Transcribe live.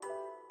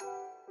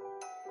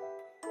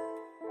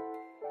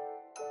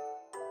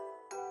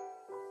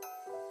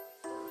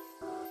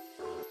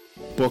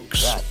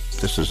books.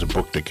 This is a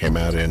book that came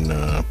out in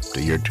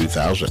the year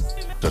 2000.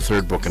 The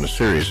third book in the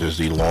series is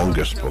the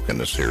longest book in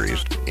the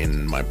series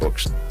in my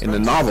books. In the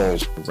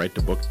novels, write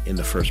the book in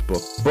the first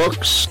book.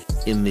 Books,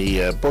 in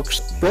the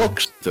books.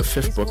 The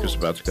fifth book is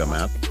about to come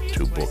out.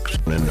 2 books.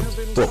 And in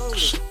the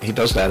books. He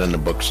does that in the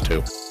books,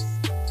 too.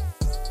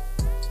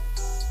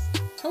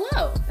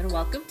 Hello, and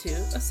welcome to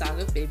A Song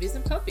of Babies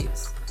and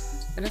Puppies,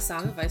 and A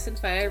Song of Ice and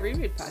Fire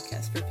reread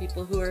podcast for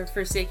people who are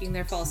forsaking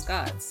their false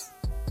gods.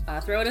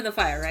 Throw it in the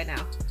fire right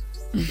now.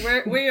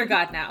 We're your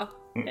god now.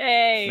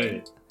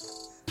 Hey.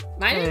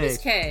 My name is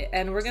Kay,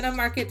 and we're gonna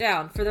mark it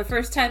down. For the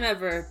first time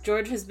ever,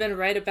 George has been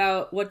right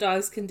about what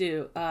dogs can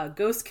do.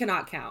 Ghosts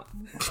cannot count.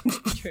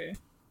 True.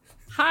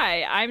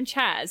 Hi, I'm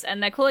Chaz,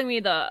 and they're calling me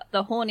the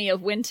horny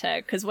of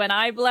winter, because when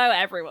I blow,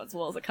 everyone's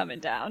walls are coming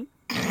down.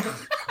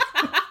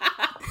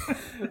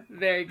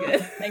 Very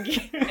good. Thank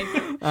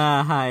you.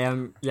 Hi,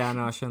 I'm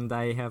Janosch, and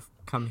I have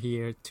come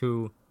here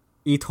to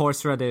eat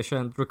horseradish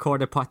and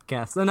record a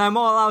podcast, and I'm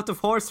all out of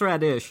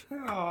horseradish.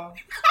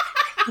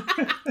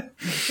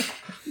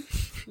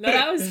 No,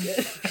 that was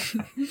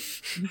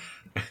good.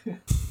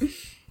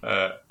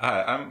 Hi,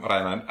 I'm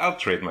Ryan. I'll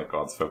trade my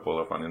gods for a bowl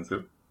of onion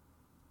soup.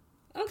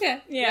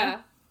 Okay, yeah.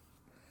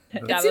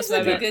 That seems was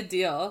like a good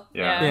deal.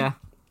 Yeah.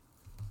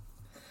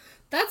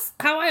 That's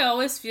how I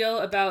always feel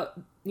about,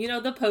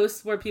 the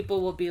posts where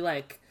people will be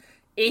like,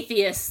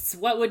 atheists,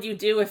 what would you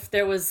do if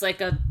there was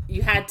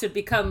you had to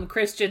become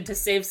Christian to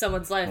save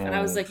someone's life? And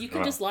I was like, you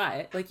can just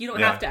lie. You don't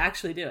have to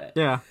actually do it.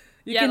 Yeah.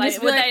 You can just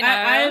be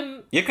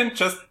like, You can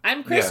just...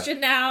 I'm Christian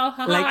now.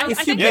 I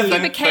think then if you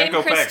became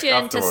go back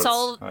Christian to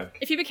afterwards.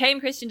 if you became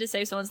Christian to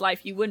save someone's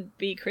life, you wouldn't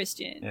be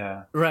Christian.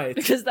 Yeah. Right.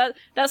 Because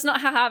that's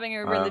not how having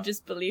a religious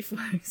belief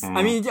works.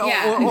 I mean,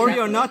 or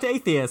you're not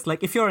atheist.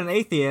 If you're an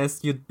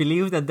atheist, you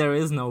believe that there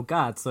is no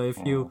God. So if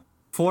you're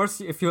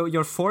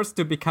forced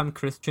to become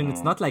Christian,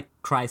 it's not like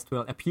Christ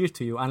will appear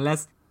to you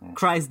unless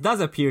Christ does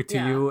appear to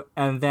you,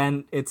 and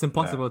then it's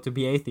impossible to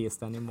be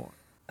atheist anymore.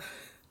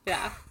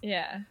 Yeah.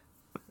 Yeah.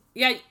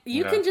 Yeah,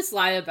 you can just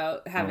lie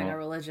about having a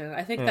religion.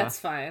 I think that's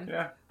fine.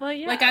 Yeah. Well,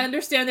 yeah. I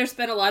understand there's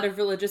been a lot of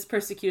religious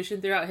persecution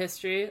throughout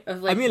history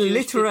of Jewish literally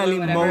people or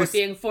whatever, most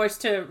being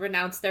forced to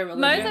renounce their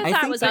religion. Most of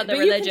that was other but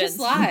religions. you can just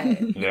lie.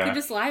 You Yeah. can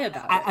just lie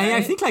about it.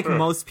 I think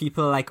most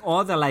people,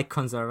 all the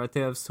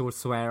conservatives who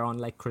swear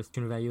on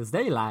Christian values,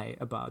 they lie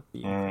about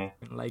being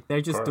Christian.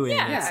 They're just doing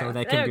it so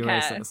they can be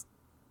racist.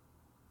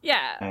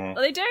 Yeah, well,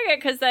 they're doing it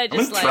because they're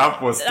just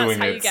Trump was that's doing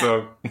how you it, get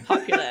so...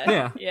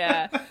 popular.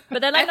 Yeah.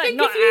 But they're I think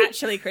not if you-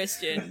 actually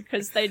Christian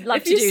because they'd love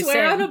If to you do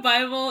swear sin. on a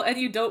Bible and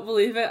you don't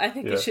believe it, I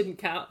think it shouldn't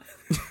count.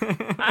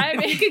 I You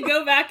mean, can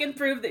go back and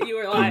prove that you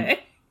were lying.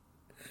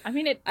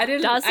 it I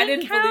didn't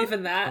doesn't count? believe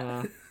in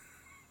that.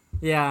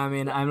 Yeah, I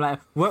mean, I'm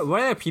were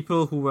there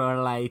people who were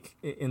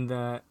in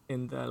the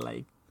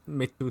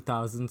mid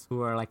 2000s who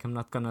were I'm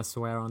not gonna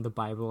swear on the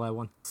Bible, I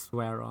want to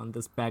swear on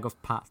this bag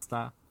of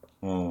pasta.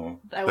 I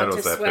want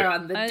to swear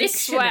on the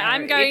dictionary.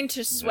 I'm going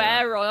to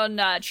swear on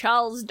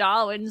Charles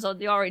Darwin's On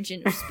the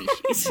Origin of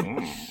Species.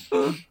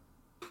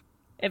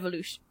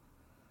 Evolution.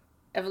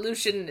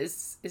 Evolution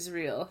is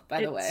real,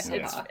 by the way.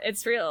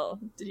 It's real.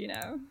 Did you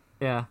know?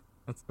 Yeah,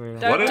 that's weird.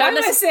 Don't Why am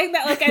I saying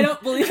that I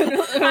don't believe in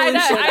evolution? I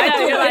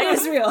know. You're it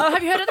is real. Oh,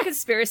 have you heard of the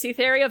conspiracy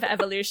theory of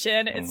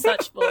evolution? It's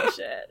such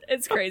bullshit.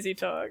 It's crazy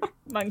talk.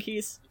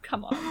 Monkeys,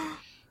 come on.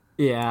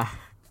 Yeah.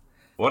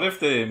 What if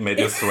they made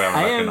you swear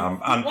on am-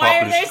 an Why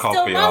are there unpublished still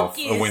copy of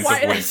monkeys? A Winds Why of are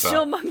there Winter?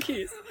 still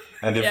monkeys?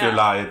 And if Yeah. you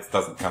lie, it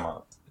doesn't come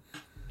out.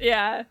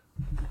 Yeah.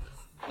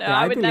 No, Yeah,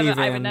 I I would believe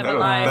never in-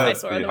 lie if I That'd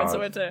saw be the Winds of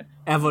hard. Winter.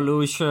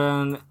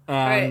 Evolution,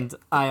 and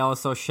Right. I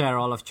also share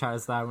all of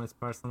Charles Darwin's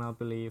personal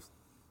beliefs.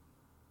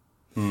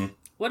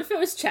 What if it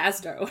was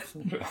Chaz Darwin?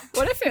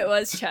 What if it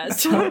was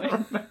Chaz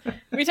Darwin?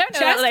 We don't know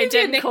Chaz that they could be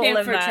a didn't call nickname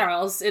him for that.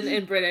 Charles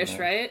in British,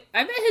 right?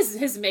 I bet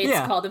his mates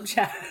Yeah. called him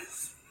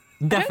Chaz.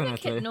 I don't think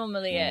Definitely. it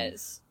normally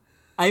is.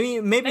 I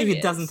mean, maybe Maybe he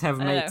it doesn't is.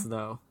 have I don't mates,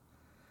 know.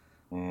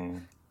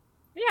 though.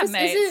 Yeah,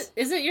 mates.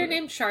 Is it your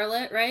name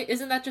Charlotte, right?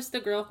 Isn't that just the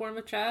girl form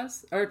of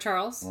Chaz? Or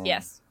Charles?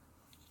 Yes.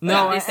 No,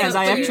 Yeah, and so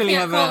I you actually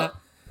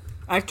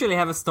can't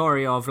have a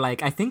story of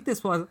I think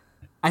this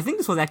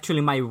was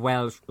actually my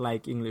Welsh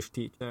English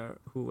teacher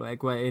who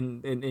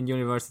in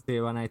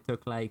university when I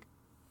took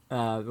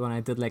when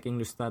I did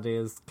English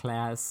studies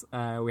class,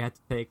 we had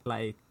to take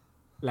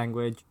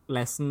language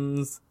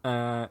lessons,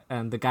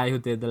 and the guy who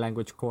did the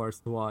language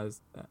course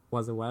was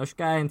a Welsh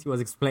guy, and he was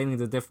explaining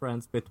the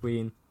difference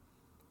between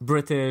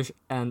British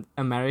and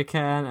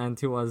American, and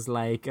he was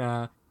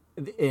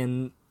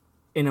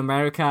in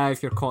America,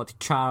 if you're called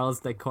Charles,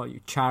 they call you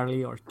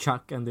Charlie or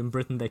Chuck, and in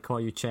Britain they call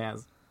you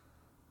Chaz.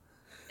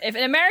 If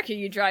in America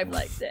you drive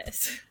like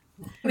this.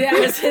 Yeah.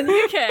 Whereas in the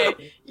UK,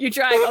 you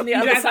drive on the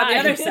other Drive side. on the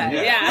other side,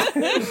 yeah.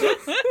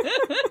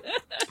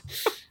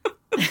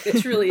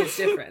 It truly is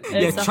different.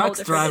 It's a whole Chucks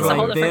different- drive it's a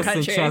whole like different this,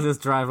 and country. Chaz's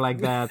drive like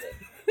that.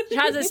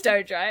 Chaz's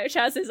don't drive.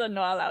 Chaz's are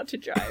not allowed to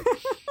drive.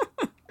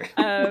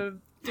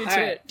 Due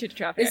Alright. to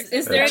traffic.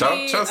 Is there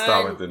any Charles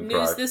Darwin didn't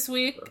news drive. this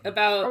week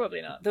about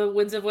Probably not. the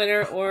Winds of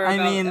Winter or I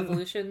about mean-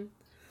 evolution?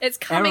 It's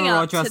coming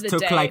Aaron up to Rodgers the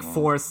took day. like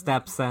 4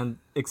 steps and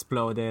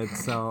exploded.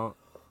 So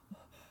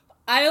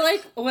I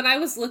like when I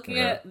was looking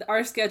at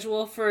our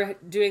schedule for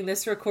doing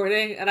this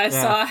recording, and I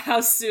saw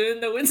how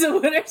soon the Winds of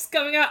Winter's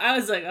coming out. I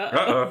was like,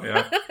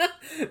 Yeah.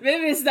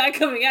 maybe it's not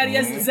coming out. He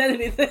hasn't said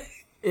anything.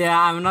 yeah,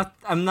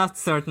 I'm not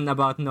certain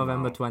about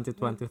November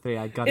 2023.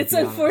 I got It's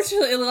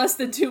unfortunately less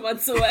than 2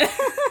 months away.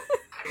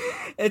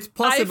 It's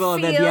possible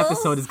that the feel-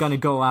 episode is gonna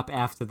go up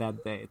after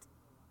that date.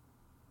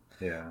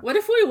 Yeah. What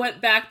if we went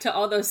back to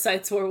all those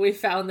sites where we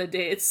found the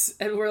dates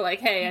and we're like,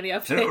 hey, any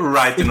updates?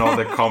 Write in all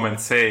the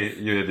comments, hey,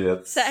 you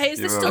idiots. So, hey, is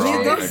you this were still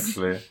wrong, true?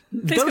 actually.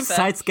 Please Those confirm.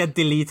 sites get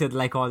deleted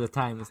like all the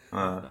time.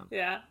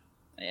 Yeah.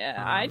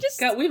 Yeah, I just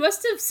God, we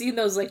must have seen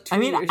those like 2 I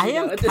mean, years I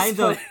ago am at this kind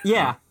of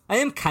point. I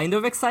am kind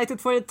of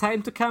excited for the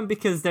time to come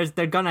because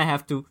they're gonna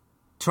have to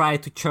try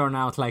to churn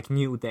out like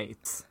new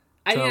dates.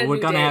 I need a we're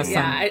new gonna date. have some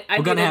Yeah, I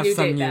we're gonna need a have new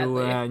some date new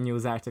badly.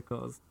 news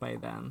articles by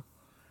then.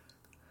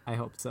 I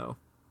hope so.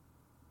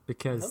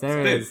 Because hope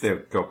there They, is they'll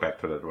go back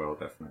to that world,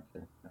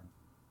 definitely.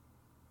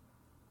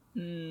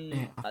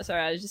 Oh,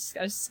 sorry, I was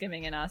just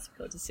skimming an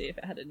article to see if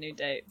it had a new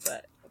date,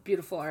 but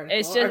Beautiful article.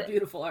 It's just-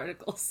 beautiful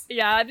articles.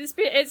 yeah,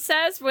 it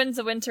says Winds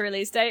of Winter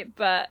release date,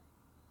 but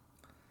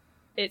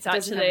it's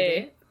Doesn't have a actually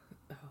date?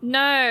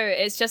 no,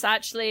 it's just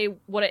actually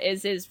what it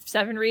is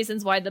 7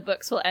 reasons why the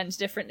books will end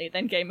differently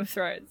than Game of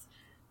Thrones.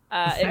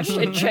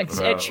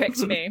 It tricked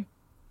me.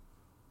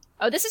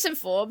 Oh, this is in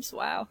Forbes.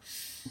 Wow,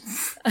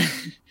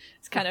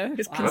 it's kind of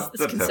it's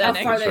That's concerning.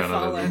 How far they journalism.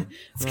 fallen.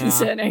 It's Yeah.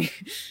 concerning.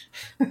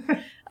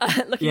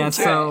 Looking yeah.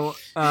 into it. So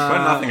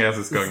When nothing else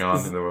is going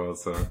on in the world,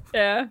 so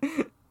Yeah.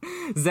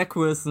 Zach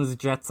Wilson's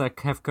Jets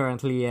have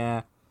currently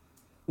a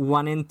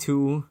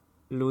 1-2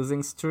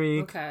 losing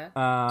streak. Okay.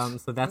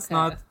 So that's Okay.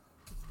 not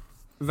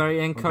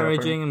very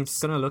encouraging. I'm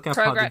just gonna look up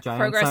how the Giants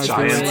Progress are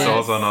Giants doing. Giants Yeah.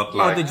 also not Oh,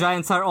 like the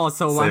Giants are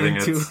also saving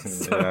 1-2. it.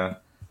 So Yeah.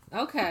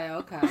 Okay.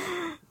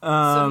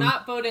 So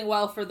not boding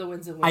well for the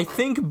Winds of Winter. I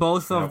think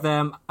both of Yep.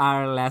 them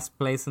are last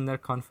place in their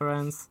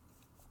conference.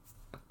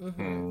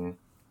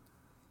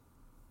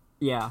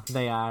 Yeah,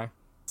 they are.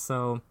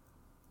 So,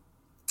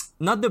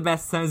 not the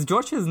best sense.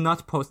 George has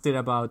not posted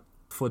about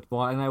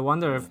football, and I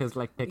wonder if he's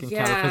like taking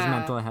care of his Yeah.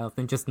 mental health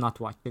and just not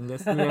watching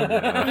this.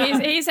 Yeah.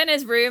 He's in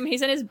his room.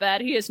 He's in his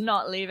bed. He is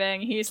not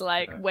leaving. He's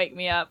like, wake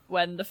me up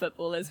when the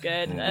football is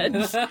good, and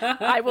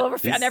I will.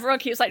 And everyone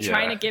keeps like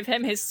trying to give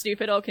him his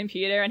stupid old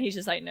computer, and he's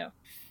just like, no,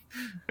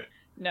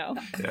 no.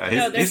 Yeah,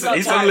 No, he's, there's no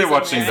he's time only for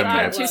watching that. the I'm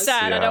I'm Mets. too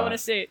sad. I Yeah. don't want to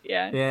see it.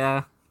 Yeah.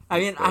 Yeah. I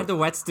mean, are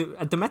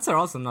the Mets are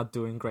also not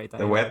doing great.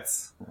 The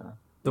Wets. Yeah.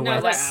 The No,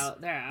 Wets. they're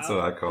out. They're out. That's what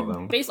I call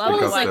them. Baseball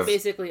Because is like they're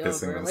basically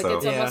pissing over. Like it's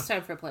themselves. almost Yeah.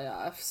 time for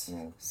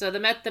playoffs. So the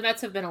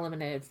Mets have been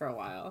eliminated for a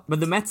while. But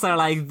the Mets are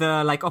like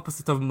the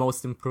opposite of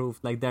most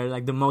improved. Like they're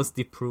like the most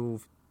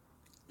deproved.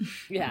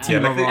 Yeah. Yeah,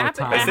 like of they, all It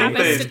time. I happens, think it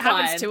they, happens,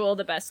 happens to all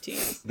the best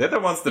teams. they're the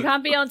ones that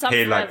can't be on top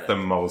pay forever. like the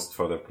most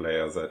for the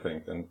players, I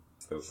think, and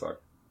still suck.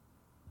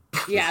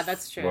 Yeah,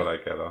 that's true. What I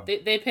gather.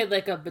 They paid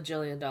like $1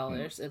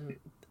 bajillion and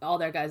all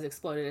their guys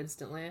exploded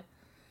instantly.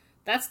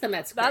 That's the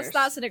Mets curse.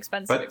 That's an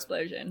expensive But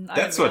explosion.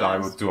 That's what I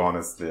would do,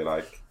 honestly.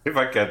 Like, if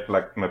I get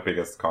like my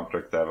biggest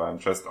contract ever, I'm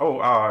just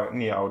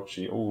knee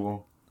ouchie,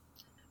 ooh.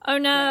 Oh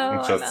no!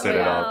 And just I'm sit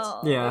it out.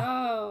 out. Yeah.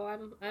 Oh,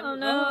 I'm Oh it's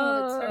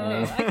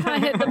no! hurting. I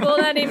can't hit the ball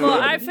anymore.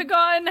 I've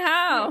forgotten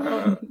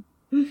how.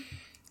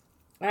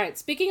 All right.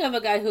 Speaking of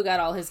a guy who got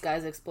all his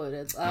guys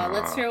exploded,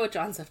 let's hear what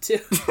John's up to.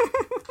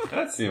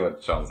 Let's see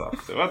what John's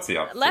up to. What's he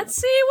up to? Let's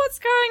see what's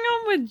going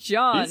on with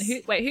John.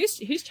 He's-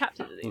 Whose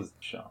chapter did he? Who's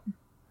John?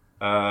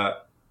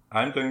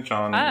 I'm doing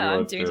John. I'm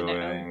You're doing doing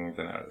Daenerys.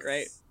 Daenerys.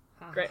 Great.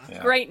 Great,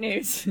 Yeah. great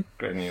news.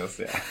 Great news,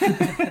 yeah.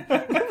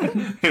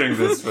 Hearing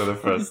this for the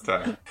first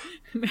time.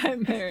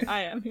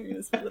 I am hearing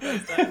this for the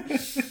first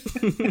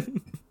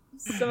time.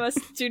 So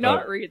do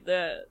not read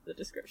the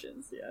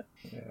descriptions.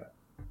 Yeah.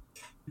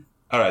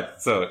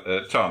 Alright,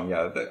 so, John,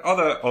 yeah,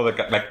 all the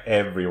guys, like,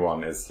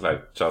 everyone is,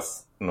 like,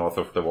 just north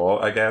of the wall,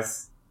 I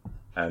guess.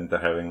 And they're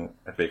having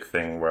a big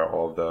thing where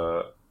all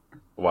the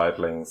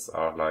wildlings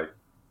are, like,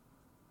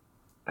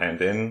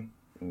 penned in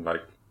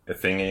like, a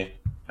thingy,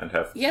 and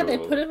have Yeah, to... they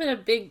put him in a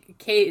big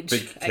cage.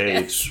 Big I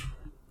guess. cage,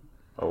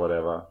 or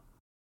whatever.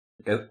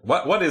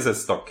 What is a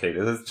stockade?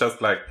 Is it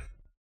just, like,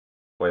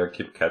 where you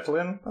keep cattle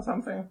in, or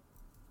something?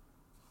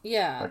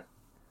 Yeah.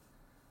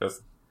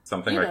 Just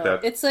something You like know,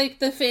 that? it's like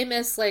the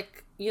famous,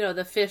 like,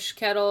 the fish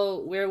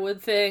kettle weirwood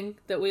thing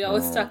that we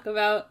always talk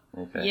about.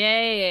 Okay.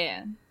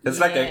 Yeah. It's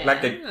like a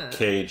Yeah.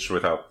 cage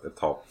without a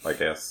top, I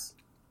guess.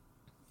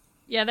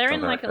 Yeah, they're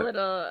in Something like like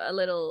a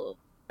little.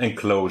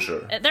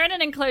 Enclosure. They're in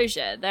an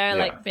enclosure. They're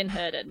Yeah. like been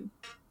herded.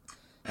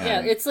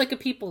 Yeah, it's like a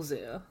people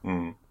zoo.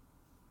 Mm.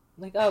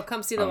 Like, oh,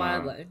 come see the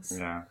wildlings.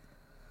 Yeah.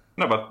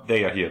 No, but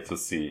they are here to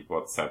see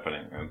what's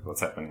happening, and what's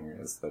happening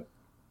is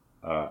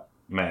that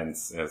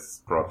Mance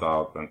is brought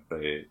out, and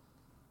they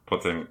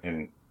put him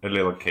in a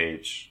little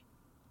cage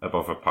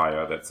above a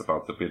pyre that's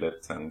about to be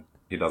lit, and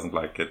he doesn't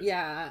like it.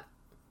 Yeah.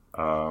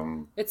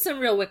 Um, It's some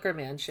real Wicker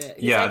Man shit.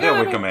 He's Yeah, like, they're "Oh,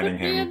 Wicker don't Manning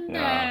put me him, in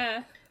yeah.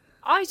 there."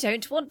 I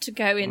don't want to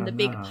go in the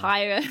big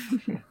pirate.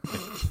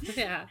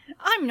 Yeah.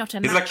 I'm not a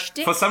He's like,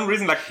 matchstick. for some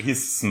reason, like,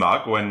 he's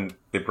smug when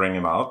they bring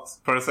him out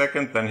for a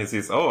second. Then he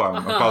sees, oh, I'm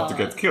about to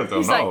get killed. Oh,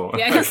 He's no. like,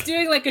 Yeah, he's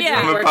doing like a Yeah.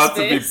 I'm DreamWorks about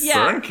to be face.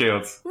 Yeah. burn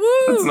killed. Woo!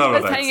 That's not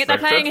what I They're expected.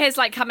 playing his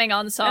like coming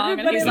on song,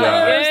 Everybody and he's loves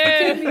like, the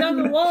yeah. king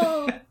on the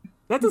wall.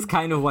 That is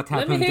kind of what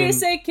Let me happened hear you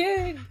say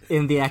king.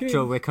 in the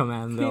actual Wicker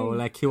Man, though.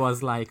 Like, he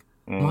was like,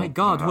 my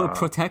God, who will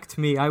protect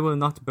me? I will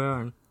not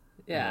burn.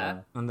 Yeah.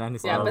 And then he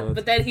Yeah, started.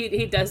 but then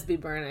he does be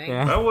burning.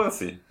 Yeah. Well, we'll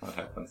see what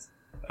happens.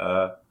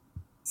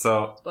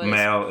 So Spoilers.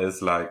 Mel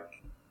is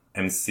like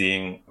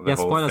emceeing the Yeah,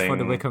 whole spoilers thing. for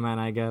the Wicker Man,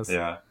 I guess.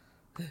 Yeah.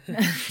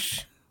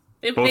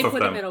 They Both of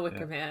put him them, in a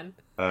Wicker yeah.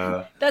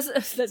 Man.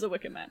 There's a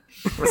Wicker Man.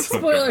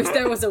 Spoilers,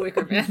 there was a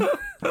Wicker Man.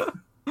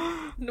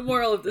 The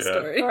moral of the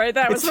story. All right,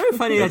 that It's was very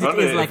funny that If it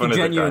only- is like if a only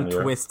they genuine can,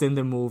 yeah. twist in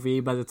the movie,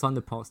 but it's on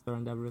the poster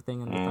and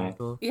everything and the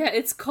title. Yeah,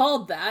 it's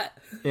called that.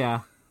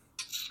 Yeah.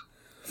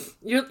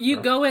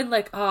 You go in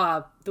like,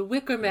 the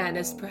Wicker Man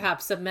is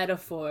perhaps a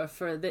metaphor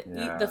for the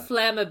Yeah. the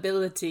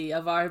flammability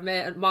of our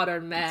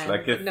modern man.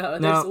 like if- no,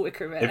 there's No. a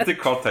Wicker Man. If they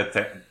call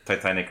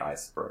Titanic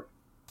iceberg,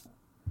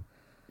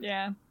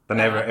 yeah. then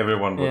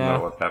everyone would Yeah.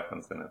 know what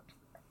happens in it.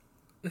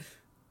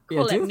 Yeah,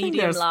 Call do you it think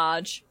medium there's-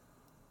 large.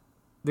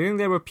 Do you think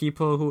there were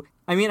people who...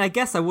 I mean, I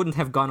guess I wouldn't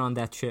have gone on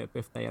that ship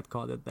if they had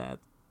called it that.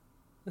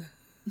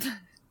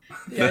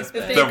 If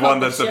they The called one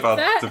the that's ship about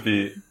that? to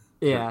be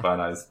Yeah. hit by an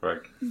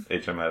iceberg,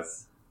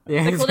 HMS.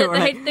 Yeah, They called so it the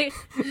like-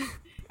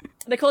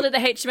 they called it the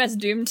HMS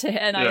Doom to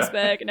hit an Yeah.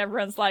 iceberg, and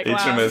everyone's like, "Wow,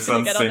 HMS can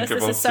we get on this?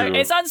 This is so unsinkable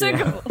it's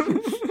unsinkable."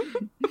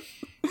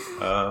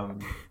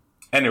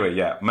 Anyway,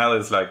 yeah, Mel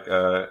is like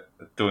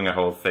doing a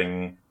whole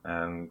thing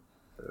and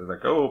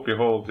like, oh,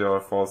 behold, your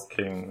false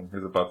king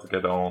who's about to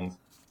get owned.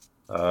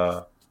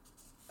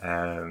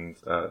 And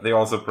they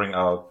also bring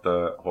out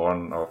the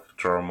horn of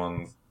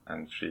Jormund,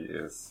 and she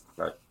is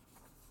like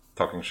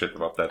talking shit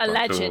about that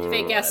Alleged one too.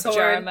 Fake ass horn.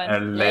 German.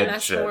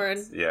 Alleged,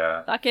 horn.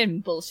 yeah.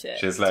 Fucking bullshit.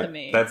 She's to like,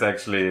 me. that's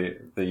actually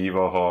the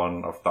evil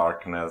horn of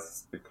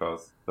darkness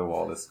because the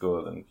wall is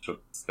good and should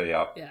stay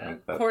up. Yeah, and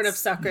that's- horn of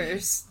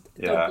suckers.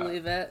 Yeah. Don't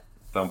believe it.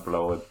 Don't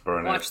blow it,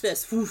 burn it. Watch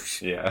this.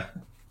 Whoosh. Yeah.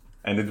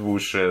 And it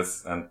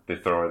whooshes and they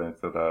throw it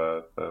into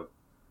the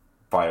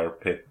fire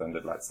pit and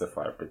it lights the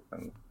fire pit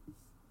and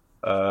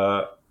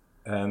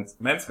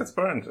Mance gets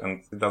burned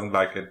and he doesn't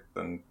like it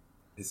and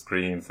he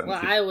screams and Well,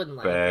 he I wouldn't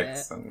like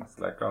begs it. and it's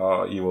like,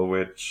 oh, evil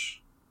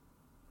witch.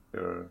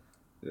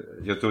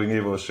 You're doing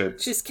evil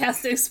shit. She's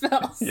casting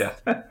spells. Yeah.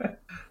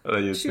 What are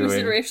you She was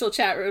in doing? racial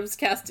chat rooms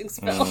casting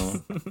spells.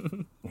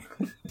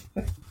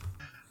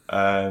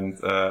 And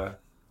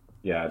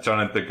yeah, John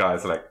and the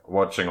guys are like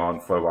watching on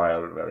for a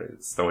while very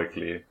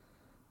stoically,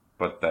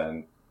 but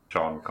then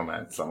John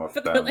commands some of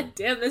But them. they're like,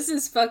 damn, this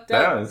is fucked Yeah,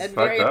 up it's and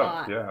fucked very up.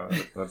 hot.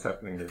 Yeah, what's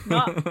happening here?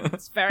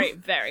 It's very,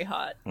 very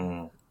hot.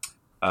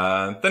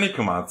 And then he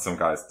commands some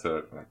guys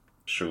to like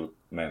shoot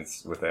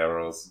Mance with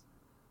arrows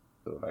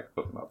to like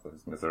put him out of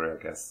his misery,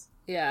 I guess.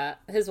 Yeah,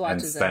 his watch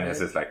And is Stannis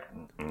ended. is like,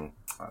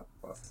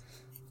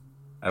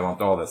 I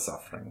want all the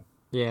suffering.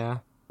 Yeah.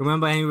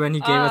 Remember when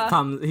he gave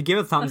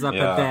a thumbs up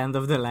Yeah. at the end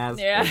of the last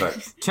Yeah. It's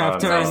like,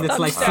 chapter, oh, no, and it's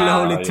like thumbs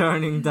down. slowly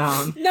turning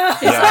down. No!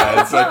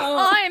 Yeah, it's like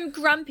I'm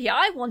grumpy.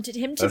 I wanted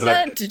him to It's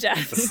burn like- to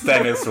death.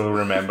 Stannis will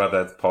remember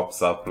that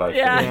pops up like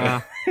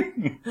Yeah.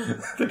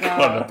 the Wow,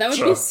 corner that would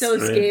be trust so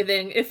screen.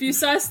 scathing. If you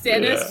saw Stannis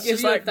Yeah. give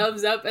Just you like- a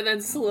thumbs up and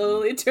then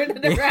slowly turn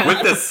it around.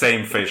 With the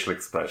same facial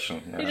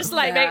expression. Yeah. He just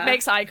like Yeah.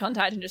 makes eye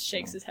contact and just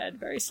shakes his head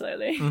very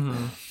slowly.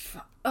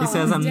 He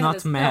says, I'm not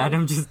Stannis, mad, no.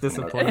 I'm just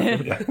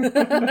disappointed.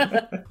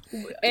 And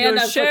You're I'm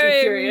fucking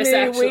showing furious, me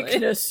actually.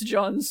 weakness,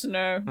 Jon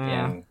Snow.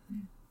 Yeah.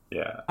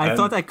 Yeah. I and-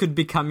 thought I could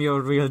become your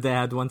real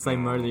dad once I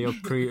murder your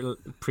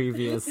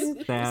previous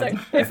dad. Like,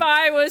 if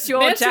I was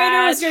your Mance Rayder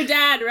dad, was your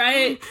dad,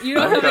 right? You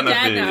don't I'm have a gonna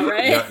dad be now,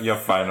 right? your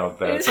final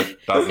dad. He's-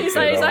 It doesn't he's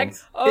get like, owned.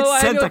 oh, It's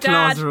I'm Santa your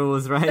dad. Claus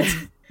rules, right?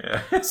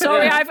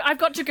 Sorry, I've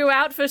got to go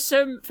out for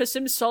some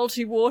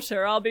salty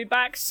water. I'll be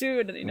back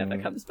soon, and he never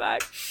comes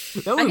back.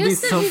 That would be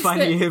guess that so means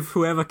funny that- if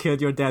whoever killed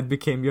your dad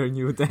became your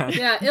new dad.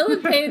 Yeah,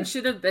 Ilan Payne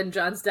should have been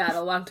John's dad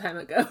a long time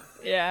ago.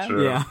 Yeah,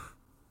 True. Yeah.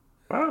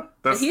 Well,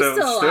 that's He's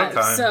still alive,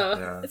 time. so-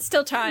 Yeah. it's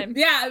still time.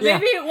 Yeah,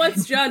 maybe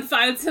once John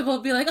finds him, we'll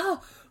be like, oh,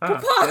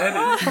 Papa!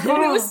 Daddy. It should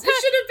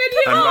have been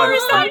you all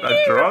along.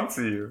 I'm drawn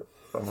to you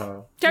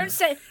somehow. Don't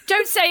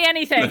say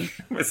anything.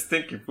 My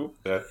stinky poop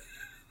dad.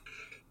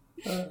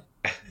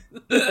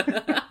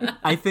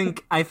 I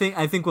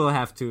think we'll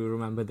have to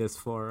remember this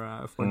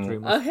for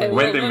Dream of Okay, Fate.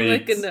 When they we'll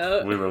make meet, a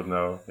note. we will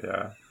know.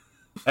 Yeah.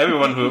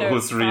 Everyone No,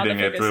 who's reading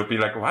father it will figures. be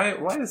like,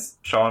 why is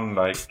Sean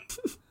like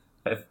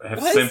have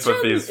Why is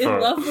sympathies John in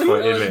for love with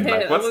Ilan? Ilan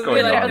Like, Payne? what's I would be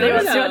going like, on? oh, They no,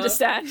 want here? to no.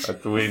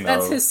 understand. Do we know?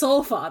 That's his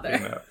soul father. You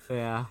know?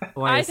 Yeah.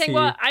 Why I is think he-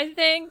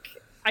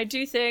 I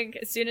think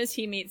as soon as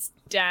he meets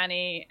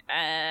Dany,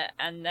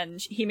 and then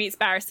he meets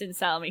Barristan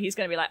Selmy, he's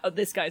gonna be like, oh,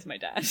 this guy's my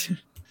dad. He's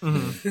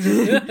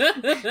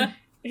gonna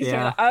be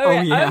Yeah. like, Oh,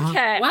 yeah.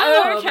 okay,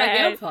 Wow, my okay,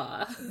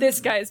 grandpa. this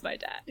guy's my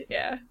dad.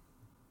 Yeah.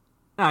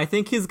 I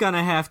think he's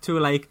gonna have to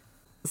like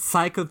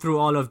cycled through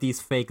all of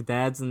these fake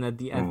dads, and at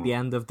the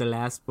end of the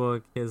last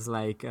book, he's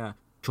like,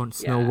 Jon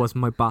Snow was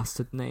my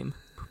bastard name.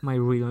 My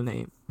real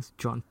name is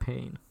John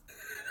Payne.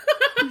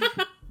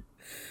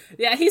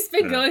 Yeah, he's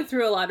been going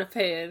through a lot of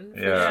pain, for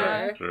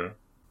sure. True.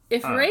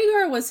 If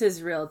Rhaegar was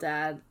his real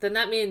dad, then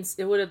that means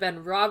it would have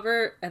been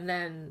Robert and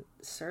then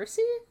Cersei?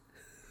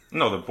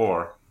 No, the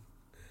boar.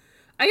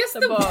 I guess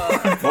the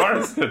boar. Boar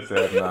is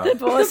dead now. The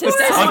boar is his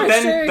boar is dad. for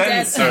then sure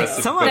dead.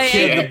 Cersei. Someone They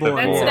killed ate the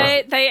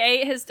boar. They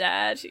ate his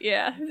dad.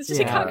 Yeah, it's just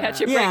he can't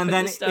catch a break and with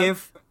then this stuff.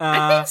 if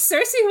I think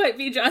Cersei might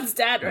be Jon's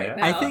dad right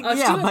now. I think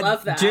she would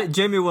love that. but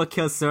Jaime will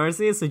kill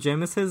Cersei, so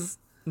Jaime's his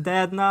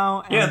dad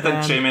now. Yeah, and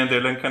then Jaime and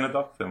Dylan can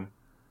adopt him.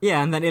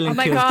 Yeah, and then Ilyn Oh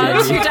my kills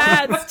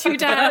god, Jaime. two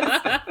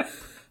dads.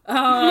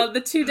 Oh,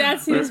 the two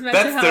dads he was meant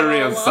to That's have the all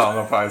real along. Song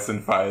of Ice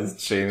and Fire,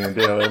 is Jaime and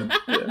Dylan.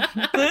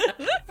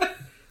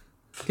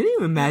 Can you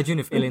imagine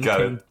if Ilyn Got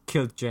it.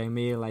 killed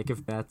Jaime? Like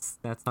if that's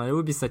how it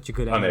would be such a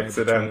good On anime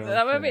accident.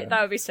 betrayal.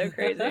 That would be so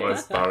crazy. Or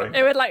starring.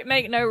 It would like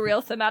make no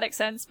real thematic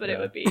sense, but it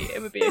would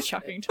be a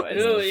shocking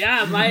twist. Ooh,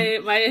 yeah,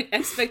 my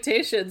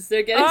expectations,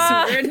 they're getting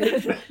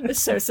subverted. It's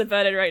so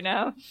subverted right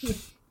now.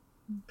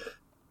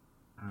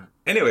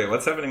 Anyway,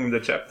 what's happening in the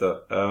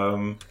chapter?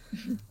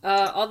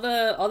 All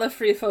the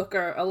free folk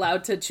are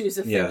allowed to choose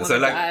if they Yeah, want so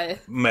to like die.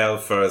 Mel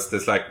first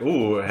is like,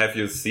 ooh, have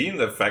you seen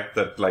the fact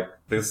that like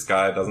this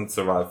guy doesn't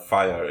survive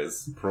fire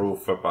is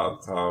proof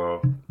about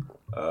how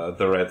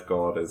the Red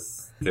God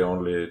is the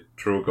only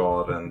true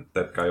God, and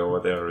that guy over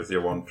there is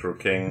your one true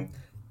king.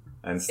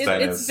 And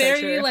Stannis, It's very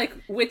True. like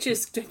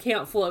witches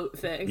can't float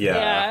thing.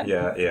 yeah.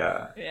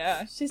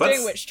 Yeah, she's But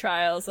doing witch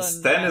trials on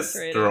Stannis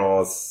Reddit.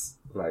 draws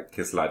like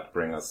his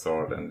Lightbringer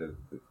sword, and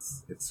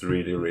it's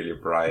really really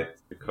bright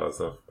because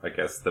of, I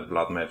guess, the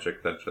blood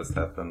magic that just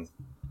happened.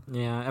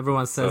 Yeah,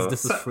 everyone says So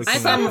this is so- freaking I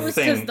thought it was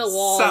 'cause something- the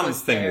wall was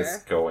something there. is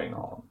going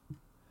on.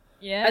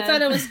 Yeah, I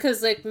thought it was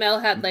because like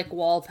Mel had like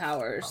wall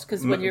powers.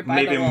 Because when you're by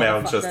Maybe the wall,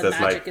 Mel the just the has,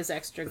 magic like, is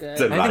extra good.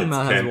 The I light think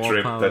Mel has wall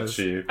cantrip that powers.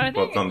 she I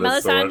put think on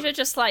the sword. Melisandre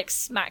just like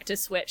smacked a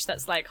switch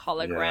that's like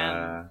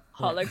hologram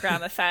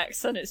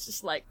effects, and it's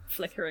just like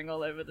flickering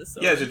all over the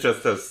sword. Yeah, she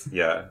just does.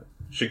 Yeah,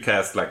 she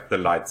casts like the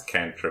light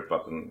cantrip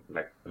button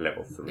like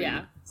level 3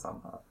 Yeah.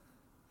 somehow.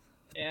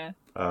 Yeah.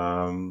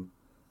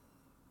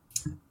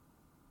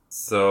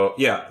 So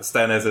yeah,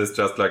 Stannis is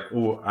just like,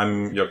 ooh,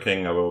 I'm your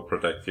king, I will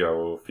protect you, I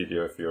will feed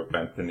you if you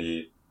abandon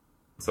me.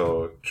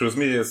 So choose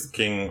me as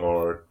king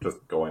or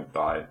just go and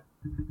die.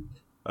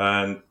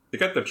 And you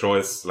get the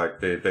choice, like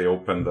they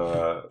open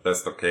the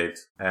stockade,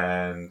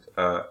 and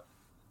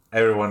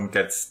everyone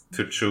gets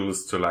to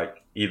choose to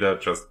like either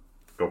just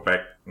go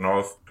back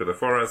north to the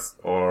forest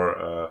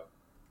or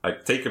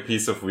like take a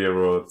piece of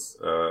Weirwood,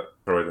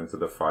 throw it into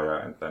the fire,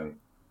 and then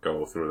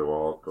go through the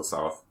wall, go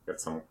south, get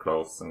some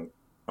clothes and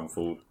some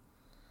food,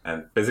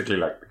 and basically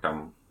like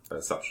become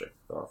a subject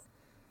of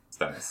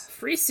Stannis.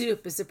 Free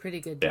soup is a pretty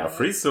good deal. Yeah,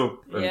 free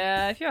soup. And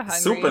Yeah, if you're hungry.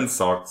 soup and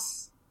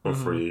socks for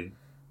free.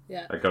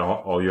 Yeah. Like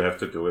all you have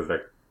to do is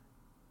like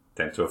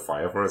tend to a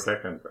fire for a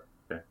second.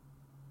 Okay.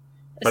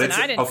 But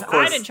Listen, it's, I of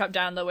course, didn't chop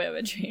down the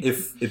Weirwood tree.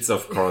 if it's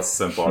of course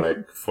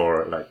symbolic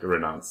for like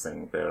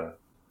renouncing their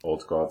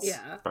old gods. Yeah.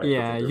 by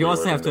Yeah, putting the you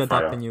also Weirwood have in to the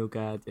adopt fire. a new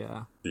god.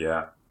 Yeah.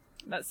 Yeah.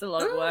 That's a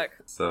lot of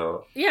work.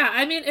 So Yeah,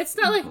 I mean, it's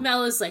not like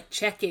Mel is like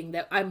checking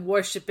that I'm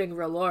worshipping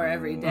R'hllor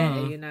every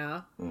day, you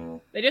know?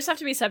 They just have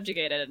to be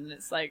subjugated, and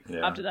it's like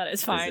yeah, after that,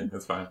 it's fine. Easy.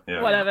 It's fine.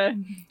 Yeah. Whatever.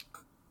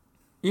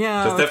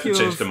 Yeah. Just have if to change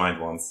you've- the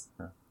mind once.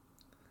 Yeah.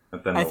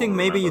 And then I no think one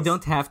maybe you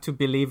remembers. don't have to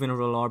believe in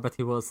R'hllor, but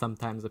he will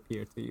sometimes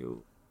appear to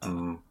you.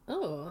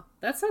 Oh,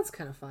 that sounds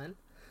kind of fun.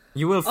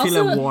 You will feel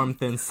a Also-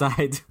 warmth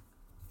inside.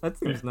 That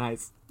seems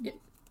nice.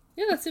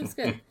 Yeah, that seems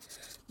good.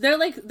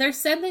 They're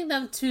sending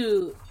them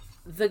to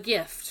the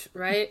gift,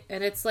 right?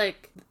 And it's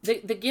like the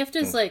gift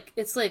is like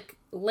it's like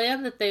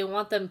land that they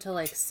want them to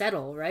like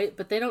settle, right?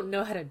 But they don't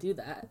know how to do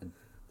that.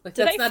 Like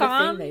Do that's they not a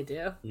farm? thing they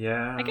do.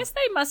 Yeah. I guess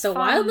they must. The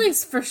farm.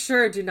 wildlings for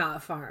sure do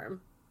not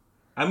farm.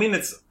 I mean,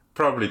 it's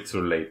probably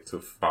too late to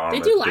farm. They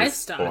at do this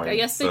livestock. I point,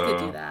 guess they could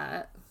so do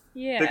that.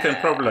 Yeah. They can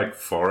probably like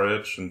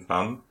forage and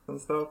hunt and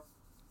stuff.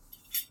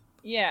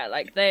 Yeah,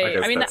 like I they.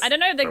 guess I mean, that's I don't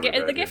know. probably the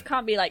The idea. gift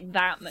can't be like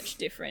that much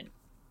different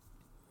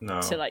No.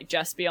 to like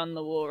just be on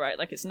the wall, right?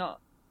 Like it's not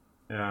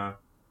Yeah.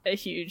 a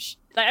huge.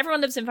 Like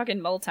everyone lives in fucking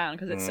Moletown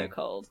because it's so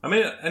cold. I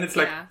mean, and it's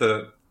like Yeah.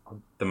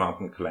 the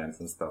mountain clans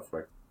and stuff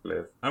like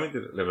live. I mean, they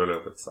live a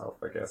little bit south,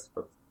 I guess,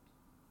 but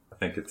I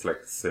think it's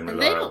like similar.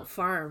 And they don't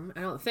farm.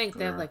 I don't think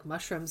they have like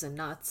mushrooms and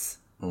nuts.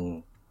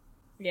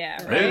 Yeah.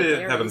 Right. Maybe they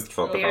Berries, haven't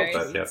thought about berries.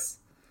 that yet.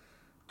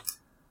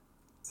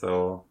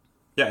 So,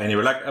 yeah,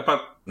 anyway, like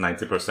about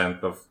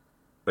 90% of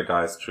the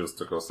guys choose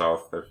to go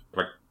south. If,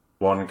 like,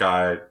 one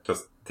guy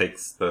just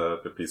takes the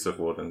piece of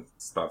wood and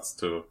starts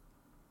to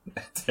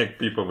attack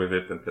people with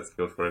it and gets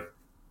killed for it.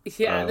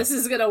 Yeah, this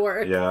is gonna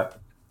work. Yeah,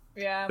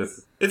 Yeah.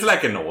 it's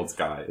like an old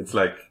guy. It's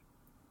like,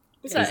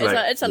 It's he's a,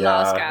 like, it's a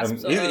last gasp.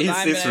 and Sort of, he's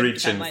I'm he's gonna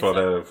reaching defend for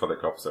myself. the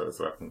cop service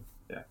weapon.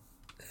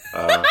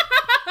 Yeah.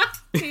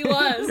 He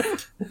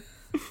was.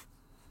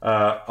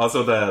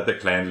 Also, the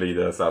clan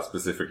leaders are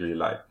specifically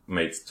like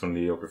mates to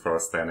Neo before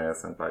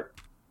Stannis, and like,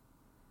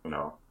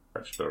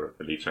 pledge their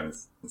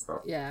allegiance and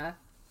stuff. Yeah.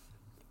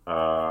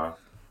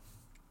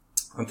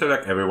 Until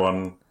like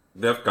everyone,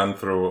 they've gone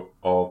through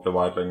all the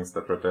wildlings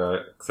that were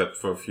there, except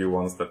for a few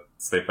ones that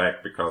stay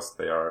back because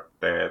they are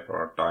dead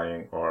or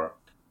dying, or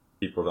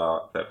people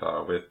that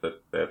are with the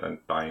dead and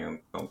dying and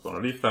don't want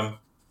to leave them.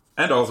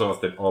 And also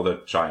that all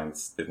the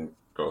giants didn't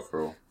go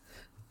through.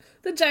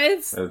 The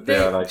giants,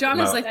 John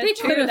was like, they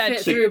could have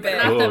fit through, but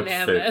not the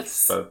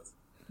mammoths. But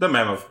the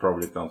mammoths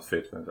probably don't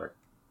fit. And like,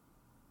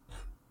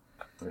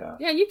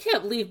 yeah, you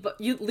can't leave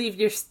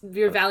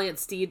your valiant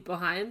steed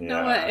behind.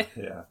 No way.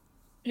 Yeah.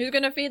 Who's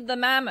gonna feed the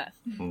mammoth?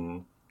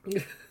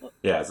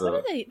 Yeah. So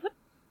what do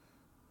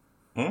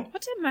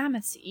what do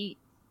mammoths eat?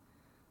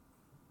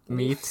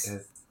 Meat.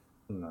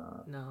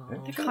 No.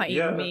 They can't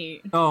eat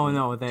meat. Oh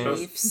no,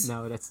 Leaves.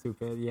 no, that's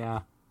stupid. Yeah,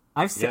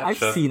 I've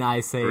seen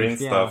Ice Age. green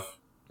stuff.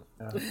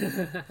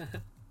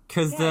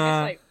 Because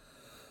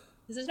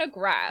there's no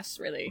grass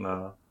really.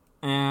 No.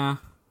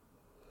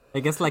 I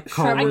guess like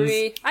cones.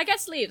 I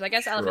guess leaves. I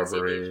guess elephants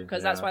eat leaves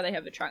because that's why they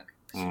have the trunk.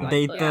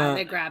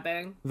 They're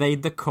grabbing They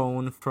eat the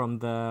cone from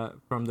the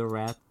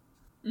rat.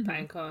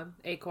 pine cone,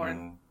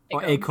 acorn.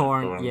 Or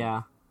acorn,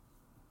 yeah.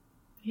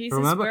 He's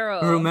a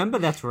squirrel. Remember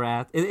that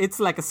rat? It's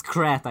like a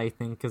scrat, I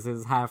think, because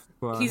it's half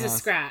squirrel. He's a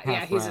scrat.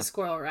 Yeah, he's a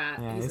squirrel rat.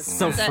 Yeah, He's it's a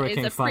so scrat.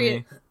 freaking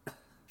funny.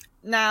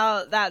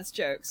 Now that's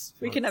jokes.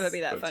 We can never be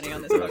that funny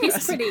on this podcast.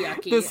 He's pretty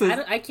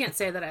yucky. I can't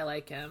say that I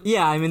like him.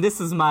 Yeah, I mean,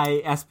 this is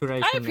my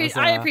aspiration.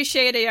 I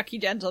appreciate a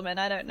yucky gentleman.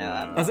 I don't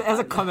know. As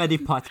a comedy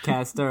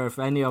podcaster, if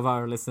any of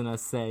our listeners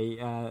say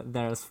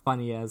they're as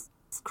funny as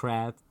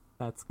Scrat,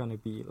 that's gonna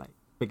be like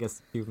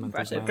biggest achievement.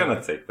 I'm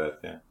gonna take that.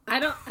 Yeah.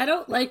 I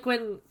don't like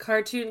when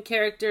cartoon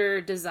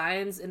character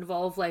designs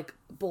involve like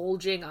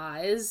bulging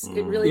eyes.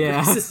 It really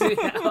grosses me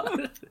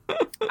out.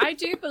 I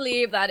do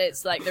believe that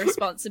it's like the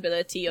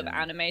responsibility of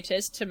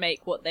animators to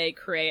make what they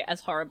create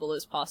as horrible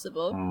as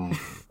possible.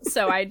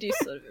 So I do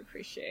sort of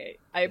appreciate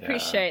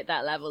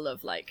that level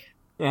of like.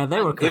 Yeah,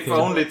 they were. If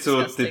only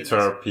to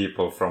deter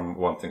people from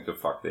wanting to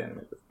fuck the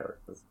animated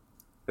characters.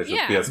 They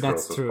should be as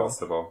gross as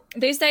possible.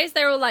 These days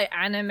they're all like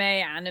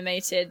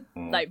animated,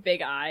 like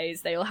big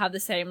eyes. They all have the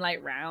same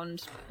like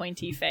round,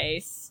 pointy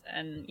face,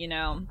 and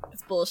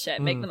it's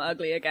bullshit. Make them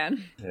ugly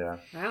again. Yeah.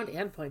 Round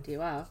and pointy.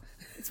 Wow.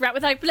 It's right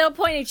with like little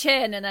pointy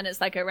chin, and then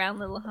it's like a round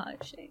little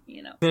heart shape.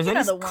 There's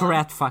any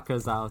scrat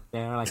fuckers out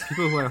there, like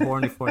people who are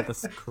horny for the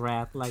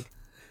scrat. Like,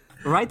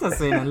 write us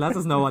in and let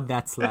us know what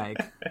that's like.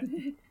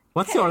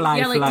 What's your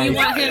life like? Do you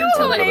want him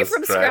to like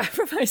from scrap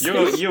from my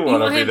You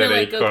want him to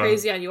like go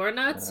crazy on your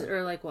nuts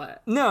or like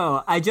what?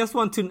 No, I'm just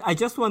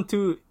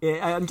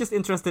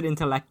interested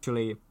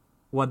intellectually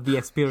what the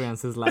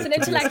experience is like. It's an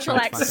intellectual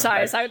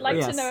exercise. I would like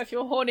to know if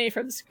you're horny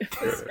from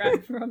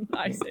scrap from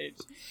Ice Age.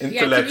 Can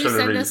you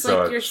send us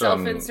like your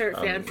self-insert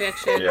fan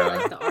fiction or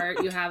like the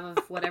art you have of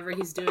whatever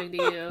he's doing to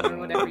you or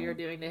whatever you're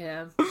doing to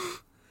him?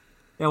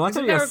 Yeah, what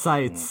are your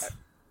sites?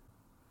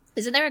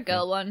 Isn't there a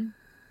girl one?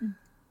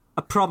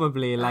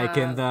 Probably, like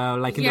in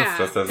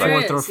the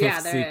fourth or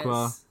fifth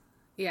sequel.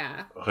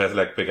 Yeah. Who has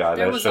like big eyelashes.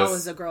 There was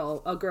always a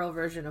girl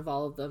version of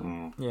all of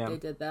them. Yeah. They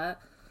did that.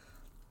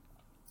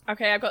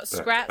 Okay, I've got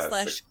Scrat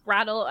 /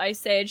 Rattle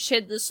Ice Age,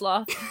 Shid the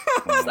Sloth /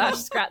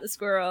 Scrat the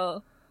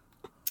Squirrel.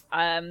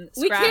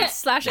 Scrat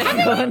 /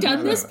 Haven't we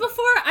done this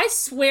before? I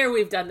swear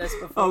we've done this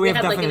before. Oh, we have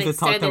had definitely like an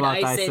talked extended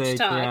about Ice Age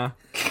talk.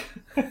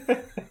 Yeah.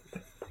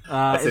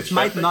 It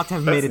might not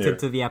have made it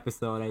into the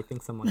episode. I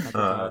think someone cut it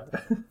out.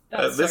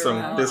 This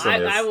one is.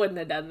 I wouldn't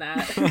have done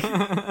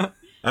that.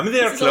 I mean,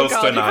 they are close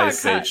to an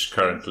Ice Age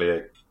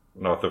currently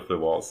north of the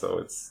wall, so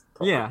it's...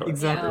 Yeah,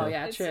 exactly. Oh,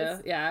 yeah, true.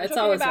 Yeah, it's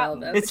always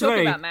relevant. It's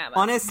very,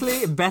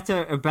 honestly, a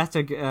better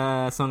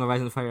Song of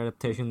Ice and Fire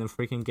adaptation than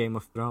freaking Game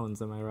of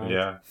Thrones, am I right?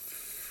 Yeah.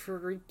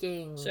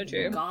 Freaking so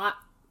true.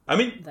 I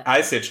mean,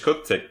 Ice Age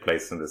could take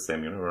place in the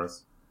same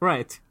universe.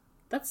 Right.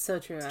 That's so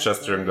true.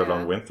 Just during the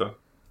long winter.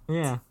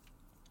 Yeah.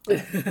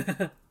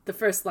 The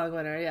first long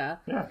winter, yeah.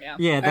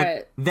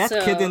 Yeah, that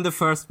kid in the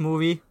first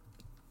movie,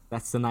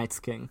 that's the Night's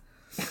King.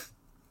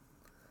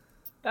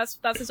 That's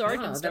his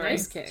origin story. The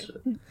Night's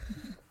King.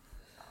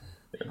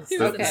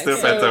 Still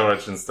better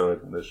origin story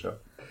than the show.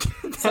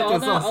 So all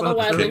the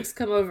wildlings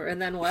come over,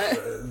 and then what?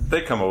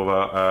 They come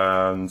over,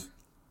 and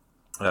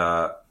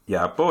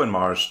Bo and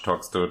Marsh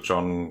talks to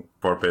John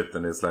for a bit,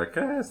 and is like,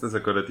 "Is this a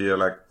good idea?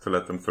 Like to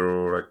let them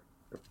through? Like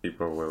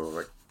people will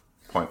like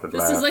point at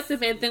This is like the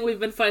main thing we've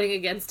been fighting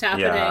against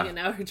happening, and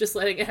now we're just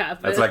letting it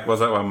happen." It's like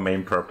was our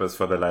main purpose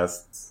for the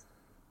last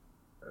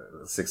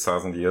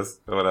 6,000 years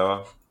or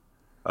whatever.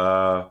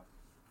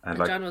 And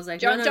like, John was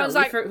like, John's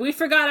like, we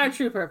forgot our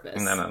true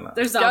purpose. No.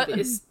 They're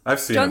zombies. I've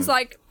seen John's him.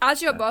 like,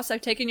 as your boss, I've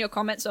taken your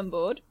comments on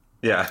board.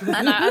 Yeah.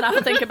 And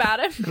I'll think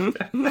about it.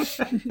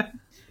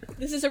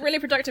 This is a really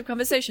productive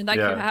conversation. Thank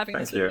you for having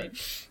this with me.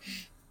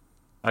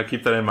 I'll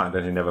keep that in mind,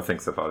 and he never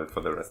thinks about it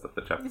for the rest of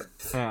the chapter.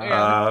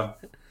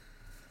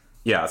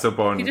 Yeah. So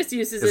Bone he just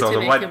uses is it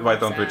also, to make him why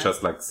don't we sad.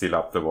 just like seal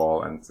up the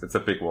wall? And it's a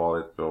big wall,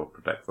 it will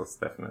protect us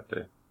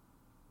definitely.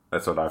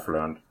 That's what I've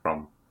learned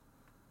from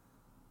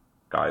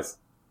guys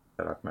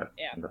that I've met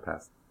in the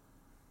past.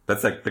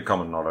 That's like the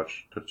common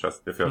knowledge to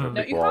just if you have a No,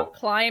 big you wall. can't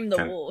climb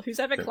the wall. Who's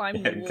ever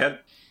climbed the You wall? can't.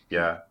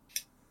 Yeah.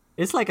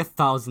 It's like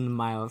 1,000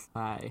 miles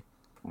high.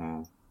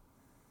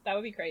 That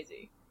would be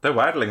crazy. The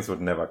wildlings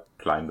would never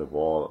climb the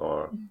wall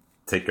or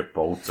take a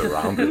boat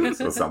around it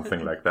or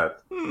something like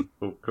that.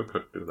 Who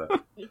could do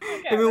that? You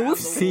can't get I mean, around we've the wall.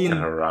 seen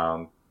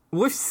Around.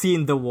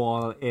 the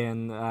wall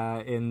in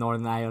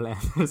Northern Ireland.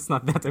 It's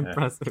not that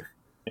impressive.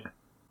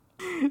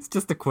 It's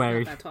just a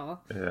quarry. Not that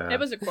tall. Yeah. It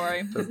was a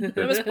quarry.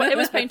 It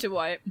was painted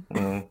white.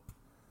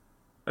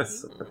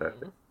 That's so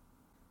pathetic.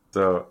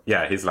 So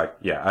yeah, he's like,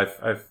 yeah,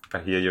 I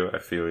hear you, I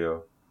feel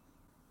you.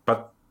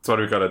 But that's what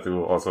we gotta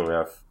do.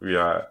 Also, we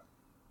are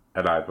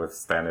allied with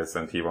Stannis,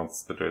 and he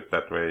wants to do it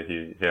that way.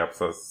 He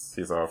helps us.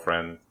 He's our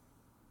friend.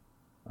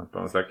 And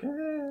Bron's like,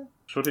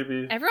 should he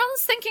be?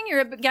 Everyone's thinking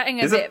you're getting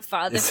a Is it- bit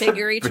father is it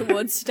figurey bit-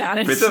 towards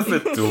Stannis. Bit of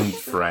a doomed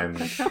friend.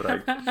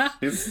 Like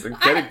he's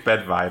getting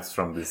bad vibes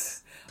from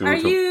this dude. Are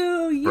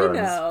who you burns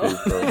know?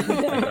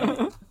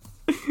 people.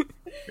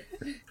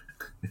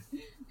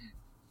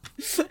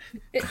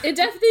 It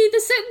definitely,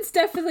 the sentence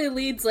definitely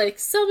leads, like,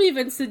 some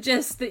even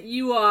suggest that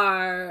you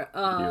are,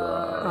 we've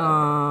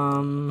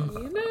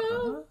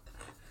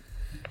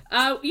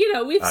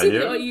Are seen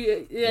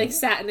you? like,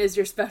 Satin is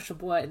your special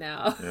boy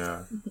now.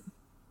 Yeah.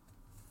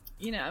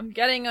 You know, I'm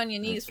getting on your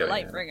knees for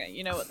getting Lightbringer.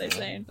 You know what they're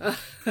saying.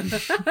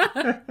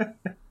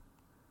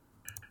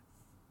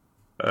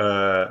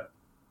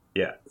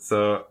 Yeah.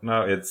 So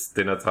now it's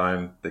dinner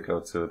time. They go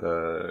to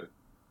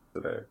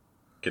the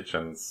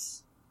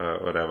kitchens,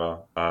 whatever,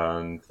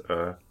 and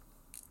the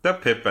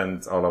Pip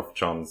and all of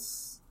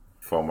John's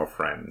former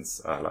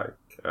friends are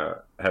like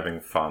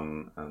having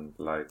fun and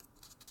like.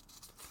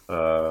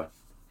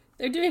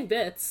 They're doing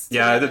bits.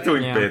 Yeah, they're together.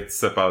 doing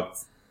bits about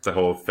the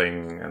whole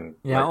thing and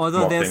Yeah, like, although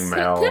mocking there's-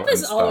 Mel Pip is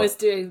and stuff. always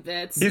doing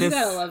bits. You He's-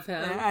 gotta love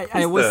him.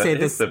 I would say he's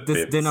this the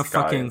bits dinner guy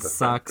fucking in the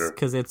sucks center.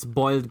 because it's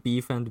boiled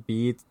beef and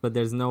beet, but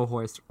there's no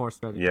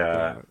horseradish. Yeah.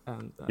 there,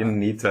 and You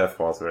need to have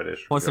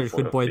horseradish. horseradish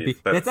with boiled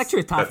beef. That's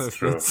actually That's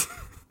true.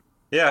 Tafelspitz.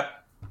 Yeah.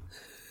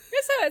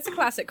 It's a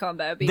classic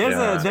combo. beef There's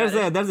and a there's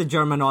horseradish. a there's a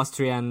German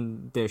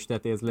Austrian dish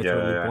that is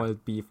literally yeah.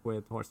 boiled beef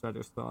with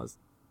horseradish sauce.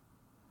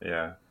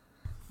 Yeah.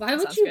 Why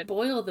would Sounds you good.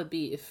 boil the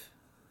beef?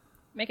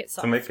 Make it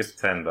soft. To make it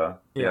tender.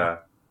 Yeah. Yeah.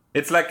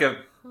 It's like a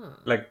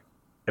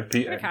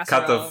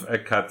casserole.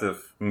 cut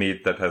of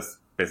meat that has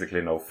basically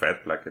no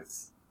fat. Like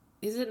it's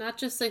Is it not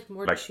just, like,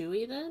 more Like-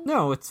 chewy then?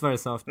 No, it's very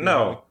soft.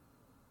 no.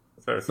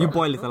 It's very You soft.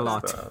 boil it a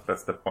lot.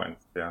 That's the point.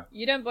 Yeah.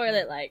 You don't boil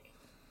it like,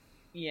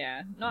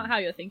 not how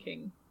you're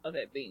thinking of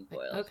it being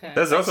boiled. Okay.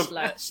 There's also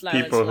slow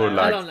people and who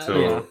slow. I don't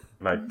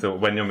like know. to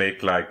when you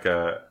make like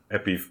a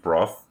beef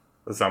broth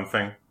or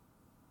something,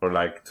 or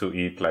like to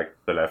eat like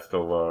the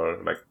leftover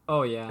like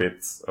Oh yeah.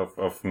 bits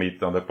of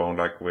meat on the bone,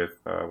 like with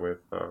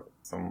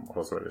some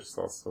horseradish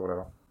sauce or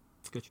whatever.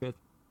 It's good shit.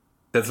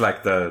 That's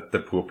like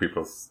the poor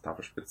people's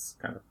Tafelspitz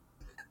kind of.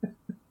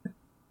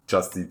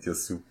 Just eat your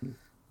soup.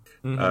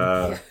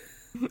 Yeah.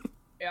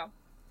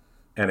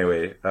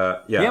 Anyway, yeah.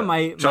 Yeah,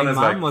 my John mom is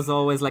like, was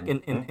always like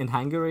in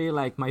Hungary,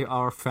 like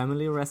our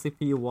family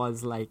recipe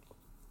was like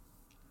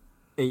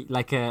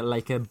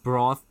a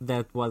broth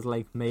that was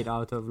like made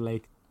out of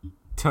like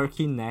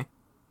turkey neck.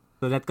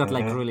 So that got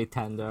like really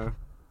tender.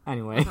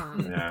 Anyway.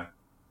 Yeah.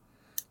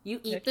 You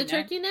eat Turkey the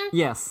turkey neck?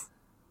 Yes.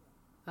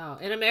 Oh,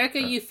 in America,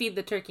 you feed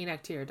the turkey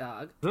neck to your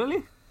dog.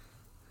 Really?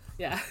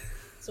 Yeah.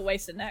 It's a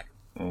wasted neck.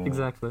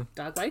 Exactly.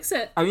 Dog likes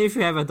it. I mean, if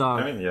you have a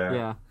dog, I mean,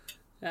 yeah.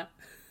 Yeah.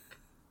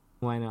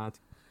 Why not?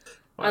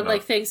 Why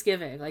Unlike not?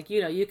 Thanksgiving. Like,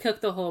 you cook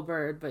the whole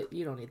bird, but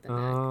you don't eat the neck.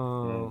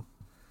 Oh.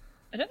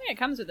 I don't think it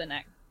comes with a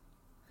neck.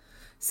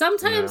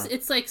 Sometimes Yeah.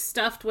 it's, like,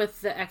 stuffed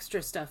with the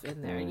extra stuff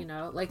in there, you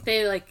know? Like,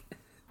 they, like,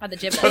 Or the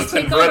giblets.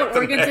 they take all Bread the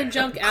organs neck. and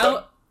junk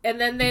out, and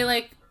then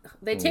they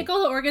take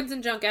all the organs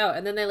and junk out,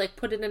 and then they, like,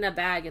 put it in a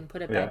bag and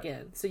put it back Yeah.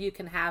 in, so you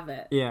can have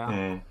it.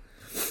 Yeah.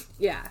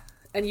 Yeah.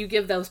 And you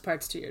give those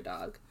parts to your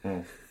dog.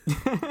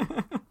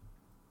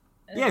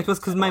 Yeah, it was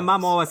because my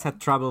mom always had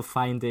trouble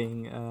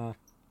finding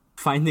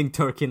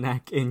turkey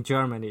neck in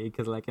Germany,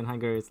 because like in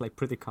Hungary it's like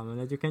pretty common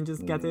that you can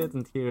just get it,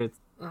 and here it's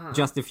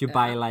just if you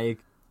buy like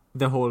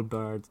the whole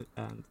bird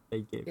and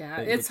they give. Yeah,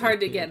 they it's give hard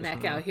to it get you.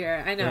 neck out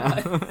here. I know.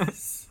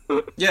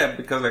 Yeah. Yeah,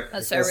 because like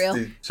That's I guess so real.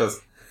 they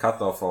just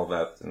cut off all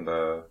that in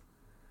the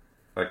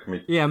like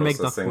meat Yeah, make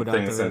dog processing food out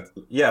things of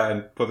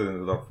and put it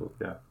in the dog food.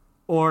 Yeah.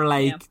 Or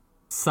like Yeah.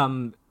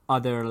 some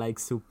other like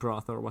soup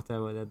broth or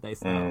whatever that they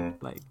sell.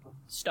 Like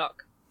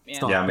Stock. Yeah.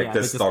 Stock. Yeah, make yeah, the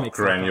they just stock make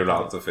stock granule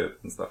out out of it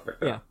and stuff like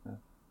that. Yeah.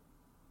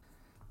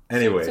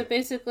 Anyway, So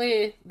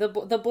basically, the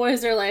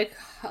boys are like,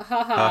 ha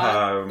ha ha,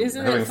 Haha,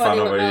 isn't having it funny fun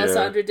what over here."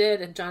 Melisandre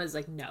did? And John is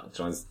like, no.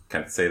 John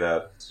can't say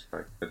that.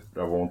 Like,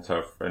 I won't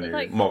have any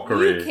Like,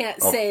 mockery. You can't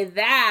of say the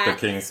that.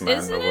 Kingsman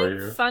Isn't over it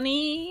here.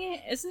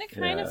 funny? Isn't it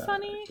kind of Yeah,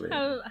 funny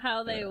actually.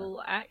 how they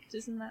all act?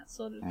 Isn't that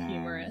sort of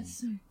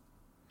humorous?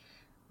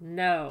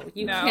 No,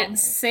 you No. can't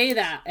say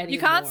that anymore. You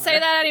can't say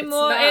that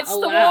anymore. It's It's the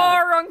not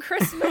allowed. war on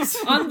Christmas.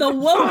 On the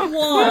woke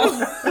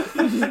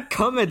wall.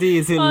 Comedy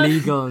is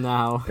illegal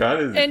now. God,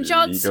 is In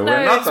Jon illegal.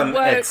 We're not Snow's on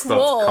woke X.com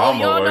wall,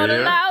 you're over not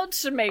here. allowed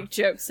to make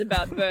jokes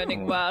about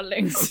burning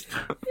wildlings.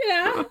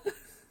 Yeah.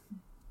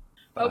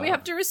 Oh, we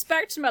have to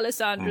respect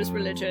Melisandre's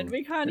religion.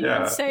 We can't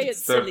even say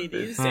it's their- silly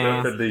these It's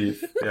their days.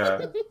 belief.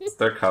 Yeah, it's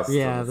their customs.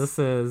 Yeah, this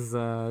is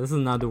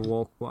another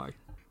woke watch.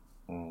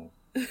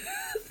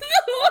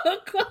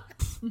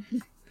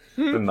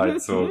 The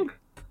Night's Oak.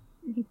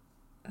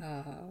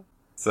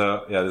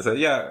 So yeah, they say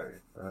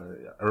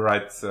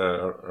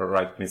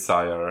right,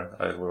 Messiah.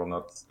 I will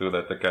not do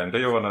that again. Do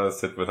you want to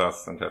sit with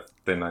us and have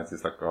dinner? And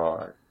he's like,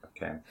 oh, I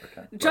can't.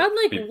 John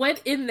Be-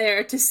 went in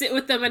there to sit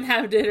with them and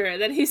have dinner,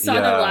 and then he saw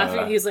Yeah. them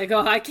laughing. He's like,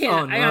 "Oh, I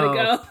can't. I gotta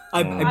go."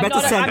 I better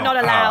send. I'm not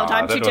allowed.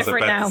 I'm that too was a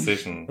different bad now.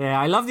 Decision.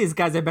 Yeah, I love these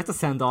guys. I better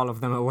send all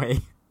of them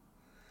away.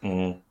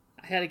 I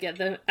gotta get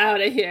them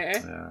out of here.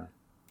 Yeah.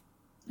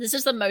 This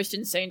is the most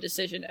insane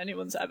decision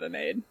anyone's ever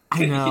made.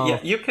 I know. Yeah,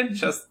 you can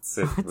just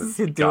sit with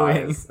he doing?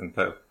 guys and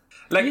have,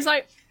 like He's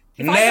like,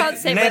 if I Ned- can't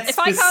sit Ned with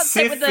them, I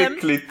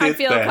specifically feel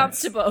did that.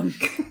 comfortable.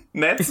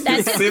 Ned did the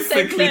same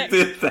specifically thing.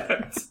 did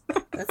that.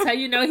 That's how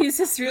you know he's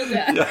his real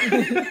dad.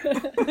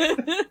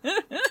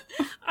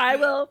 I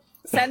will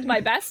send my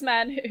best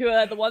men, who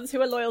are the ones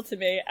who are loyal to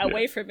me,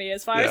 away from me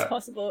as far as Yeah.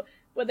 possible,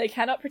 where they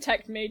cannot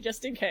protect me,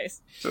 just in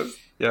case. Just,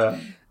 yeah.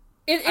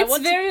 It's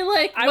want to- very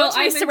like, I well, want to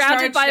be I'm in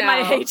surrounded charge by my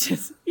now,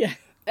 haters. Yeah.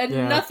 and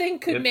Yeah. nothing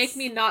could It's- make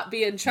me not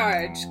be in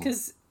charge.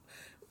 Because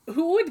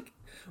who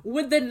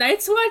would the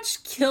Night's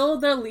Watch kill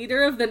the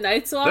leader of the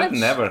Night's Watch?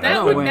 never That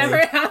happened. would No way. never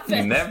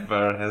happen.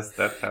 Never has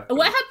that happened.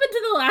 What happened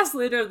to the last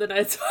leader of the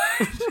Night's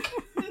Watch?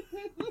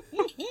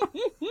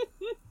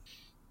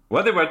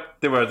 Well,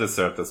 they were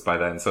deserters by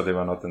then, so they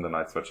were not in the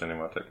Night's Watch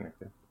anymore,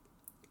 technically.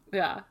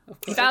 Yeah, of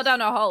He course. fell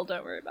down a hole,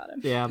 don't worry about him.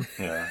 Yeah,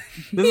 Yeah.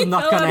 this is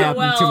not fell gonna down a happen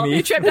well. to me.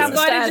 He tripped down I'm the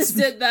glad he stairs. just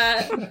did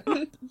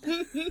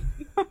that.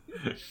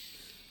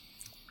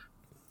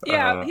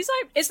 Yeah, he's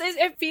like,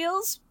 it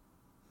feels.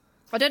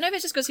 I don't know if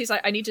it's just because he's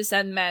like, I need to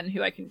send men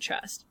who I can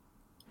trust,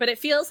 but it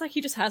feels like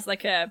he just has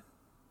like a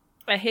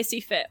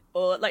hissy fit,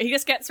 or like he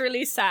just gets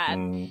really sad,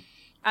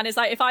 and it's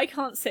like, if I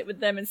can't sit with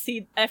them and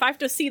if I have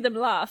to see them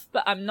laugh,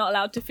 but I'm not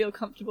allowed to feel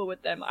comfortable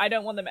with them, I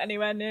don't want them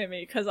anywhere near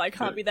me because I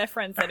can't be their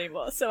friends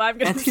anymore. So I'm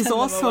going And to he's send them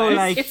also away.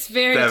 like, It's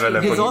very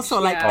Developing. he's teenage,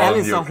 also like yeah. All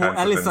new Alyssa, kinds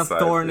of Alyssa insight,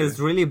 Thorne yeah. is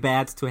really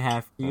bad to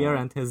have here,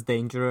 and his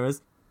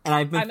dangerous. And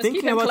I've I been must keep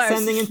thinking him about close.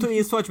 sending him to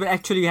Eastwatch, but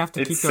actually you have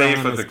to It's keep your safer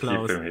enemies to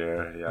close. keep him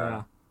here,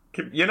 yeah.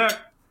 Yeah. You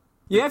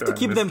You have to your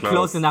keep enemies them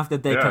close enough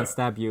that they Yeah. can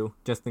stab you,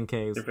 just in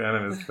case. Keep your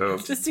enemies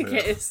close. just in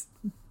Yeah. case.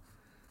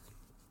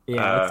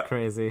 Yeah, it's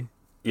crazy.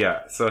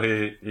 Yeah, so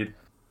he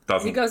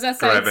doesn't He goes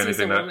outside grab and sees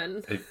a anything.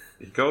 woman.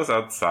 He goes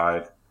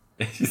outside.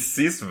 He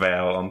sees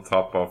Val on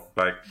top of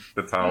like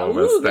the tower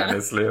where Ooh,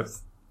 Stannis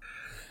lives.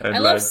 And I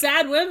love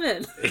sad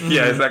women.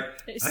 Yeah, it's like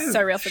It's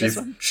so real for this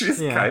one. She's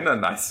Yeah. kind of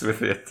nice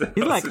with it.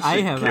 He's like, Also, I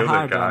she have a killed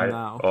hard guy on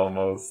now.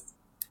 almost.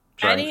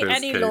 trying to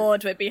Any escape.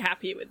 lord would be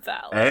happy with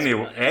Val.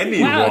 anyone.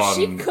 Wow,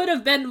 she could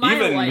have been my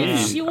Even wife. me,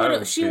 She I would would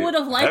have. She be would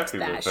have liked happy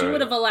with that. She her.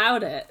 would have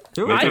allowed it.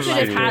 I should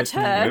have had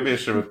her. Maybe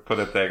she would put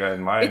a dagger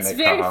in my It's neck.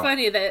 very haha.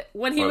 funny that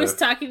when he What was if-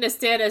 talking to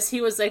Stannis,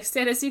 he was like,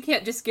 "Stannis, you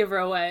can't just give her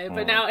away."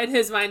 But now in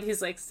his mind,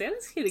 he's like,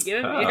 "Stannis could have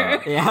given me her."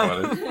 Ah,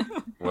 Yeah.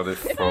 What if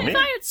for me? If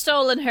I had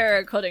stolen her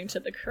according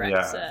to the correct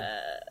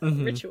Yeah.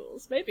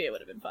 rituals, maybe it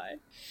would have been fine.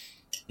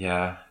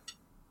 Yeah.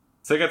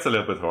 So he gets a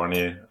little bit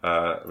horny,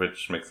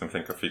 which makes him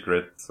think of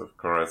Ygritte, of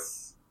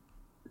course.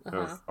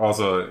 Because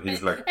Also,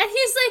 he's like, And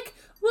he's like,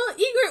 "Well,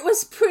 Ygritte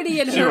was pretty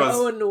in She her was-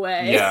 own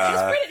way."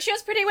 yeah, She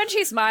was pretty when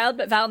she smiled,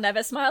 but Val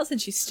never smiles, and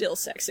she's still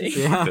sexy.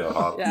 Yeah. still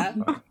hot. Yeah.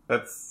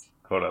 That's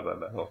quite at that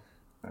level.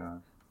 Yeah.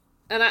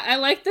 And I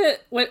like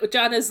that when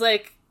John is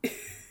like,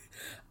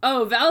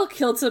 "Oh, Val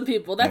killed some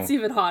people. That's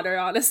even hotter,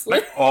 honestly."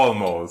 Like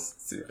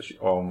almost. She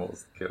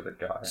almost killed a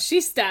guy. She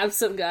stabbed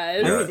some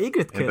guys. I Yeah. mean,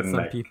 Ygritte In killed the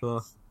some neck.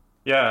 people.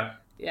 Yeah.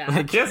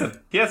 Yeah. He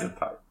has a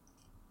type.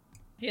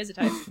 Here's a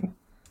type.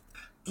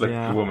 It's like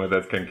Yeah. a woman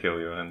that can kill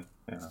you, and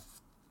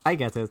I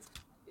get it.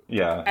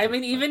 yeah. I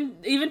mean,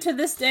 even to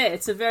this day,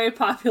 it's a very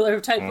popular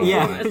type of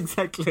Yeah, woman.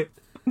 exactly.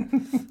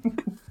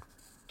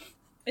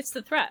 It's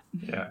the threat.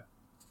 Yeah.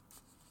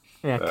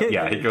 Yeah,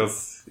 Yeah, he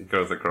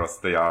goes across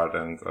the yard,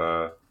 and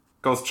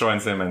Ghost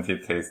joins him, and he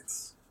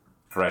tastes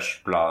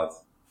fresh blood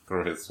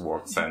through his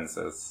warped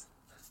senses.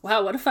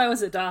 Wow, what if I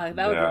was a dog?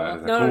 That would Yeah, roll.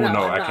 he's No, like, no, oh no,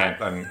 no, I'm I not.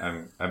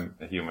 can't. I'm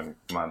a human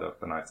commander of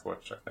the Night's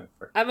Watch. I think.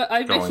 I'm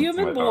a Going to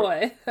human my dog.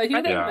 boy, a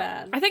human Yeah.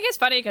 man. I think it's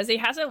funny because he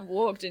hasn't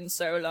walked in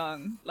so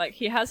long. Like,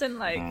 he hasn't,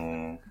 like,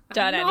 Mm,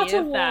 done Not any a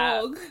of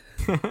that wog.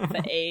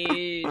 for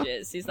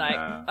ages. He's like,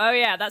 Yeah. oh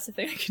yeah, that's the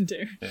thing I can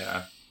do.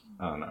 yeah.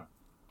 I don't know.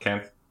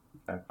 Can't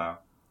now.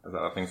 There's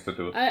other things to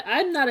do.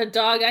 I'm not a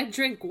dog. I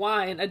drink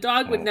wine. A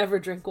dog Oh. would never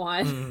drink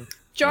wine.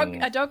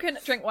 A dog can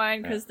drink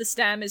wine because the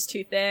stem is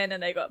too thin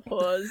and they got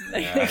paws.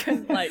 They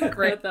can, like,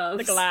 grip No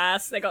the thumbs.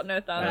 glass. They got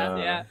no thumbs,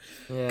 yeah.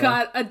 Yeah.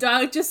 God, a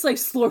dog just like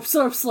slurp,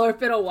 slurp,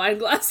 slurp in a wine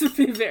glass would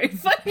be very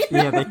funny.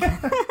 Yeah, they can.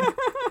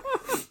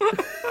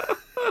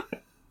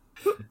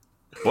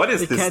 What is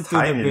they this can't do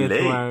the tiny bit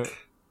lake? where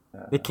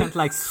they can't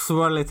like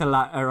swirl it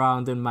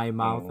around in my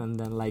mouth and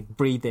then like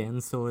breathe in,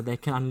 so they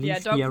can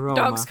unleash the aroma.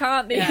 Dogs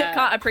can't Yeah.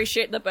 can't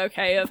appreciate the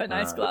bouquet of a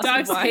nice glass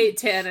Dogs of wine. hate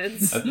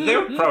tannins. They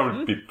would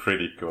probably be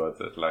pretty good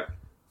at like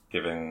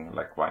giving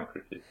like wine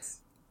critiques.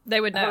 They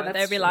would know. that's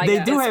They'd be true. like, They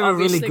 "Yeah, do it's have a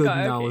really obviously good got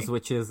oaky." nose,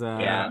 which is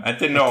Yeah. And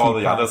they know all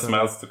the key other part of it.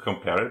 smells to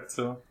compare it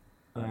to.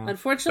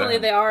 Unfortunately,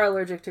 Damn. they are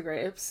allergic to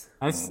grapes.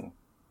 I've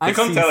You I've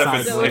can't seen tell if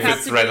Sideways. it's So it would have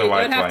it's to red be, or white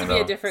it would have wine to be a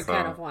though, different so-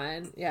 kind of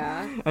wine.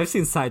 Yeah. I've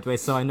seen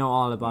Sideways, so I know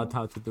all about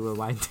how to do a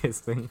wine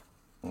tasting.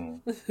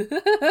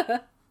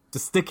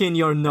 Just stick in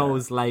your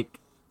nose like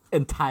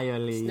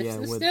entirely, Sniff, yeah,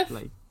 sniff, with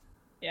sniff.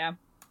 Yeah.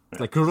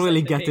 like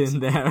really Sniff the get pigs. in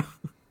there.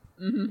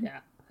 Yeah.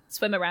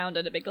 Swim around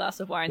in a big glass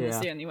of wine. That's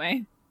Yeah. the only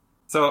way.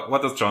 So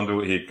what does John do?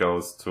 He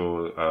goes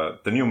to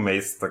the new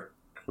Maester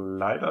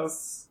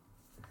Kleidas.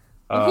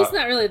 Well, he's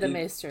not really the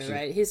maester,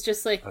 right? He's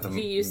just like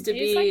he used to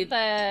He's be like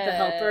the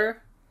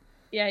helper.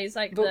 Yeah, he's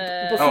like But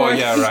the. before Oh,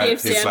 yeah, he right.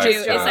 gave He's Stannis like, He's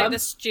his like job. the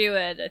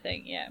steward, I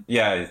think. Yeah.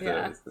 Yeah, he's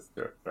Yeah. the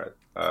spirit,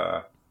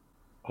 right?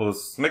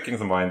 Who's making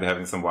some wine? They're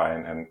having some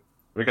wine, and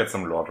we get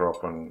some lore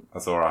drop on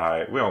Azor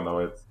Ahai. We all know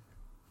it.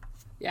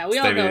 Yeah, we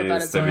all know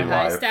about Azor Stabby Ahai.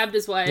 wife. Stabbed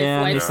his wife,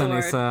 Yeah, white Nissa sword.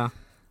 Nissa.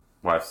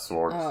 Wife's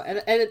sword. Oh,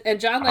 and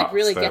John like Hot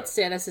really step. gets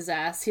Stannis'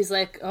 ass. He's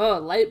like, "Oh,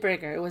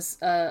 Lightbringer. It was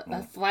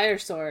a fire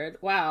sword.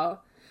 Wow,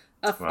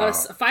 a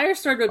fire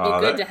sword would be Oh,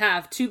 good that- to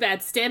have. Too bad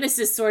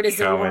Stannis' sword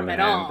isn't Come warm in at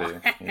all." handy.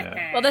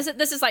 Yeah. Well,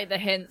 this is like the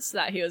hints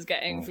that he was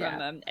getting from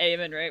Yeah.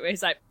 Aemon, right? Where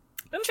he's like,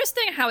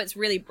 interesting how it's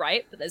really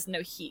bright, but there's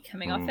no heat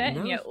coming off it. No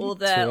And yet all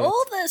heat to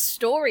it. the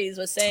stories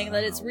were saying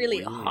that it's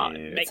really hot,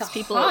 weird. makes It's a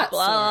people hot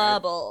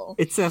blubble.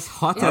 It's as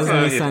hot as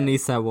Yeah. Nissa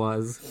Nissa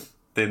was.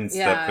 Didn't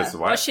Yeah. step his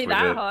wife Was she with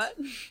that it. hot?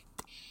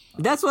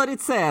 That's what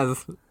it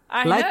says.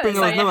 I know, it's Lightbringer was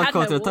like it never had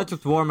close to no a touch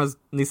as warm as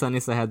Nissa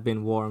Nissa had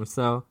been warm,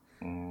 so...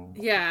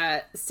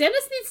 Yeah,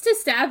 Stannis needs to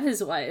stab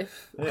his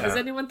wife. Yeah. Has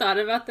anyone thought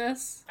about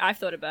this? I've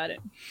thought about it.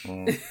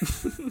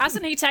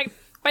 Hasn't he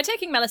by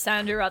taking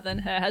Melisandre rather than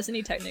her, hasn't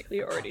he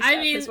technically already stabbed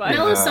I mean, his wife?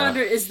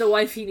 Melisandre is the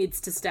wife he needs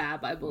to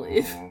stab, I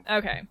believe.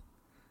 Okay.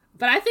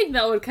 But I think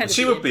that would kind of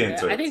She would be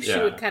into I it, think she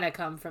yeah. would kind of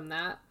come from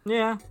that.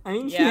 Yeah, I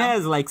mean, he Yeah.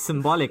 has, like,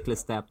 symbolically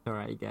stabbed her,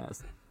 I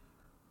guess.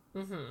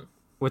 Mm-hmm.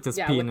 With his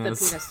Yeah, penis. with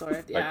the penis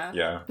sword. Yeah.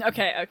 Yeah,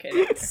 Okay.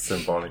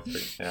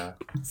 symbolically. Yeah,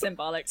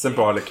 Symbolic.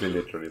 symbolically,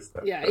 literally.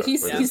 Stabbed Yeah, her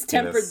he's with his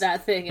tempered penis.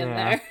 that thing in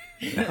Yeah. there.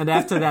 And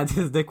after that,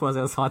 his dick was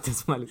as hot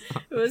as Melisandre.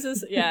 It was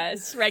just, yeah,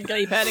 it's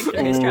regularly burning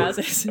through his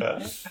trousers.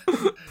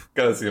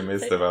 Guys, you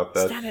missed about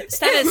that.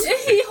 Stannis,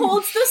 He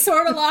holds the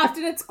sword aloft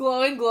and it's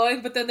glowing,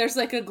 but then there's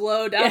like a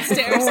glow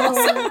downstairs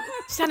also.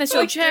 Stannis,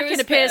 your Like through jerkin his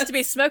appears pants. to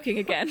be smoking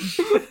again.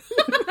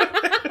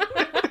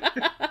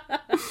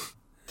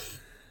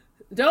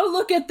 Don't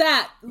look at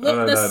that! Look,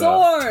 No, the no.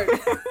 sword!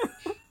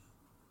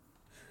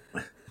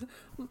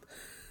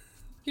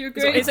 Your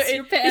grace,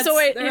 your pants, He's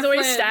always they're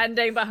flame.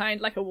 standing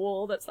behind like a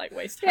wall that's like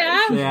waist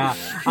high. Yeah.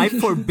 Yeah, I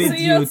forbid So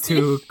you you don't see-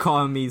 to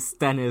call me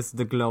Stannis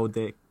the Glow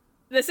Dick.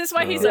 This is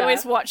why he's Yeah.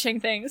 always watching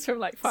things from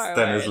like far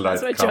Stannis away. That's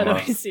light where John come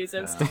always up. sees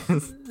him.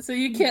 So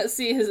you can't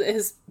see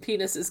his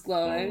penis is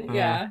glowing.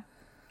 Yeah.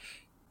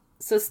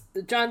 So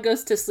John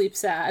goes to sleep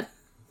sad.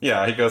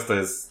 Yeah, he goes to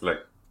his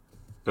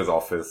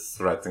office,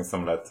 writing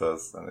some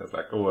letters, and he's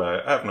like, "Oh,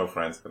 I have no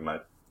friends. Good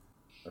night."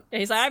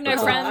 He's like, I have no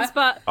Oh. friends,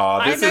 but Oh,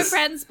 I have this no is-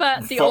 friends,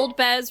 but the for- old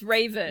bear's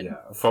Raven.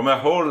 Yeah, for my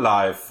whole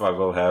life, I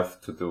will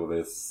have to do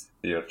this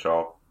dear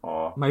job.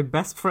 Oh, My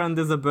best friend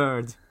is a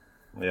bird.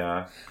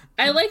 yeah.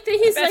 I like that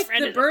he's Best like,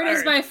 friend the is a bird is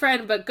bird. my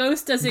friend, but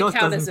Ghost doesn't Ghost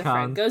count doesn't as a count.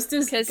 friend. Ghost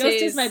is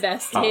he's- my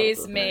best. Oh.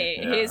 He's okay, me.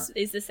 yeah.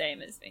 He's the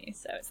same as me,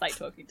 so it's like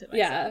talking to myself.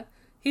 Yeah.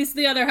 He's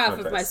the other half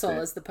My of my soul,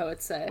 bestie. as the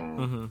poets say.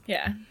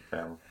 Yeah.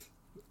 Yeah.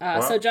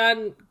 So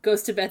John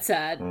goes to bed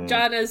sad.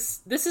 John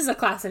is... This is a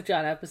classic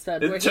John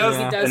episode where It's he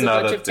just does a bunch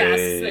another of tasks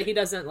day that he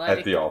doesn't like.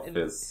 at the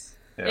office.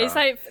 Yeah. It's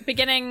like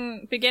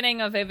beginning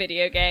of a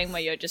video game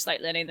where you're just like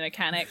learning the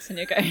mechanics and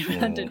you're going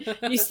around and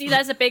you see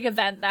there's a big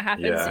event that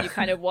happens Yeah. and you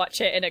kind of watch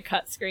it in a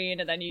cut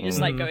screen and then you just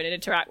like go in and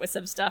interact with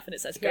some stuff and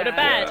it says go to Yeah.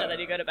 bed Yeah. and then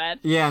you go to bed.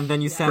 Yeah, and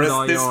then you send Press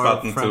all this your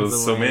button to friends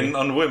zoom away. in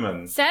on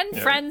women. Send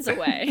Yeah. friends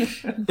away.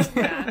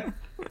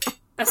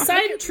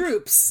 Assign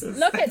troops.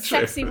 Look at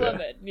sexy Yeah.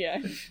 woman. Yeah.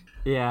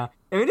 Yeah,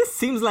 I mean, it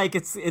seems like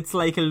it's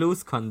like a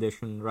loose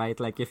condition, right?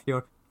 Like if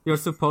you're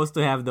supposed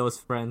to have those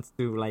friends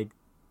to like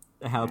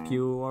help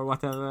you or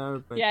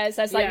whatever. But Yeah, it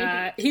says like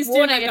Yeah, he's doing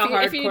warning, like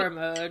a if you- hardcore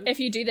mode. if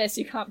you do this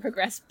you can't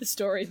progress the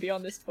story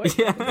beyond this point.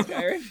 Yeah.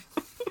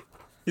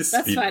 He's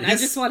That's fine. I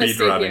just want to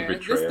stay here.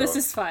 This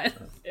is fine.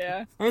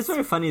 Yeah. and it's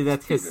very funny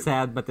that he's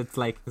sad, but it's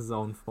like his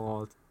own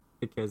fault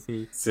because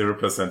he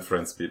 0%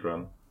 friend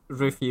speedrun.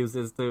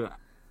 refuses to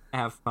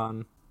have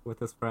fun with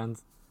his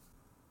friends.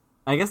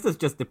 I guess that's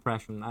just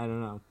depression. I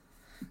don't know.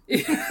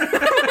 He's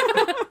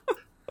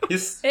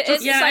It's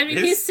just, Yeah, I like- mean,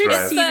 His he's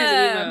stress. 16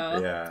 and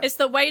emo. yeah. It's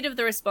the weight of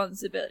the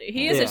responsibility.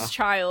 He is Yeah. a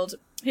child.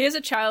 He is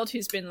a child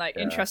who's been like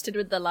entrusted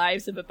with the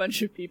lives of a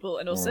bunch of people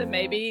and also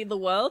maybe the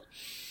world.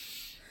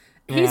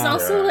 He's Yeah.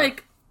 also Yeah.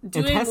 like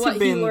doing has what he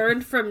been-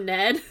 learned from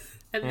Ned.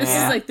 And this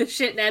Yeah. is like the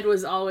shit Ned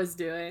was always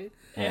doing.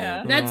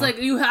 Yeah. Ned's like,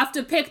 you have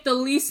to pick the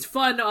least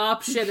fun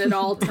option at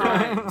all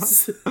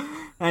times.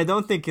 I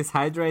don't think it's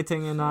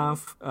hydrating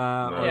enough. Or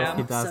Yeah. if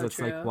he does, So it's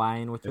true. like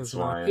wine, which It's is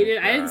not. wine. I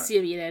didn't Yeah. see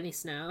him eat any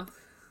snow.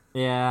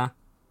 Yeah.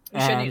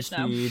 shouldn't And eat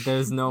snow.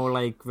 there's no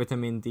like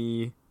vitamin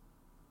D.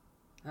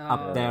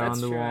 Oh, there that's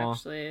on the true, wall.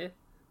 Actually. It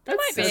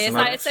might be. It's It's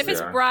not- like, if it's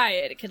yeah.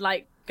 bright, it could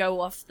like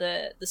go off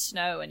the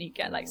snow and you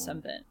get like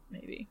sunburn,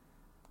 maybe.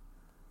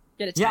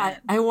 Get a tan. Yeah,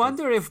 I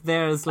wonder if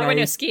there's like when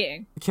you're like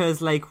skiing.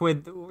 because like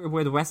with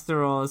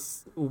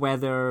Westeros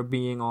weather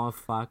being all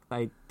fucked,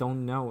 I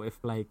don't know if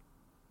like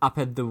up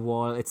at the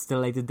wall it's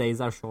still like the days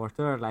are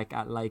shorter, like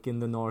like in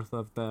the north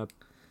of the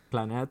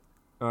planet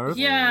Earth.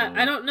 Yeah,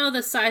 I don't know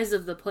the size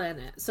of the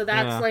planet, so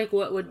that's Yeah. like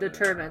what would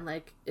determine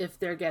like if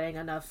they're getting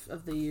enough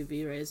of the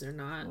UV rays or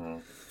not.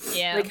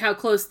 Yeah. Like how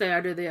close they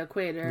are to the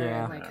equator,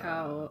 Yeah. and like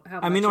how.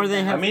 I mean, much or of they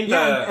that- have, I mean,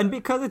 yeah, the- and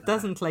because it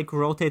doesn't like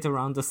rotate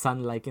around the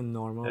sun like in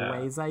normal Yeah.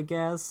 ways, I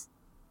guess.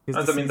 'Cause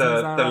And the I mean,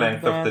 seasons the are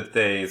length like of the that.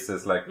 days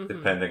is like Mm-hmm.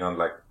 depending on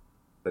like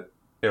the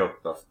tilt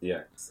of the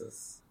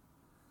axis,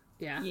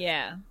 Yeah.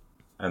 Yeah.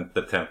 and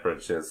the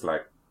temperature is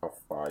like how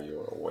far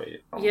you're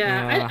away from.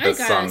 Yeah, Yeah. I The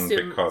gotta sun,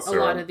 assume because a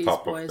you're lot on of these top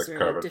of boys the are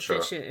curvature.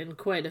 deficient in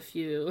quite a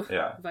few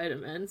Yeah.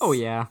 vitamins. Oh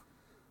yeah,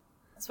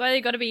 That's why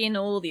you got to be in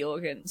all the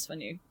organs when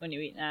you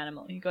eat an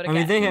animal. You got to I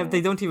mean get.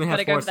 they don't even have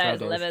Gotta go for those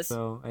horseradish, livers.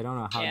 so I don't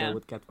know how Yeah. they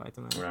would get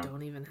vitamins. Yeah.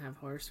 Don't even have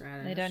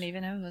horseradish. They don't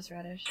even have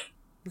horseradish.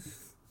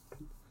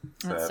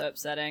 That's Sad. so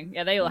upsetting.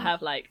 Yeah, they all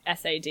have like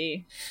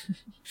SAD.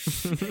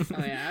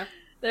 Oh yeah.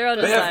 They're all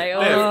just They have,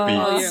 like, they have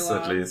oh, year beets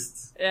long. at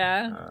least.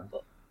 yeah,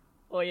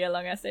 all year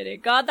long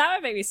SAD. God, that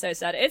would make me so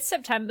sad. It's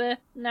September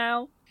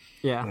now,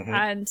 Yeah.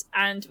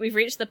 and we've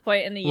reached the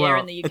point in the year Well,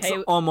 in the UK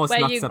it's almost where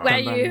not you September where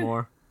you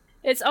anymore.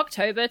 it's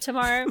October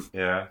tomorrow.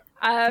 Yeah.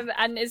 And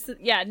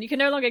and you can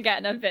no longer get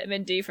enough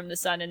vitamin D from the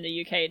sun in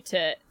the UK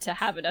to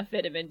have enough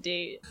vitamin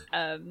D.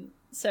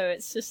 So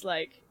it's just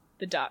like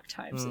the dark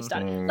times have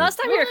started. Last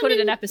time we Well, I recorded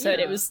mean, an episode,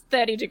 yeah. it was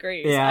 30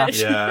 degrees. Yeah.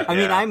 actually. Yeah. I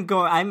mean,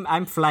 yeah.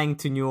 I'm flying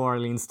to New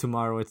Orleans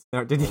tomorrow. It's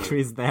 30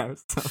 degrees there.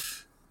 So.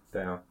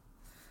 Damn.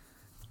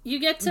 You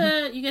get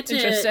to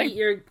Interesting.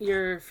 eat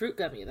your fruit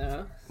gummy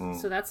though,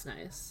 so that's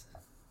nice.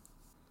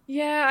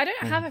 Yeah, I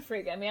don't have a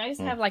fruit gummy. I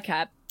just have like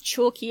a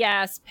chalky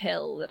ass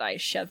pill that I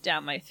shove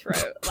down my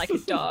throat like a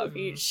dog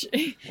each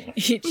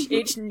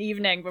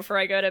evening before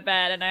I go to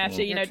bed, and I have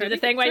to do the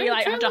thing where you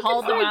like have to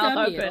hold the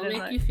mouth open. It'll and,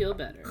 make like- you feel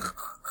better.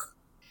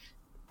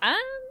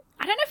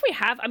 I don't know if we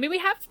have. I mean, we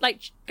have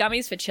like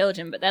gummies for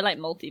children, but they're like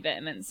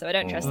multivitamins, so I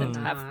don't trust them to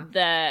have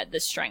the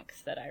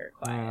strength that I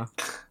require,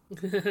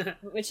 Yeah.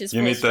 which is You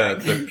full need the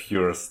strength.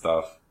 pure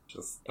stuff.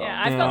 Just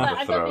Yeah, down I've got the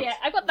that. throat.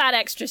 I've got that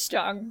extra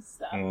strong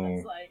stuff.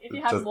 It's like if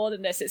you have Just more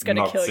than this, it's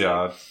gonna knocks kill you you.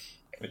 out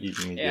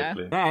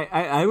immediately. Yeah,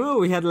 I will.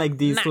 We had like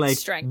these Max like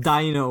strength.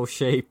 dino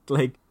shaped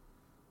like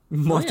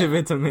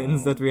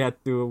multivitamins that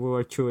we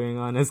were chewing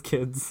on as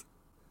kids.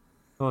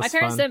 It was My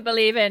parents fun. didn't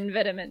believe in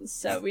vitamins,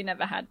 so we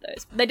never had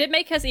those. They did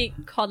make us eat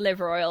cod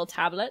liver oil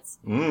tablets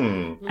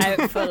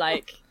for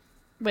like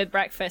with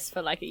breakfast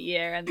for like a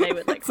year, and they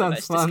were like the Sounds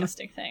most fun.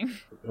 disgusting thing.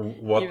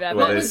 What You've ever-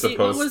 were What they was What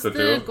supposed was to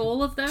the do?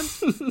 goal of them?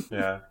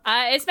 Yeah.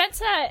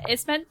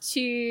 It's meant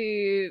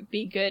to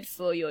be good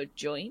for your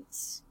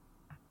joints.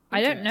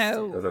 I don't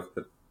know Because of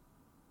the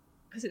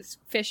because it's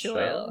fish oil.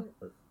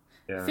 shell.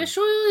 Yeah. Fish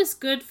oil is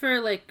good for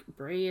like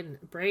brain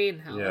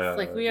health. Yeah,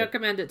 Like we but-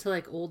 recommend it to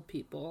like old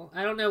people.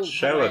 I don't know. why a kid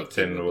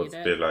Gelatin would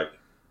eat be it. like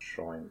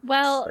joint.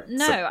 Well, like,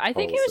 no, I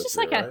think it was just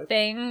like supposedly, a right?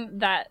 thing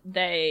that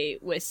they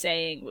were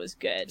saying was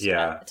good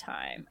Yeah. at the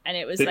time, and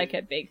it was They like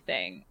a big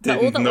thing. But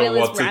all Didn't the know oil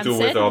what is to rancid. do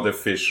with all the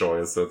fish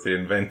oil, so they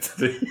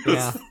invented it.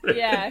 Yeah.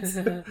 Yeah,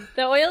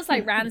 the oil's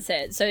like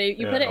rancid, so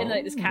you put it in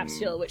like this Yeah.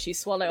 capsule which you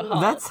swallow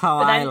whole. That's how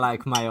but I then-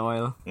 like my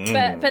oil.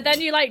 But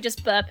then you like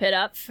just burp it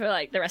up for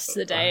like the rest of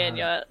the day, and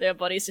your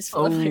body's just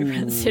full of like Oh,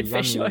 rancid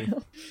fish yummy.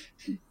 oil.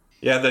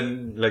 Yeah,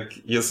 then like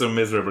you're so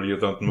miserable you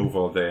don't move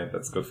all day, and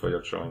that's good for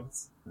your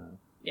joints.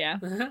 Yeah,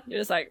 you're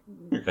just like.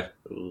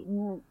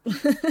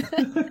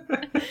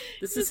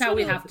 This is how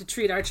we have to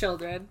treat our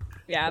children.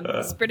 Yeah,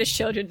 it's British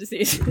children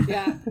disease.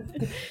 Yeah.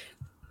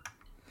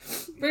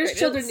 British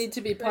children need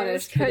to be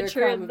punished for their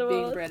country crime in the of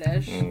being world.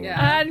 British.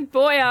 Yeah. And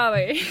boy, are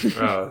we.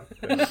 Well,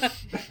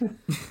 All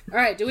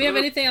right. Do we have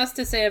anything else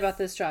to say about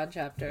this John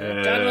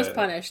chapter? John was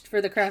punished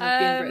for the crime of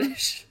being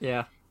British.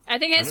 Yeah. I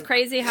think it's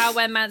crazy how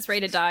when Mance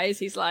Raider dies,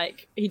 he's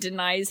like he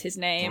denies his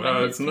name Well,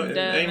 and his it's not-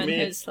 kingdom ain't and me.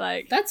 his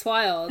like. That's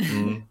wild.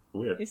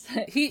 weird. He's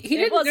like He It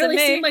didn't wasn't really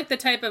me. seem like the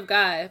type of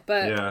guy,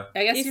 but Yeah.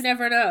 I guess He's- you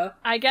never know.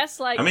 I guess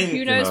like I mean, who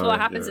you knows know, what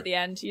happens yeah. at the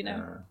end, you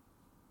know. Yeah.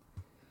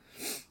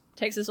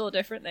 Takes us all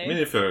differently. I mean,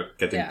 if you're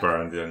getting Yeah.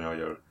 burned, you know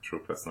your true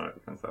personality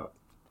comes out.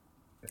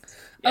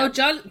 Oh,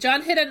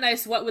 John hit a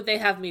nice "What would they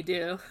have me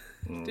do?"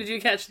 Did you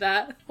catch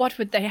that? What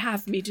would they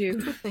have me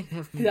do?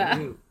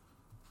 Yeah.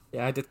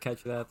 Yeah, I did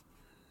catch that.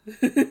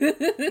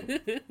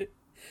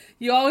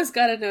 You always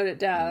gotta note it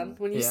down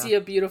when you Yeah. see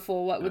a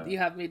beautiful "What would you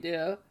have me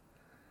do?"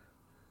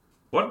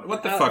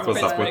 What the Oh, fuck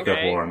was up with the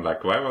okay. horn?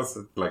 Like, why was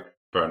it like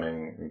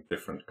burning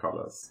different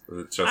colors? Was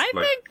it just I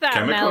like think that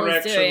chemical Mel's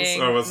reactions,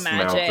 doing or was Mel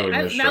magic. doing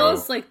the show?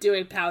 Mel's like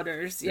doing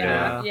powders.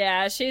 Yeah.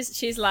 Yeah, she's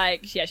just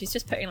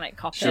putting like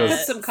copper. She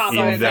was some copper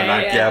in in there,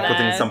 like, there, putting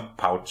there. some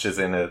pouches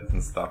in it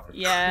and stuff.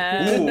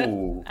 Yeah.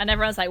 Ooh. And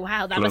everyone's like,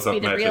 "Wow, that must be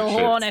Close-up the magic real shit.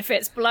 horn if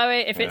it's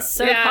blowing, if it's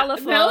so Yeah,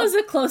 colorful." Mel is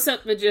a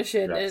close-up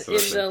magician Yeah, in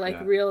absolutely, the like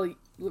yeah. real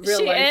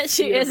She life is-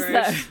 she is,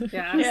 universe. though.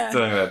 Yeah. Yeah.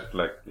 Doing that,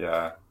 like,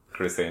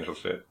 Chris Angel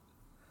shit.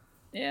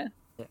 Yeah.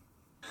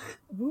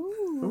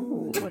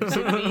 Ooh, what does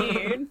it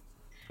mean?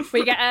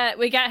 We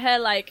get her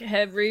like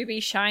her ruby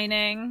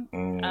shining.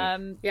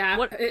 Yeah,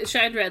 What- it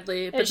shined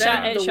redly, but It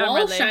then shi- it the shone wall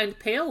redly. shined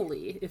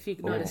palely, if you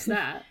noticed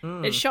that.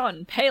 It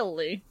shone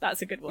palely.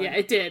 That's a good one. Yeah,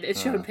 it did. It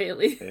shone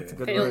palely. Good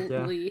word, yeah.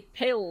 Palely.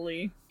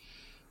 palely.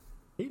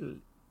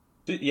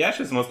 Yeah,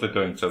 she's mostly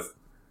doing just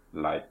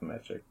light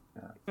magic.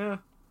 Yeah.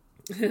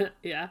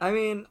 Yeah. I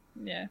mean,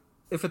 Yeah.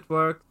 if it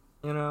worked,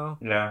 you know.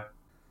 Yeah.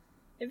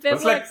 If it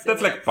That's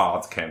works, like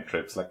Bard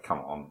cantrips, like, come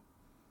on.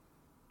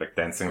 Like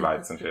dancing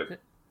lights and shit.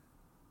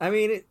 I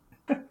mean,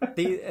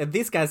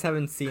 these guys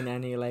haven't seen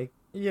any, like,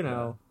 you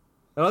know,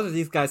 a lot of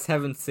these guys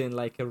haven't seen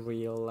like a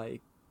real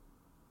like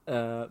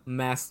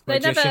masked They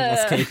magician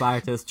never- escape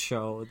artist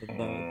show.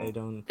 They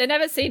don't. They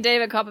never seen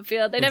David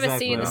Copperfield. They never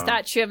Exactly. seen the No.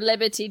 Statue of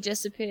Liberty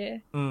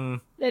disappear. Mm.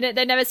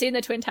 They never seen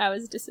the Twin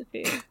Towers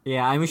disappear.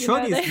 Yeah, I mean, show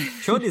know, they-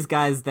 show these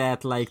guys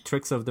that like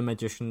Tricks of the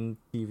Magician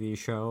TV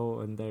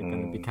show, and they're gonna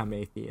Mm. become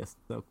atheists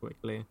so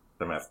quickly.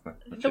 The masked The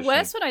magician.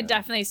 worst one I Yeah.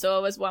 definitely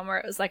saw was one where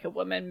it was like a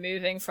woman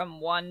moving from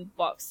one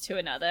box to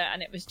another,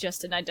 and it was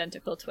just an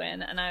identical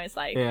twin. And I was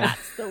like, Yeah.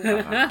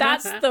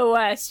 that's the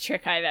worst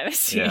trick I've ever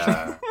seen.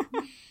 Yeah.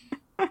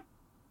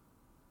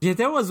 Yeah,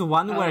 there was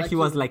one Oh, where like he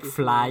was you- like you-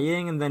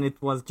 flying, and then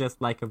it was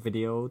just like a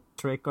video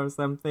trick or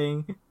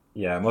something.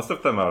 Yeah, most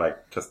of them are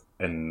like just That's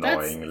for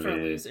annoyingly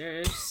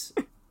losers.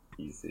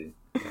 easy.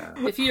 Yeah.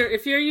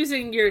 if you're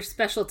using your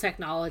special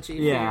technology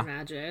for Yeah. your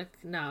magic,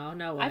 no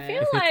way. I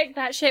feel like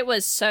that shit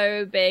was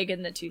so big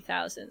in the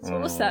 2000s.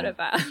 What was that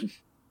about?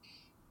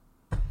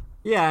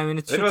 Yeah, I mean,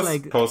 it's It just was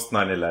like post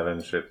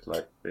 9/11 shit,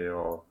 like we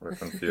all were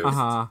confused.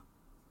 Yeah,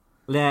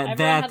 Everyone that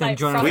had, and like,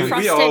 Jonathan.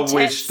 frosted We all tips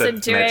wish that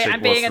and do it magic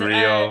and being was an-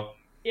 real.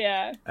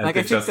 Yeah. And Like, they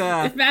I think just,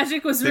 if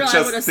magic was they real,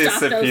 I would have just stopped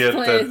those disappeared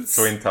the planes.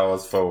 Twin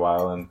Towers for a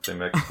while and they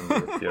make them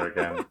appear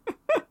again.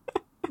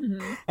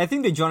 I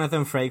think the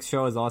Jonathan Frakes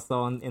show is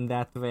also in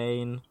that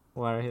vein,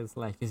 where he's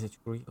like, is it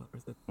real or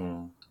is it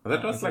But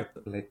that was like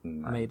late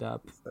 90s, made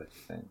up? I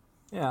think.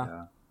 Yeah.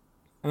 Yeah.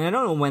 I mean, I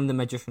don't know when the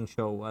Magician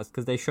show was,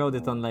 because they showed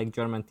it on like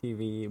German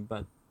TV,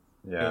 but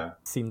Yeah. it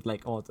seemed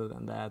like older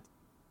than that.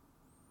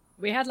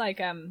 We had like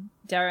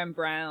Darren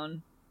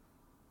Brown,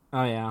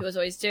 Oh yeah, who was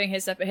always doing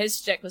his stuff, but his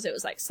shtick was it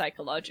was like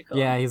psychological.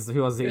 yeah. He was He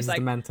was the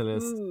like,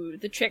 mentalist. ooh,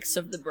 the tricks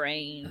of the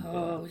brain.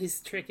 Oh,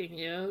 he's tricking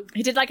you.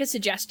 He did like a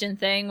suggestion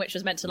thing, which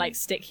was meant to like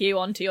stick you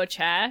onto your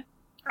chair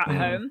at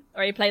home,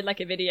 or he played like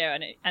a video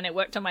and it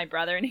worked on my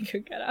brother and he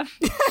couldn't get up.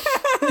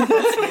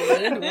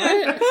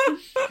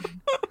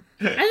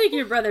 What? I think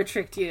your brother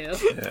tricked you.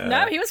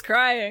 No, he was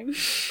crying.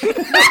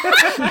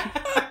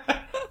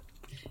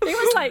 He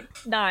was like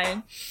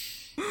 9.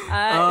 So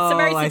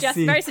very, I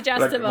see. very Like,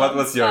 suggestible. what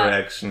was your but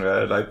reaction?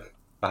 Like,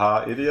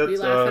 aha, idiot, You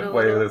laughing a or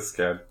were little? you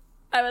scared?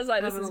 I was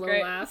like, this Having is a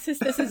great. little laugh.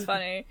 This is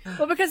funny.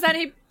 Well, because then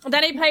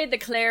he played the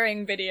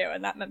clearing video,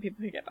 and that meant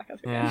people could get back up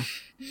again.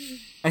 Yeah,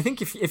 I think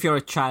if you're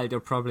a child, you're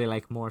probably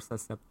like more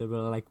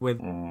susceptible. Like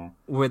with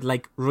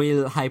like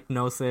real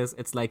hypnosis,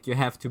 it's like you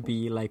have to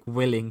be like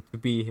willing to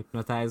be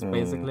hypnotized,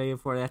 basically,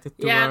 for that to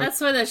Yeah, work. that's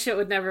why that shit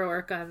would never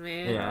work on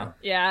me. Yeah.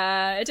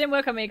 Yeah, it didn't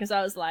work on me because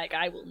I was like,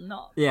 I will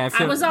not. Yeah,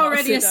 if I you- was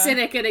already a Sit down.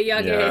 cynic at a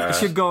young Yeah. age.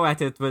 if you go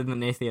at it with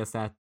an atheist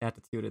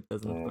attitude, it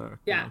doesn't work.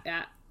 Yeah,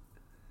 yeah.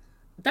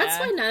 That's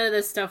Yeah. why none of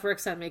this stuff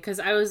works on me, because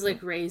I was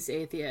like raised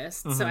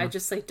atheist, so I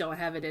just like don't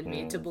have it in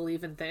me to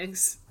believe in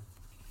things.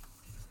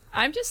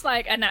 I'm just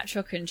like a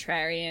natural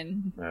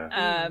contrarian,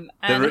 Yeah.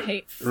 and the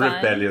hate fun.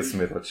 rebellious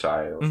middle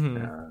child.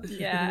 Yeah.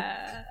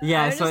 Yeah,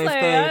 Yeah, I'm so just if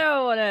like, they- I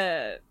don't want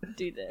to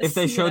do this. If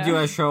they showed you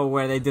know? a show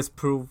where they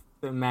disprove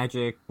the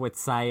magic with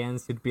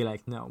science, you'd be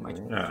like, no,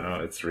 magic. Yeah, no,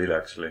 it's real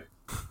actually.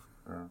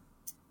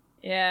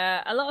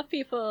 Yeah, a lot of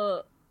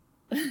people.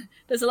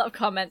 There's a lot of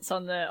comments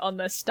on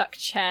the stuck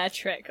chair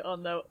trick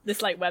on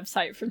this like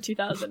website from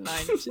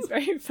 2009, which is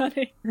very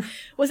funny.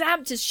 Was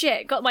amped as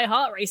shit, got my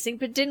heart racing,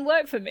 but didn't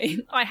work for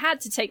me. I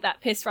had to take that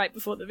piss right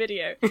before the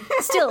video.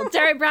 Still,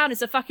 Derek Brown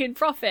is a fucking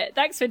prophet.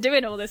 Thanks for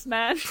doing all this,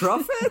 man.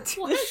 Prophet?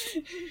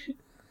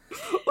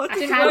 What I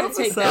did had you to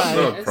take I that. don't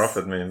know Yes. what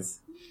profit means.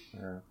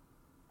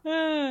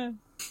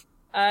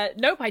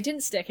 Nope, I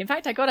didn't stick. In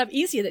fact, I got up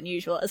easier than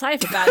usual, as I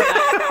have a bad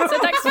back. So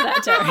thanks for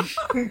that,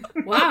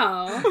 Derek.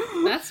 Wow,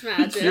 that's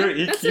magic.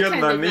 You're That's EQ a on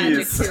kind my of magic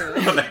knees too.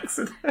 on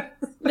accident.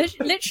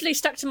 Literally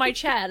stuck to my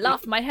chair,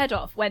 laughed my head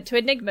off, went to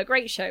Enigma,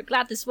 great show.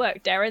 Glad this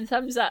worked, Darren,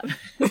 thumbs up.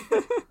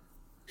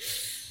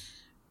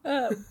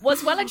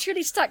 Was well and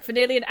truly stuck for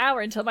nearly an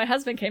hour until my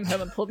husband came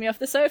home and pulled me off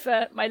the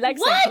sofa. My legs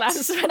What?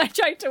 collapsed when I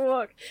tried to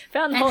walk.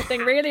 Found the whole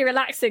thing really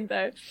relaxing,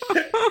 though. I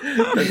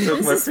took my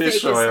This is fake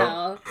fish as oil.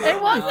 hell.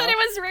 It wasn't. It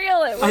was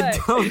real. It I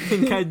worked. don't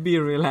think I'd be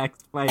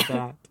relaxed by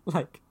that.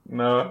 Like,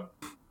 No.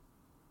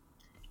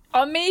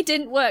 On me,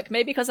 didn't work.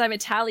 Maybe because I'm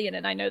Italian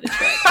and I know the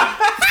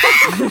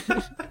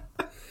trick.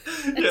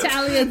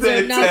 Italians The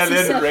are not Italian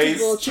susceptible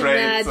race to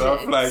traits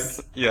of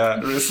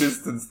magic.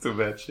 resistance to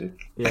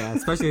magic. yeah,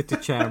 especially to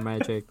chair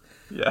magic.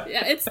 Yeah.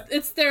 Yeah,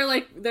 it's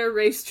their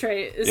race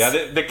trait. Is Yeah,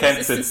 they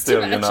can't sit resistance to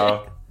still, you magic.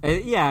 know.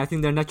 Yeah, I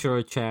think they're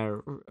natural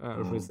chair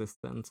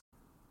resistant.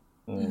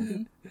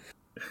 Mm.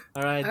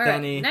 All right, All right,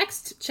 Danny.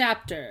 next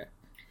chapter.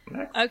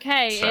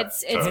 Okay,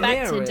 it's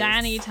back to Daenerys.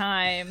 Danny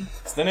time.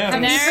 It's the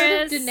Have you Daenerys.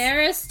 heard of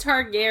Daenerys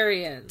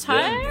Targaryen?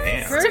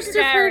 Damn. First of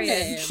her Targaryen.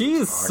 name. She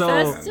is so.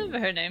 First of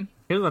her name.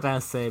 Here's what I'll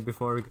say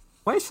before.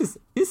 Why she's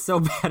so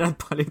bad at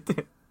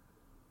politics?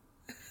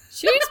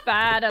 She's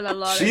bad at a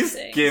lot of She's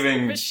things.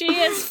 giving But she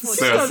is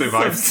Cersei Some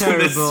vibes to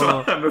this terrible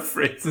one, I'm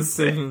afraid to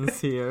say. Decisions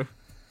here.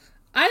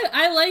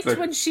 I liked Like-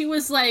 when she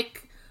was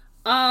like,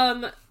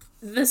 the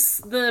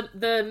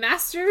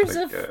masters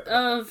Like,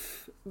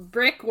 of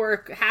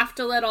brickwork have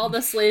to let all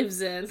the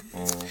slaves in.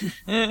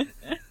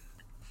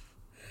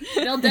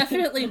 They'll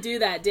definitely do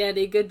that,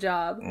 Danny. Good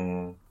job.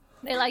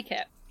 They like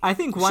it. I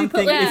think She one put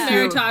thing like if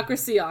you're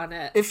meritocracy on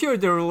it. if you're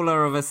the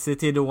ruler of a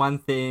city, the one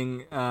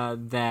thing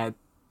that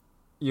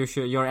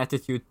your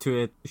attitude to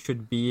it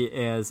should be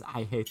is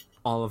I hate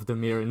all of the I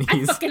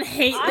Myronese. fucking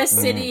hate this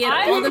city and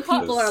I'm- all the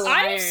people are I've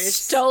liars.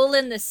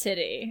 stolen the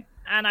city,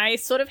 and I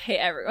sort of hate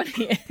everyone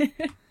here.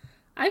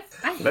 I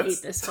hate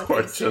Let's this fucking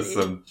torture city.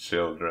 some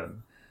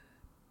children.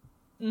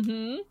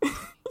 Yeah,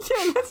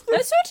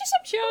 Let's talk to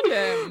some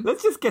children.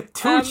 let's just get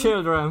two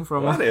children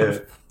from What us.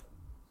 if?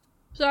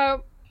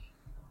 So,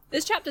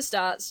 this chapter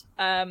starts.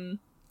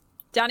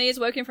 Danny is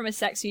woken from a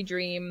sexy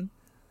dream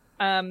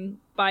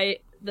by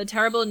the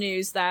terrible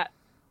news that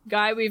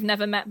guy we've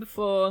never met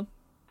before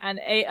and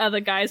 8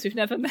 other guys we've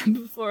never met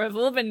before have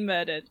all been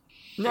murdered.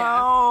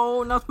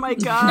 No, not my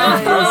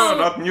guys. No,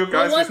 not new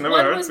guys Well, we've never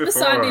one heard was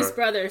before. Basandi's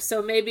brother,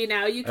 so maybe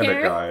now you And a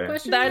care? guy.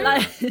 Question Let,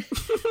 mark?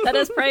 let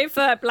us pray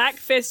for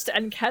Blackfist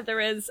and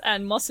Ketherys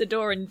and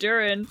Mossador and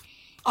Durin and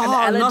Oh,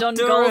 not Eladon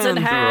Durin.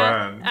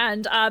 Goldenhair Durin.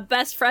 and our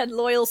best friend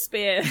Loyal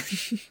Spear. Not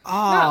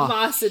Oh,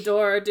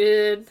 Mossador,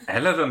 dude.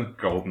 Eladon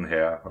golden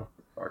hair. Oh,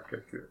 fuck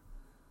it.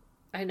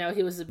 I know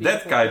he was a beautiful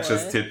That guy boy.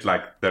 just hit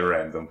like the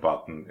random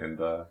button in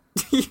the.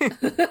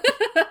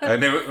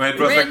 And it was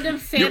Random like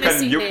you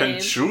fantasy can name.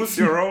 choose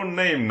your own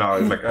name now.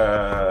 It's like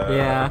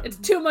yeah. It's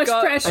too much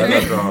God. pressure.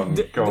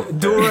 Eladon golden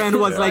Duran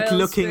was hair. like Royal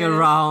looking Spirit.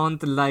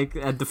 around like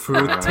at the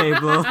fruit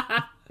table.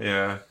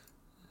 Yeah,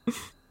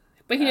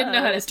 But he didn't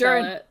know how to spell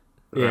Durin. it.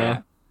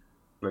 Yeah.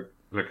 like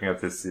looking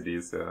at his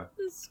CDs. Yeah.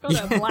 It's got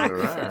a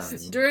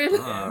Blackfist. Durin.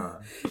 Ah.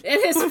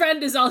 And his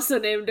friend is also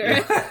named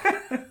Durin.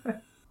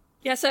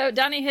 Yeah, so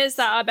Danny hears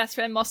that our best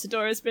friend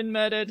Mossador has been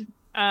murdered.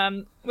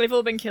 We've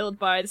all been killed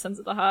by the Sons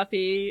of the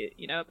Harpy.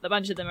 You know, a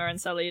bunch of them are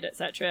unsullied,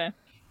 etc.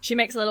 She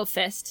makes a little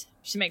fist.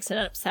 She makes an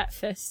upset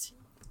fist.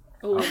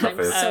 Ooh, I'm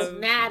it. so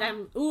mad.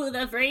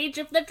 The rage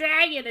of the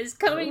dragon is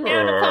coming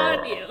down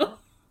upon you. Oh,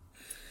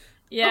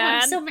 Yeah,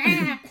 I'm so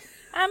mad.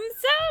 I'm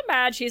so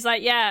mad. She's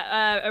like,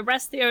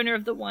 arrest the owner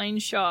of the wine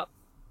shop.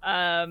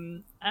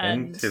 And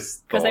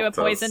his because they were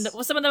daughters. poisoned.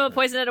 Well, some of them were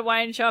poisoned at a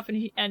wine shop,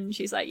 and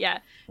she's like,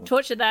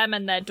 torture them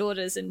and their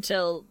daughters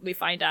until we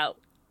find out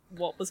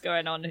what was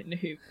going on and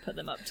who put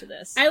them up to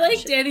this. I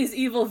like Danny's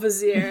evil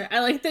vizier. I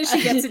like that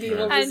she gets an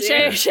evil And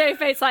vizier.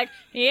 Shayfate's like,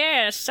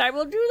 yes, I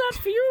will do that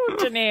for you,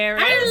 Daenerys.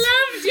 I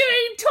love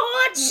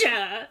doing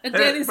torture. And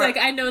Danny's but- like,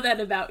 I know that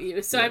about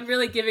you, so I'm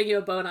really giving you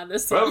a bone on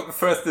this one. Well,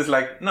 first is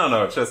like,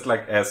 no, just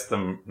like ask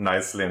them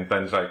nicely, and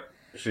then like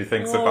she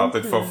thinks about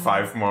it for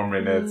 5 more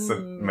minutes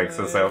and makes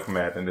herself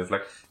mad, and is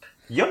like,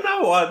 you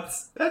know what?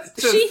 That's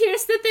just She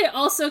hears that they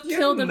also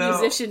killed a know.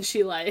 musician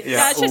she likes. Yeah.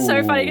 Yeah, it's just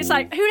so funny. It's Ooh.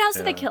 like, who else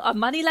did they Yeah. kill? A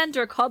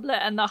moneylender, a cobbler,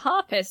 and the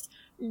harpist.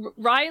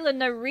 Ryla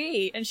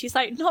Naree. And she's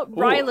like, not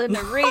Ryla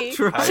Naree.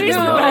 Not She's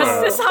the Ryla.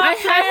 bestest I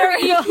had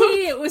her harper.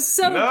 EP. It was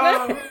so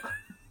no. good.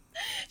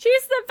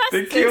 She's the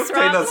They bestest. killed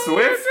Taylor Ryla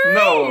Swift? Naree.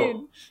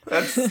 No,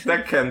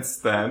 that can't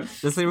stand.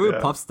 That's a real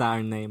Yeah. pop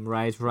star name,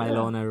 right?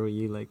 Rylona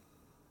Ree, like.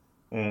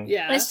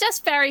 Yeah. It's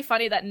just very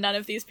funny that none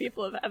of these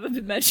people have ever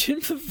been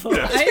mentioned before.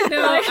 Yeah.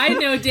 I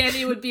know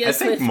Danny would be a I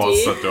think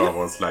Swiftie. Mossador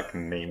was like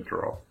name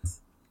dropped.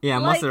 Yeah,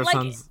 Like- Monster like-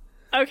 Sons.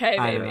 Okay,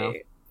 I don't know.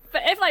 maybe.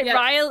 But if like Yeah.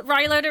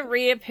 Ryla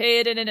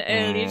reappeared in an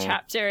early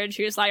chapter and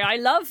she was like, I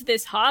love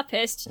this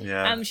harpist.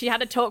 Yeah. She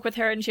had a talk with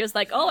her and she was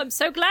like, oh, I'm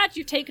so glad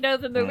you've taken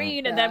over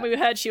Marine. And then Yeah. we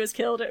heard she was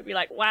killed. It would be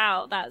like,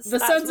 wow, that's The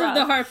Sons of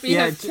the Harpy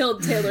Yeah, have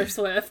killed Taylor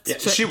Swift.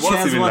 She was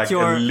Chaz, even what like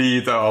your- a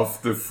leader of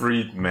the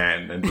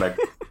freedmen and like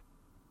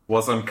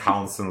was on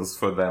councils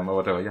for them or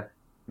whatever. Yeah,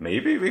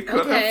 maybe we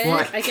could Okay, have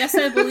like I guess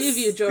I believe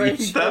you, George.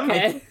 seen them.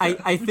 Okay.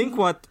 I think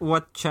what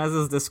Chaz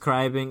is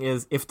describing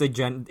is if the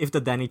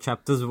Danny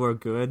chapters were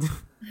good.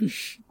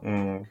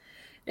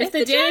 If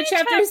the Danny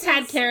chapters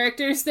had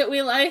characters that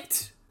we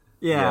liked,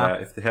 Yeah.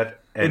 if they had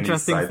any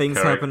Interesting side things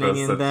happening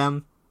characters in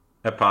them.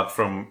 apart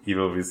from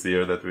Evil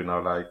Vizier that we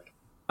now like.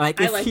 Like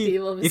I if like the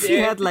Evil if he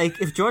Vizier. had like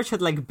if George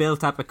had like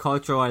built up a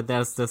culture where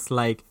there's this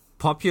like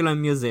popular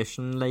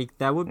musician, like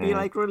that would be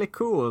like really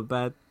cool,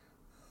 but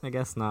I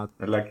guess not.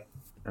 And like,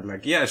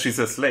 yeah, she's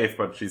a slave,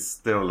 but she's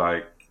still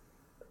like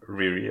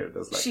reared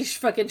as like. She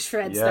fucking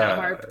shreds Yeah, that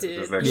harp, dude.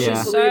 just like- You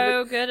Yeah. believe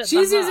So it. good at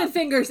She's the using harp.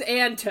 fingers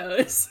and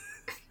toes.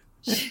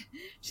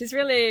 She's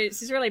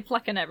really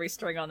plucking every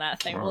string on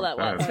that thing all at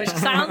Okay. once, which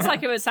sounds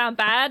like it would sound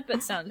bad,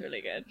 but sounds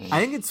really good. I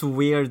think it's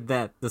weird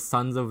that the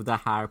Sons of the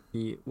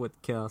Harpy would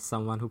kill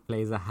someone who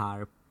plays a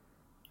harp.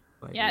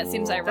 Like, Yeah, it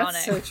seems Whoa. ironic.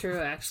 That's so true,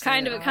 actually.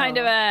 kind of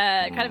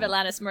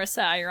Alanis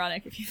Morissette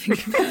ironic if you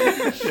think about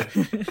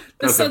it.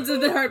 The Sons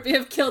of the Harpy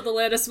have killed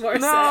Alanis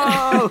Morissette.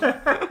 No!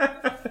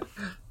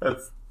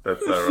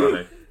 That's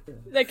ironic.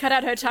 They cut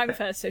out her tongue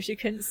first so she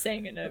couldn't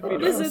sing in a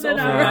beautiful Isn't it soul.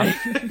 ironic?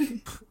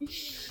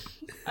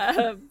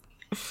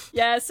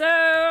 Yeah,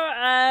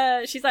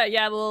 so she's like,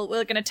 yeah,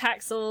 we're gonna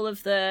tax all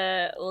of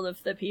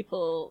the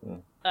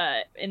people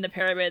in the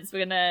pyramids.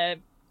 We're gonna,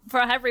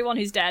 for everyone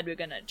who's dead, we're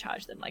gonna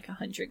charge them like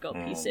 100 gold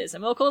pieces,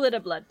 and we'll call it a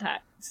blood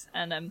tax.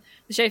 And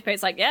the Shave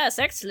Pate's like, yes,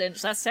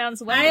 excellent, that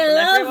sounds wonderful. I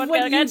love Everyone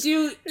when you gets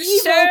do evil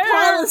so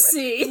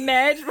policy.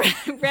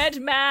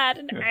 red, mad,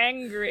 and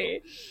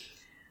angry.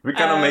 We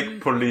gotta make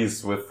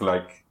police with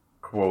like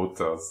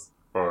quotas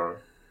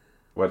for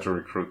where to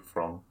recruit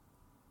from.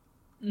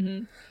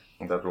 Mm-hmm.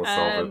 And that will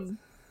solve it.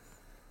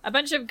 A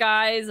bunch of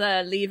guys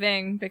are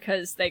leaving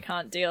because they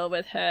can't deal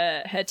with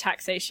her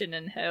taxation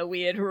and her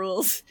weird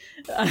rules.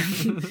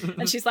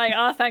 And she's like,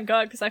 oh, thank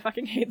God, because I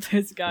fucking hate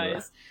those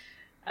guys.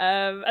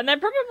 And they're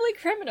probably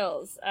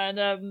criminals. And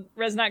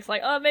Reznak's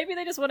like, oh, maybe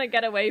they just want to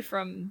get away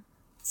from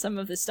some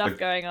of the stuff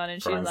going on.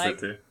 And she's Crime like,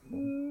 City.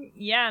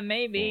 yeah,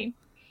 maybe.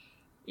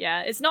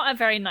 Yeah, it's not a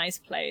very nice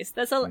place.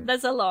 There's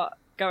a lot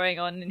going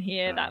on in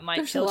here that might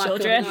There's a kill lot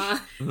children. going on.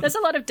 There's a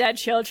lot of dead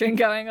children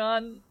going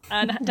on.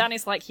 And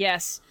Danny's like,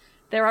 yes,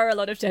 there are a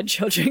lot of dead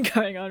children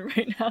going on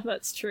right now.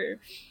 That's true.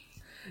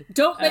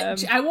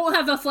 I won't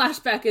have a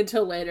flashback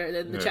until later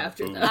in the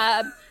chapter,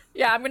 though.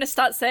 Yeah, I'm going to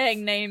start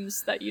saying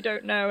names that you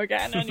don't know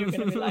again, and you're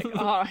going to be like,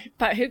 oh,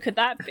 but who could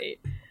that be?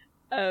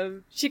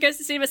 She goes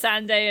to see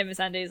Missandei, and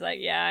Missande's like,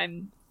 yeah,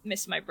 I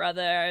miss my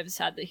brother. I'm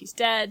sad that he's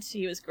dead.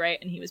 He was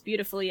great, and he was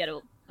beautiful. He had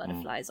all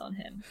butterflies on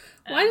him.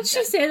 Why did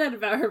she say that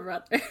about her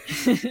brother?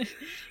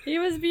 He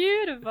was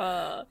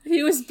beautiful.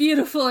 He was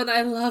beautiful, and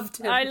I loved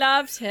him. I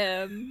loved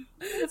him.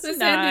 It's Sandy,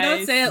 nice.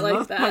 don't say it like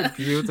Not my that.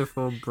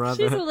 beautiful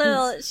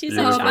brother. She's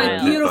You a Oh, was my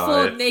child. beautiful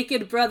Bye.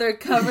 naked brother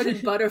covered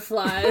in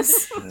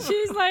butterflies.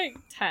 She's like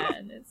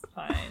 10. It's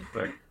fine.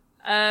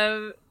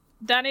 Like,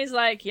 Danny's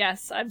like,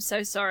 yes, I'm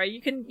so sorry.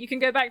 You can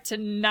go back to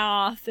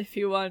Narth if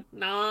you want.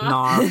 Nah.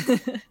 Nah.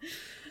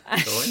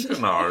 going to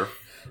Narf.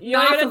 You're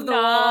Narth gonna of the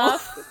wall.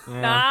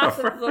 Yeah. Narth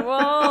of the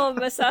wall,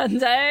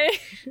 Missandei.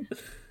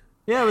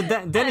 Yeah, but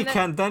Danny And then-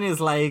 can't. Danny's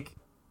like,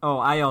 oh,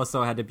 I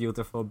also had a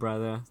beautiful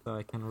brother, so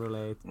I can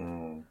relate.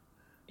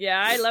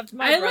 Yeah, I loved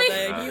my I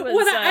brother. like He was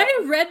when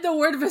I read the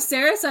word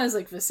Viserys, I was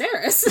like,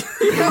 Viserys?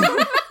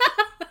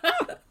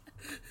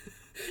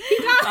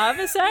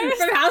 Viserys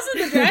From House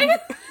of the Dragon?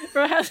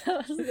 from House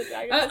of the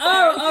Dragon.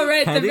 Oh,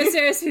 right, the Petty?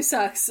 Viserys who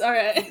sucks. All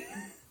right.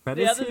 But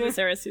The it's other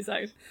Viserys who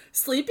sucked.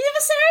 Sleepy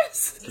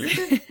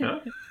Viserys? Yeah.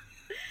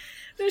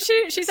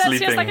 She says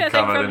she has like a thing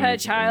covered from her in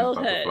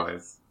childhood.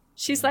 butterflies.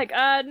 She's like,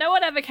 no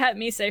one ever kept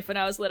me safe when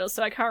I was little,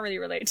 so I can't really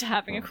relate to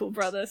having a cool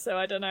brother, so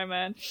I don't know,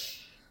 man.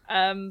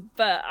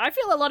 But I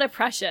feel a lot of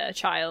pressure,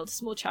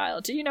 small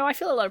child. Do you know, I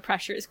feel a lot of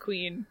pressure as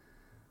queen.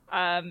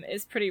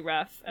 It's pretty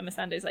rough. And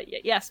Missandei's like,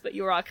 yes, but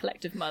you're our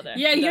collective mother.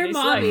 Yeah, And you're Danny's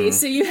mommy, Like,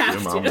 so you have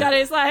Your to. mommy.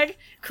 Danny's like,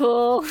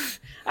 cool.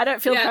 I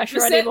don't feel pressure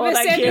Miss anymore,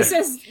 thank you.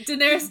 Sandy says,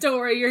 Daenerys, don't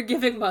worry, you're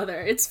giving mother.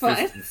 It's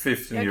fine.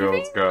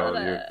 15-year-old girl, you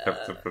Mother.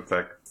 have to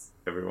protect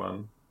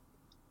everyone.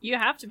 You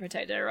have to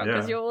protect everyone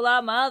because Yeah. you're all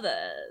our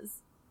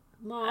mothers.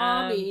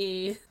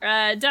 Mommy.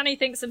 Danny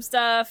thinks some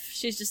stuff.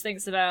 She just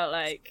thinks about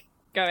like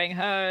going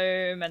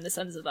home, and the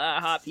Sons of the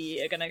Harpy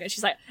are gonna go.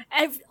 She's like,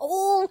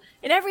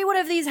 in every one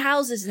of these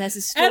houses, there's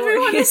a story.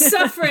 Everyone is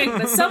suffering,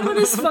 but someone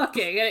is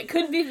fucking, and it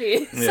could be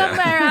me.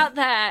 Somewhere out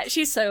there,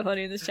 she's so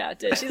funny in this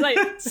chapter. She's like,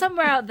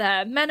 somewhere out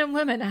there, men and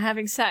women are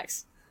having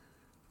sex.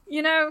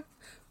 You know,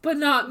 But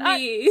not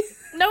me.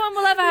 no one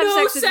will ever have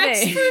No sex sex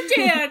with me. for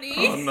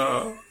Danny. Oh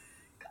no.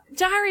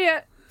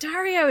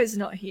 Dario is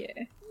not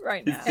here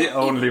right now. He's the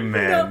only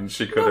man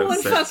she could No have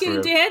one sex fucking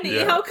with. Danny.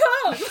 Yeah. How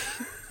come?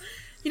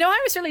 You know,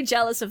 I was really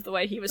jealous of the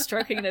way he was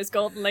stroking those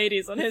golden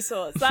ladies on his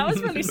horse. That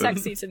was really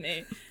sexy to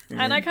me.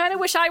 And I kind of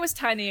wish I was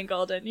tiny and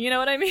golden. You know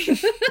what I mean?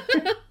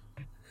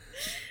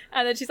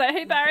 And then she's like,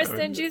 hey,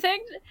 Barristan, do you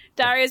think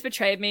Dario's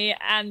betrayed me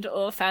and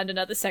or found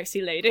another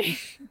sexy lady?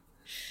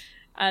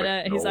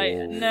 And he's like,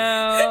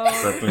 no.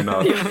 Certainly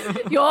not.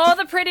 You're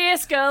the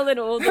prettiest girl in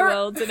all the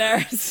world,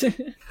 Daenerys.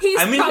 He's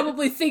I mean-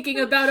 probably thinking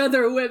about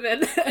other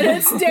women. And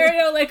it's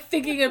Dario, like,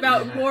 thinking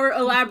about more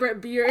elaborate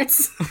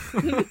beards.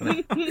 I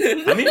mean,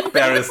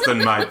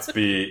 Barristan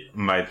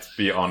might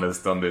be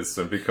honest on this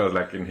one because,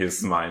 like, in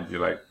his mind,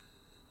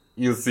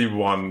 you see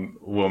one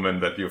woman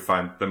that you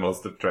find the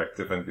most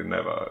attractive, and you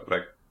never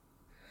like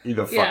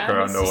either fuck Yeah,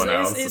 her or no one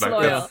else. He's Like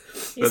loyal.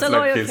 He's that's a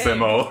like loyal his king.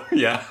 MO.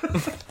 Yeah.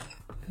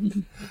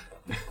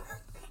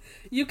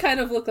 You kind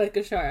of look like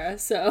Ashara,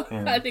 so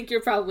I think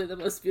you're probably the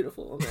most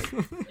beautiful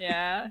woman.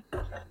 Yeah.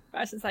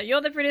 Bryson's like,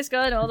 you're the prettiest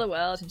girl in all the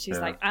world. And she's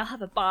Yeah. like, I'll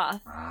have a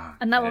bath.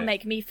 And that will yeah.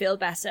 make me feel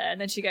better.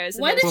 And then she goes,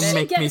 and Why then did Will she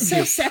make me get so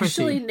feel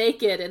sexually pretty.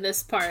 naked in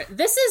this part?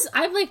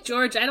 I'm like,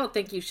 George, I don't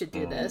think you should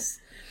do this.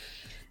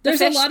 There's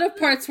fish- a lot of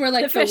parts where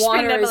like the the fish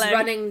water bring is nibbling.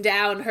 running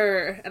down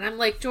her, and I'm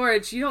like,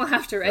 George, you don't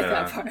have to write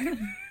that Yeah. part.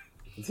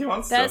 He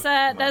wants There's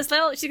to. there's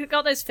little, she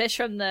got those fish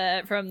from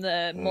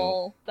the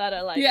mall that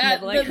are like Yeah,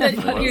 nibbling.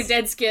 the your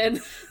dead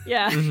skin.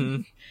 Yeah.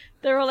 Mm-hmm.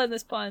 They're all in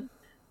this pond.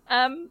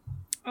 And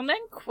then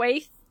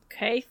Quaithe,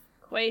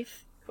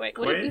 what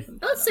do you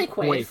think? Let's say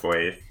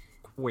Quaithe.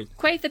 Wait.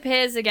 Quaithe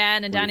appears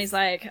again, and Danny's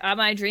like, "Am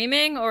I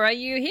dreaming, or are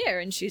you here?"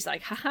 And she's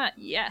like, "Haha,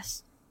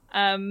 yes."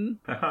 And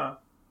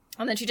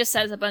then she just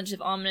says a bunch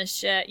of ominous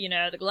shit. You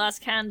know, the glass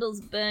candles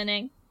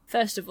burning.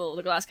 First of all,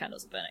 the glass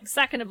candles are burning.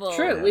 Second of all,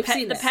 True, we've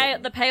seen the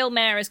that. pale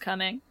mare is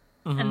coming,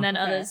 and then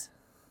others.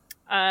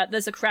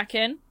 There's a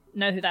Kraken.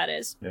 Know who that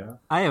is? Yeah.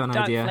 I have an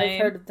Dark idea. Flame.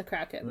 I've heard of the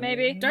Kraken.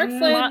 Maybe. Dark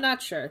Flame, Ma-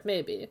 not sure.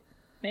 Maybe.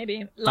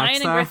 Maybe Lion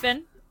and Darkstar.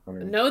 Griffin. I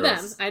mean, Know them.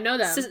 gross. I know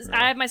them.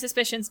 I have my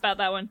suspicions about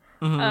that one.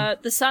 The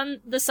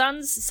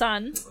sun's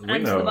son, We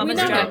and know, the mum we is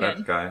know that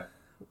dragon. guy.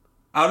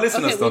 Our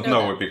listeners we don't know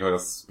know that. it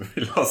because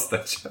we lost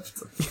that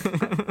chapter.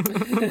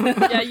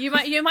 Yeah, you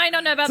might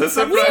not know about the It's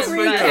a sun's surprise son,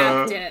 for but you.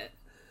 Recapped it.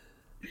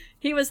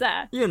 he was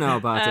there. You know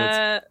about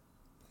it.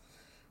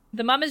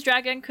 The mum is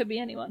dragon could be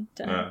anyone.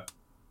 Don't know. Yeah.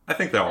 I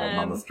think they're all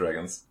Mama's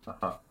dragons.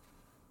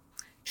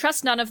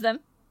 Trust none of them.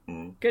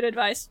 Good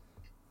advice.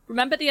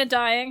 Remember the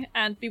undying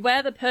and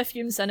beware the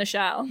perfume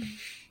seneschal.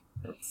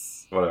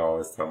 That's what I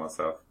always tell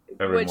myself.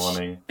 Every Which-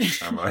 morning,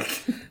 I'm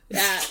like,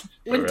 Yeah.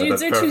 When Yeah,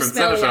 dudes that's are too perfect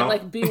smelly, I'm seneschal.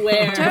 like,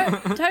 beware.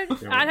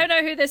 I don't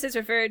know who this is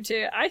referred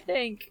to. I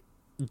think.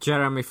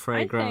 Jeremy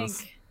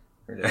Fragrance.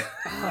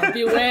 yeah.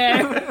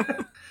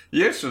 beware.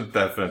 You should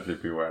definitely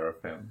beware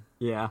of him.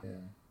 Yeah.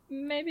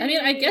 Maybe. I mean,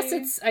 I guess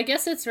it's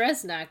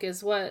Resnack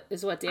is what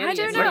Danny I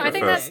don't is know. like I the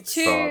think first that's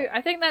too. thought.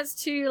 I think that's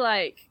too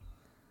like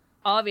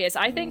obvious.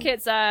 I think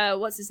it's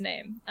what's his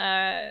name?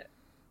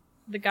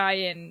 The guy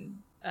in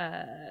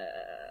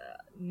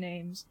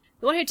names.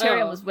 The one who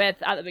Tyrion Oh. was with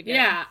at the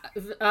beginning. Yeah.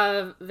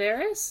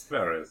 Varys?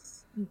 There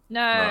is.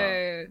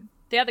 No,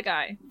 the other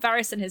guy,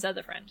 Varys and his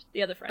other friend,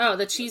 the other friend. Oh,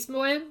 the cheese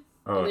boy?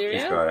 Oh,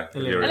 this Illyrio? guy.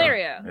 Illyrio.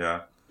 Illyrio.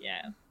 Yeah.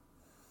 Yeah,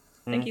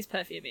 I think he's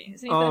perfumey.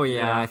 Isn't he? Oh perfumey?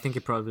 yeah, I think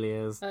it probably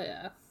is. Oh,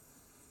 yeah.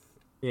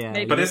 Yeah.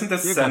 Maybe. But isn't the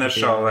you gotta be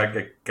seneschal right.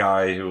 like a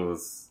guy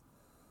who's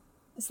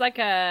It's like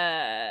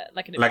an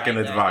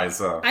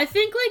advisor? I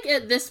think, like,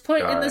 at this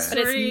point in Guy. the But it's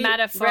story,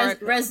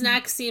 metaphorical.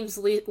 Resnack seems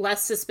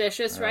less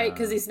suspicious, right?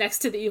 Because he's next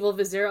to the evil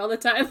vizier all the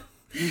time.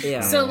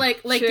 Yeah. So, like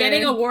Sure.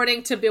 getting a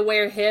warning to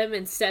beware him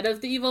instead of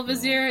the evil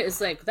vizier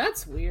is like,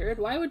 that's weird.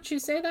 Why would you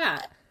say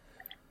that?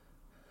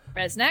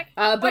 Resnack.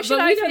 But Why should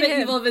we I know fear that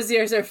him? evil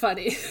viziers are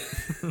funny.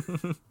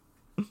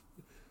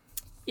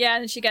 Yeah,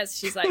 and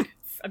she's like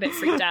a bit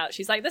freaked out.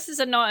 She's like, "This is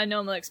not a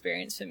normal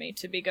experience for me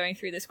to be going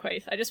through this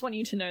Quaithe. I just want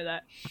you to know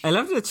that." I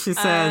love that she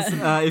says,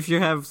 if you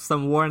have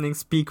some warning,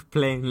 speak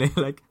plainly.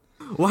 Like,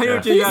 why Yeah.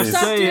 don't you Please just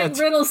Stop say doing it?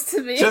 riddles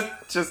to me.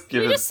 Just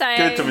give You it. just say,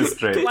 give it to me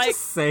straight. like, Just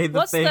say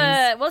the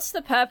things. what's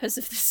the purpose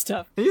of this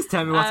stuff? You just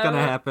tell me what's gonna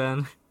Uh,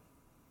 happen.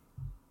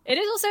 It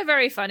is also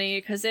very funny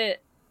because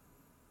it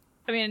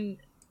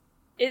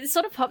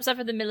sort of pops up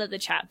in the middle of the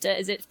chapter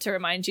as if to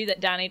remind you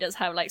that Dany does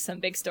have like some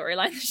big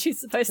storyline that she's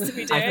supposed to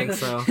be doing. I think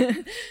so.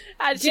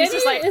 And she's Dany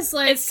just like, is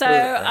like- it's so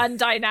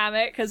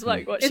undynamic because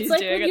like what It's she's like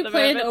doing when at you the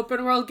play moment. an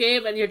open world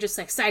game and you're just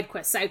like, side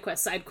quest, side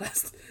quest, side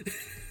quest.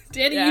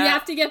 Danny, Yeah. you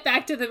have to get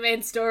back to the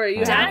main story.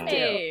 You have to.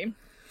 Dany,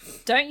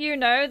 don't you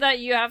know that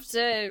you have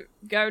to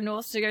go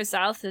north to go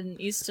south and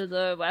east to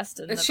the west?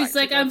 And And the she's back to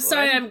like, go I'm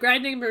sorry, forward?" I'm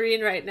grinding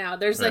Marine right now.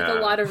 There's like a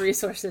Yeah. lot of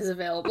resources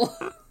available.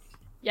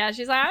 Yeah,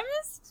 she's like,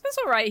 it's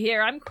all right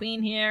here. I'm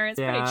queen here. It's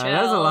Yeah, pretty chill.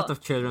 there's a lot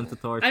of children to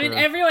torture. I mean,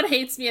 everyone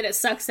hates me and it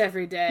sucks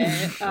every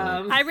day.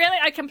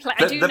 I complain.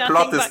 I do The nothing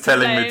plot is but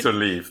telling complain. me to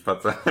leave,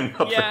 but I'm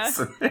not Yeah.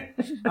 listening.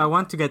 I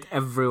want to get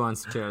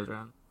everyone's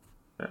children.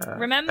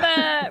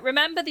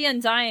 Remember the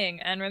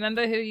Undying and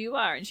remember who you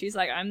are. And she's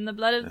like, I'm the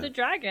blood of the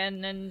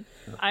dragon, and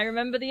I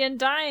remember the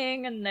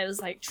Undying, and there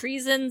was like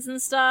treasons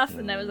and stuff,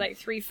 and there was like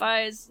 3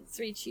 fires,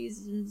 3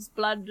 cheeses,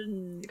 blood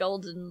and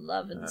gold and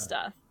love and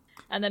stuff.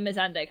 And then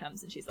Missandei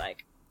comes and she's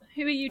like,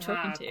 who are you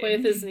talking to?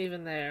 Quaithe isn't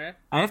even there.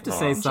 I have to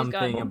say She's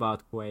something gone.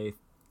 about Quaithe.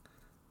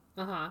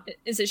 Uh-huh.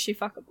 Is it she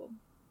fuckable?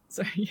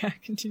 Sorry, yeah,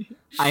 continue.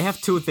 I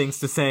have 2 things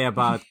to say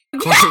about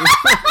Quaithe.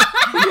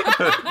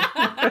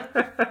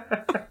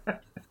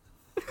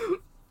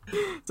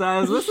 So I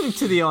was listening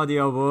to the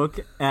audiobook,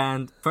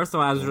 and first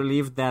of all, I was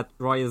relieved that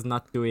Roy is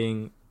not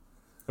doing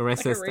a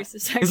racist.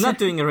 racist He's not accent.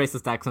 doing a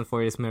racist accent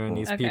for his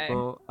Maronese Okay.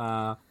 people.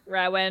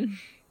 Rowan.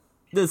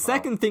 The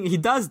second thing, he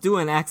does do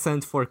an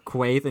accent for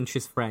Quaithe, and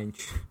she's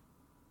French.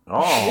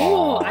 Oh,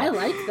 Oh, I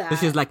like that. So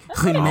she's like,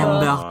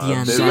 remember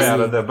Diane det är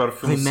det Danny. bara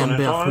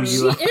Remember who She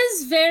you are.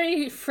 is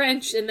very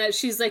French in that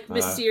she's like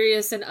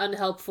mysterious and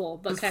unhelpful,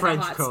 but It's kind of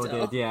French hot coded,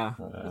 still. yeah.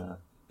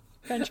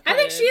 French I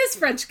think she coded. is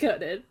French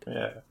coded.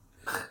 Yeah.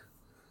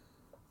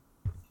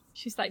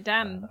 She's like,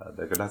 damn.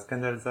 The glass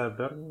candles are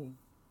burning.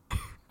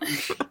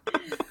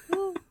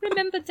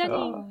 Remember,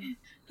 Danny.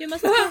 You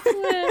must go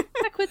forward.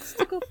 Backwards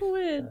to go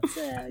forward.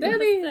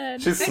 Danny.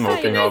 She's Okay,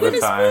 smoking now all the get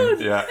a time.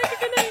 spoon.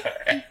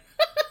 Yeah.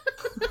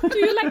 Do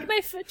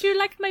you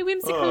like my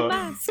whimsical Oh.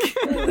 mask?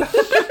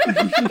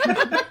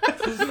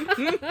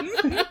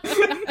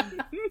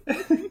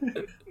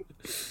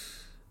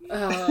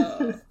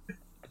 Oh.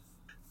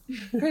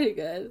 Pretty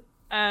good.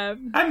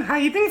 Um, I'm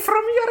hiding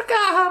from your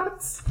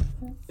guards.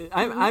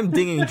 I'm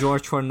dinging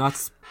George for not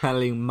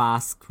spelling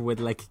mask with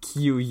like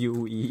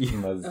Q-U-E.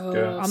 Oh,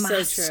 so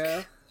mask.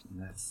 true.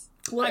 Yes.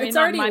 Well, I mean, it's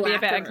that already might be a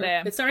bit lacquer.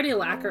 unclear. It's already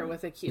lacquer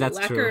with a Q. That's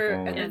lacquer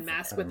true. and then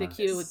mask with a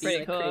Q would be Pretty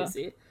like cool.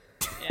 crazy.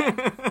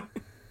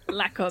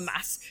 lacquer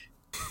mask.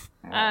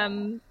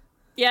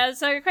 Yeah,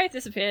 so Kraith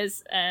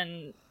disappears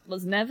and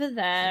was never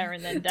there,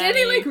 and then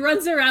Danny like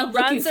runs around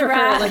looking runs for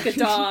around. her like a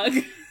dog.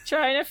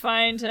 trying to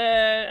find her,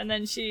 and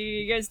then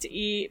she goes to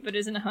eat but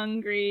isn't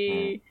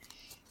hungry.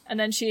 And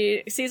then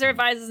she sees her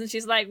advisors and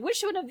she's like,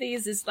 which one of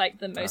these is like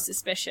the most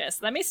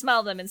suspicious? Let me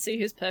smell them and see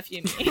who's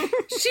perfumey.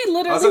 She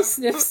literally Also-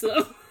 sniffs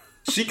them.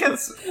 She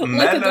gets a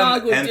melon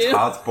dog would and do.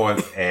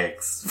 hard-boiled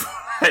eggs.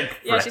 Like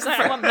Yeah, she's like,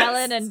 I want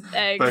melon and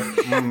eggs.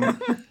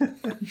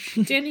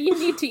 Like, Danny, you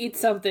need to eat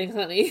something,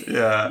 honey.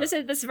 yeah. This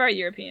is very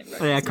European.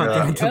 Oh, yeah, I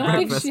continental don't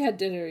think breakfast. she had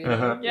dinner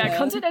yet. Yeah,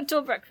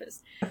 continental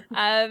breakfast.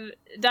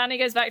 Danny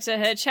goes back to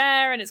her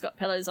chair and it's got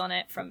pillows on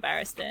it from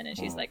Barristan, and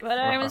she's like, "But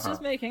I was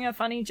just making a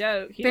funny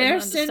joke. He didn't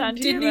Barristan understand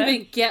didn't humor."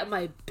 even get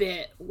my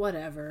bit.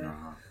 Whatever.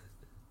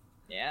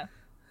 Yeah.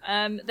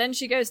 Then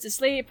she goes to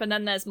sleep, and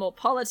then there's more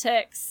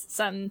politics.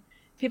 Some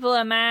people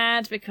are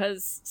mad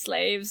because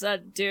slaves are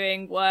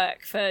doing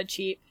work for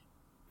cheap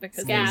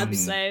because they used to be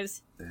Scabs.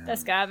 slaves. They're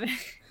scabbing.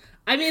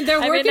 I mean, they're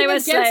I mean, working they were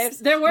against. slaves.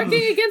 They're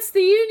working against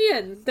the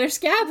union. They're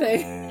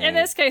scabbing. In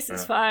this case,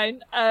 it's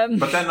fine.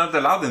 But they're not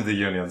allowed in the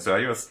union, so are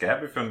you a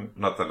scab if you're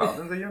not allowed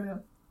in the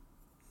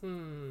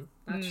union?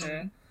 Not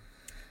sure.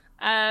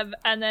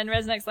 And then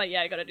Reznek's like,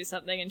 yeah, I gotta do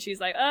something. And she's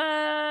like,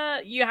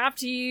 you have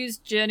to use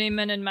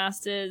journeymen and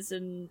masters,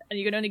 and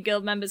you can only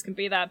guild members can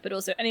be that, but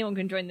also anyone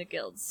can join the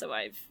guilds. So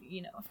I've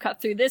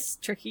cut through this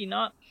tricky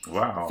knot.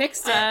 Wow.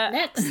 Fixed it.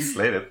 Next.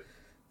 Slated.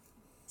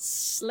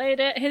 Slayed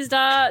it.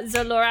 Hizdar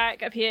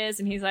Zalorak appears,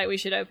 and he's like, we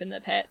should open the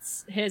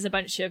pits. Here's a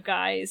bunch of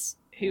guys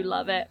who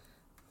love it.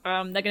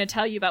 They're gonna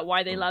tell you about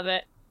why they love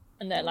it.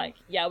 And they're like,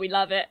 yeah, we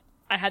love it.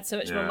 I had so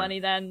much more Yeah. money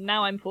then.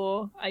 Now I'm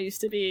poor. I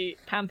used to be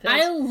pampered.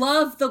 I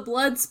love the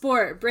blood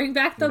sport. Bring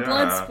back the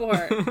blood Yeah.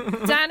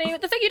 sport. Danny,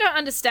 the thing you don't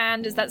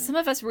understand is that some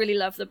of us really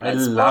love the blood I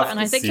sport, love and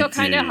I the think you're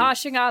kind of CT.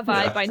 harshing our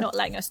vibe Yeah. by not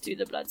letting us do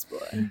the blood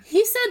sport.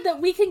 He said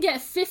that we can get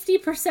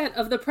 50%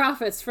 of the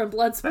profits from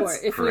Bloodsport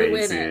That's if crazy. we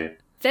win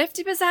it.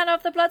 50%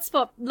 of the blood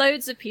sport.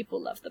 Loads of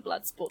people love the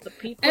blood sport. The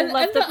people And,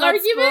 love and the the blood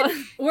argument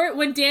sport. where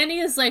when Danny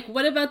is like,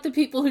 "What about the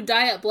people who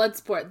die at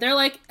Bloodsport?" They're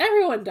like,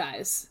 "Everyone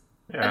dies,"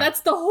 Yeah. and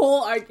that's the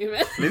whole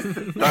argument. At least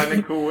it's done in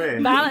a cool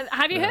way.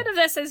 Have you heard of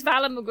this? It's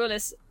Vala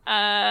Morgulis,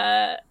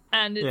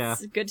 and it's Yeah.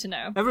 good to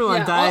know.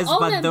 Everyone Yeah, dies,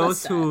 all but men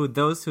those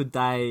must who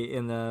die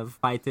in the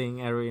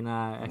fighting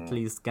arena at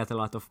least get a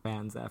lot of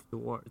fans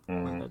afterward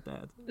when they're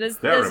dead. There's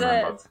They're a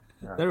remembered.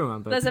 They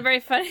remember. there's a very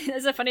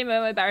funny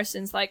moment where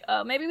Barristan's like,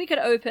 oh, maybe we could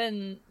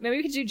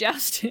do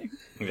jousting.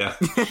 Yeah.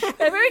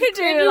 Maybe we could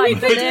do Maybe we like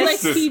could do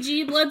this. like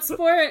PG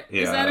Bloodsport.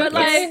 Is Yeah, that But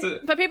okay? let's do-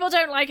 but people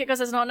don't like it because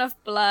there's not enough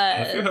blood.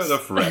 Have you heard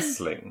of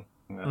wrestling?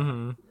 Yeah.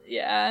 Mm-hmm.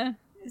 Yeah.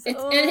 It's,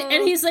 It's,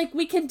 and he's like,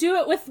 we can do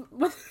it with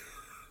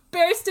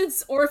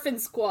Barristan's Orphan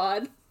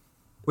Squad.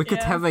 We could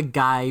Yeah. have a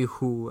guy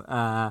who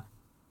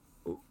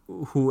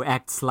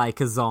acts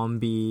like a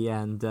zombie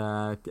and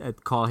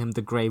call him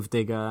the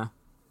Gravedigger.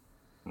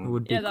 It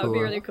would be yeah, that cool. would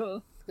be really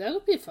cool. That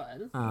would be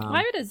fun.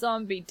 Why would a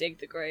zombie dig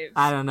the grave?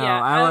 I don't know.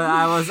 Yeah,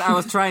 I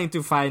was trying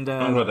to find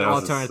an What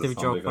else is alternative the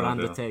joke zombie for gonna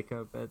do?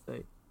 Undertaker, but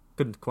I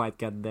couldn't quite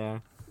get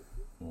there.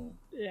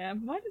 Yeah,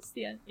 why does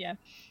the end? Yeah.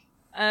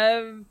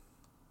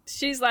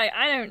 She's like,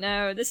 I don't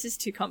know. This is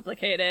too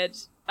complicated.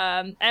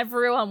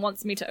 Everyone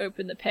wants me to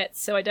open the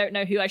pits, so I don't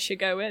know who I should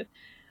go with.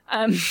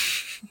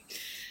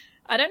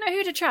 I don't know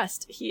who to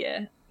trust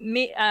here.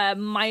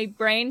 My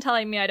brain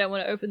telling me I don't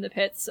want to open the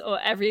pits, or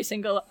every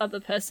single other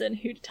person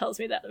who tells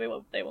me that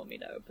they want me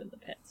to open the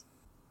pits.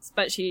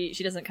 But she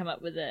doesn't come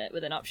up with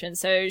an option,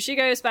 so she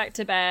goes back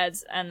to bed,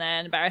 and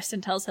then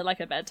Barristan tells her like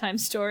a bedtime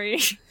story.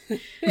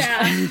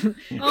 Yeah.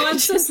 Oh, I'm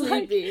so Just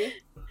like- sleepy.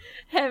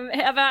 him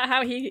about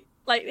how he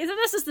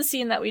this is the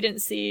scene that we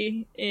didn't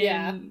see in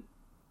Yeah.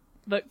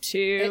 book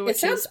 2, It which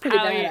sounds is pretty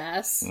how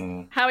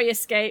badass. how he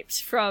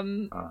escaped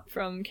from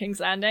King's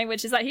Landing,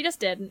 which is like he just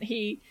didn't.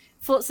 He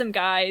fought some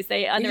guys,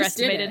 they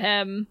underestimated didn't.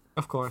 him,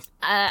 Of course.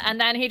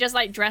 and then he just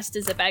like dressed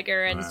as a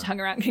beggar and hung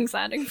around King's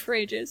Landing for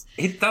ages.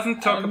 He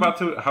doesn't talk about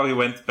how he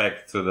went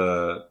back to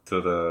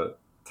the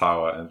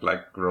tower and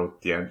like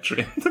wrote the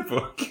entry in the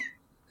book.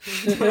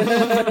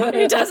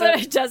 He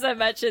doesn't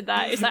mention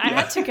that. He's like, I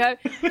had to go.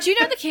 Do you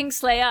know the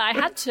Kingslayer? I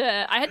had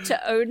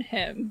to own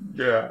him.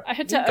 Yeah. I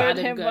had to own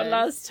him one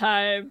last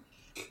time.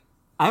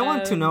 I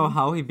want to know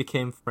how he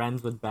became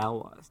friends with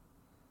Belwas.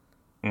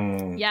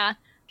 Yeah.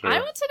 True. I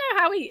want to know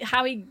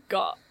how he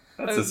got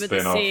That's over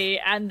the sea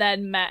and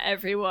then met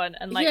everyone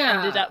and like Yeah.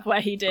 ended up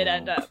where he did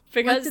end up. Like,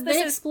 Because did this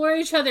they is explore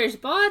each other's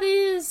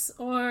bodies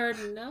or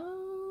no?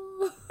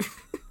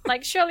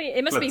 like surely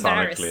it must be Varys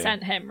Platonically.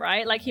 sent him,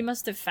 right? Like he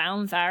must have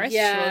found Varys,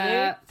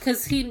 Yeah,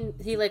 because he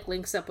like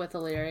links up with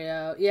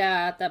Illyrio.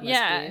 Yeah, that must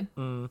Yeah.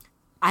 be.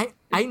 I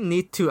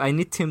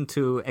need him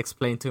to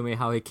explain to me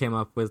how he came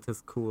up with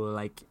his cool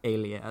like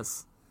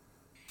alias.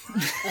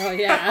 Oh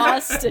yeah,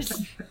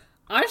 Austin.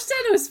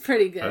 Arstan was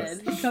pretty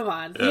good. Come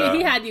on, Yeah.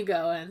 he had you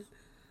going.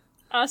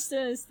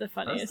 Austin is the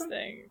funniest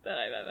thing that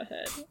I've ever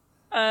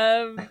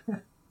heard.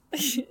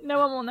 No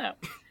one will know.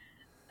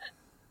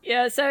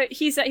 Yeah, so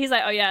he's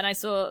like, oh yeah, and I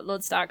saw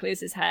Lord Stark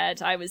lose his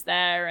head. I was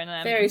there, and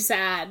Very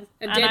sad.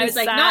 And And I Dany's was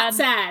like, sad. not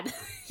sad.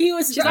 He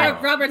was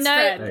Robert's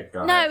friend. Thank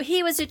God. No,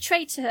 he was a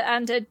traitor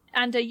and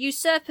a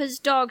usurper's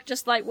dog,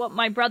 just like what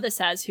my brother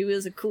says, who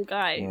is a cool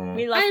guy.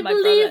 We love I my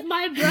believe brother.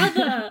 my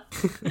brother.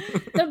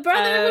 The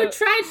brother who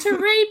tried to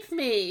rape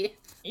me.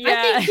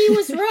 Yeah. I think he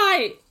was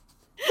right.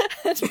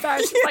 And Varys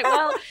was like,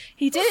 well,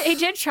 he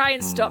did try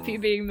and stop you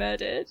being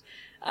murdered.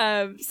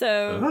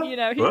 So you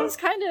know, he was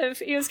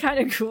kind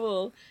of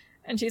cool.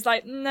 And she's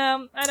like,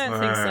 no, I don't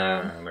think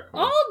so.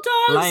 All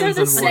dogs Lions are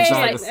the and wolves are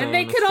same, the same, and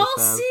they it's could all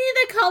just, see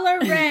the color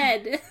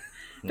red.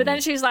 But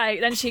then she's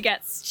like, she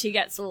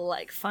gets all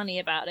like funny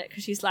about it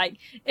because she's like,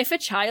 if a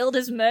child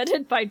is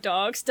murdered by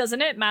dogs,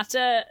 doesn't it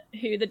matter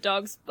who the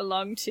dogs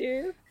belong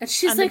to? And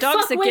she's And the like,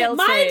 dogs fuck, are wait, guilty.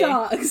 my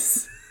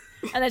dogs.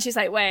 And then she's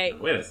like,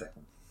 wait, Wait a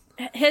second.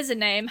 here's a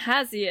name,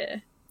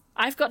 Hazir.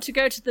 I've got to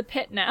go to the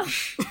pit now.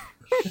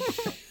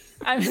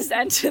 I must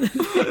enter the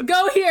pit.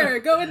 Go here,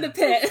 go in the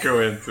pit.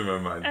 Go into my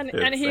mind. And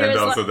Yes, he and was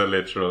also like- the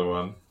literal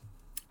one.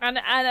 And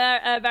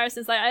Varys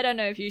is like, I don't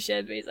know if you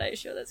should, but he's like,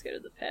 sure, let's go to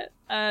the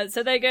pit.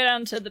 So they go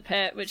down to the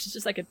pit, which is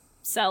just like a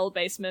cell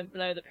basement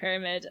below the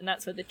pyramid, and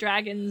that's where the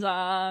dragons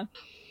are.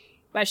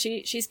 Where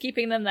she's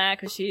keeping them there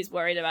because she's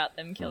worried about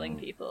them killing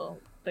people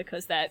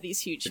because they're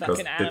these huge Because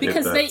fucking they animals. did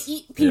Because that. they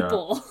eat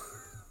people.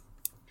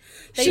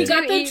 They She do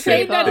got them eat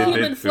trained people. on They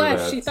human did do flesh.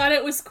 that. She thought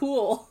it was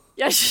cool.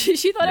 Yeah,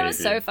 she thought it was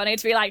so Maybe. funny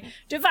to be like,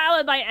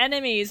 devoured by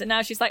enemies, and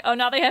now she's like, oh,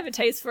 now they have a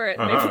taste for it.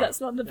 Maybe Uh-huh.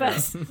 that's not the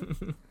best.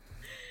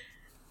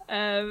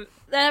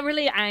 They're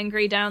really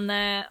angry down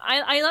there.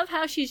 I love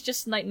how she's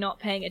just like not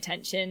paying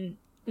attention.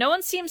 No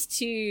one seems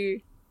to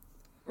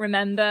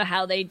remember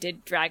how they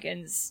did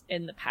dragons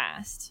in the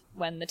past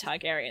when the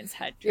Targaryens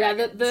had Yeah,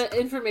 dragons. the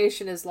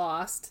information is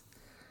lost.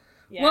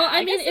 Yeah, Well,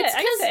 I mean, guess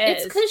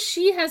it's is. because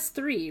she has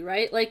 3,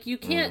 right? Like, you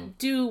can't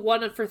do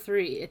 1 for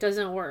 3. It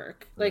doesn't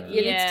work. Like, it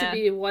needs to Yeah.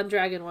 be 1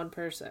 dragon, 1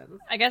 person.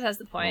 I guess that's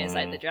the point. It's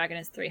like the dragon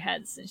has 3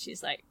 heads, and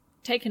she's like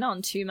taken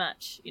on too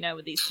much, you know,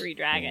 with these 3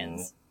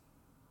 dragons.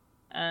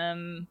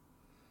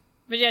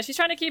 But yeah, she's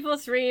trying to keep all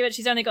 3, but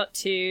she's only got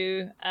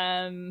 2,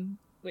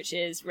 which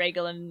is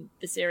Rhaegal and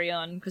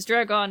Viserion, because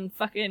Drogon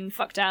fucking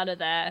fucked out of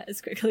there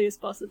as quickly as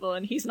possible,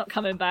 and he's not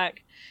coming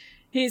back.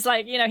 He's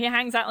like, you know, he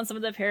hangs out on some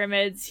of the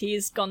pyramids.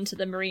 He's gone to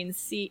the Marine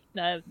Sea,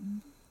 Dothraki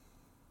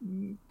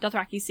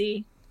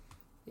Sea,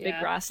 big Yeah.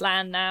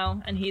 grassland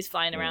now, and he's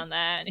flying around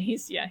there, and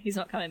he's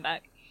not coming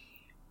back.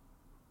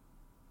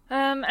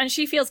 And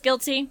she feels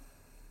guilty,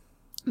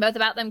 both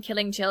about them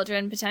killing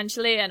children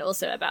potentially, and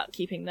also about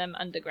keeping them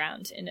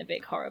underground in a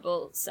big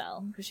horrible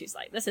cell. Because she's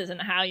like, this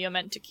isn't how you're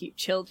meant to keep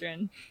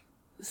children.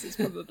 This is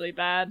probably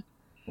bad.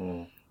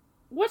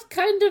 What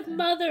kind of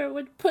mother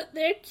would put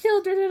their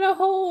children in a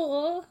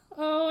hole?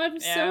 Oh, I'm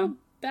Yeah. so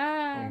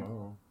bad.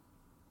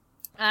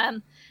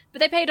 But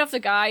they paid off the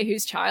guy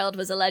whose child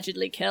was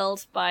allegedly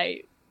killed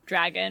by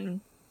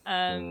dragon.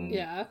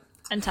 Yeah.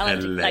 And tell him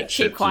to like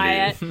Allegedly. keep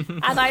quiet.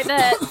 And like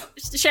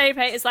the Shape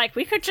is like,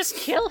 we could just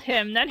kill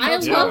him, then I he'll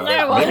love tell that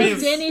no all one. Maybe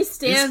of Danny's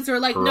stands were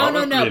like, no,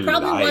 probably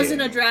probably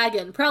wasn't a lying.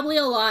 dragon. Probably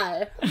a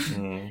lie.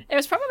 It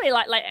was probably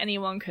like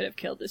anyone could have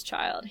killed this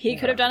child. He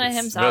could have done it It's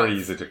himself. very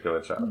easy to kill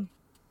a child.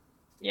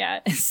 Yeah,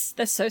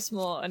 they're so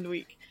small and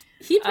weak.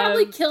 He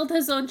probably killed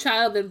his own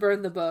child and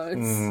burned the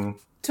bones. Mm-hmm.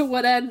 To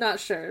what end, not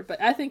sure,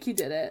 but I think he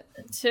did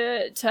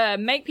it. To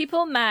make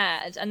people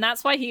mad, and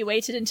that's why he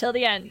waited until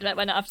the end,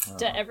 when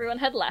after everyone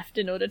had left,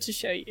 in order to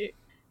show you.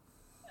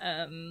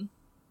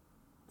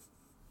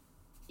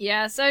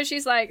 Yeah, so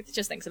she's like,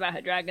 just thinks about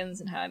her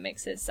dragons and how it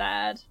makes it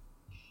sad.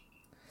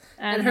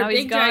 And how her he's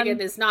big gone. dragon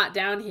is not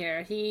down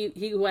here. He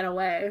went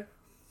away.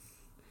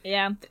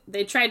 Yeah,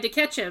 They tried to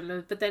catch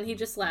him, but then he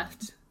just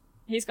left.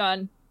 he's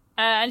gone.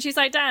 And she's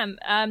like, damn,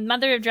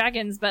 mother of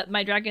dragons, but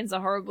my dragons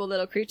are horrible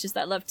little creatures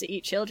that love to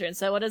eat children.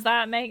 So what does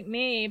that make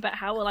me? But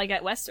how will I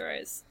get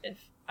Westeros if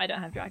I don't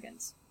have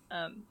dragons?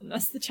 And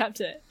that's the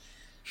chapter.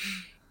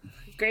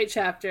 Great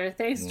chapter.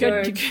 Thanks,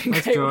 Good, George.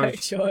 great George. work,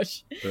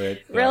 George.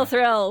 Great. Real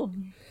thrill.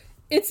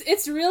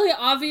 It's really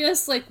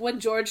obvious, like, when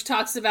George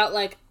talks about,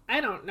 like, I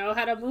don't know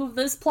how to move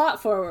this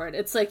plot forward.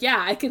 It's like, yeah,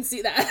 I can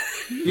see that.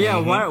 Yeah,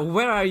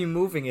 where are you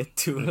moving it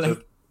to?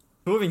 Like,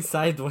 moving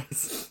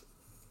sideways.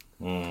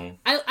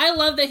 I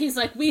love that he's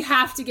like, we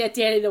have to get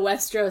Dany to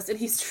Westeros, and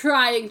he's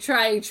trying,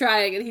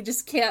 and he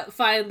just can't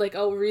find, like,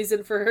 a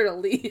reason for her to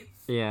leave.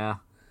 Yeah.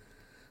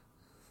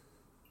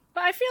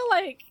 But I feel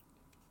like,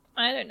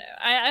 I don't know.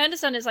 I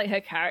understand it's like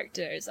her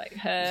character is like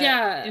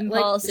her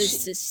impulse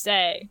is to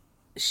stay.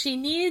 She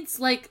needs,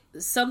 like,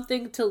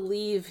 something to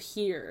leave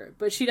here,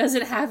 but she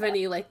doesn't have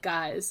any, like,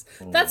 guys.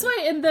 That's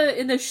why in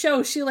the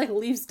show she, like,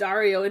 leaves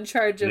Dario in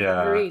charge of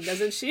Marine,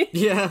 doesn't she?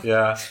 Yeah.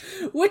 Yeah.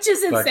 Which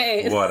is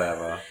insane. Like,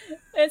 whatever.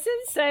 It's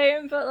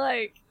insane, but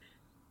like,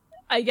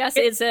 I guess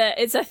it's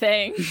a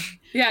thing.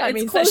 Yeah, that it's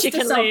means close that she to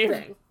can something.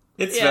 leave.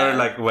 It's Yeah. very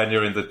like when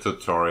you're in the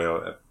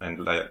tutorial and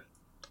like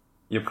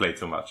you play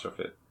too much of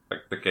it.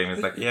 Like the game is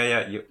like,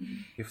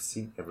 you've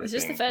seen everything. It's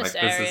just the first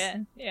like,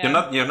 area.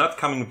 You're not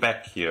coming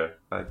back here.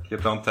 Like you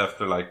don't have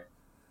to like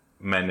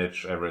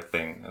manage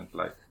everything and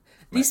like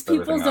These mess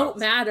people everything don't out.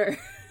 matter.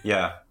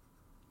 Yeah,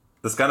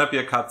 there's gonna be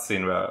a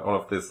cutscene where all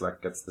of this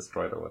like gets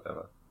destroyed or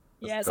whatever.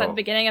 Yeah, it's go. like the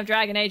beginning of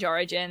Dragon Age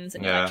Origins,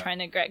 and you're Yeah. like trying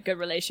to get good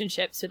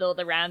relationships with all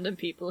the random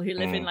people who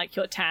live in like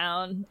your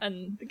town,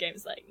 and the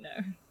game's like,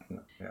 no,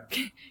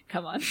 Yeah.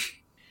 come on,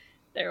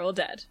 they're all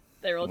dead.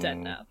 They're all dead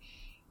now.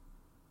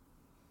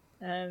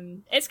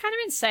 It's kind of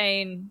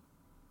insane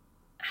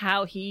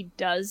how he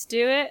does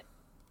do it.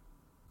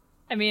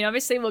 I mean,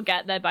 obviously we'll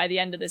get there by the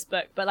end of this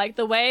book, but like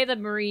the way the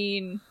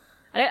Marine,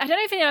 I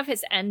don't even know if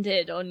it's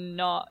ended or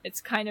not.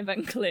 It's kind of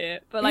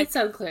unclear. But like It's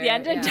unclear, the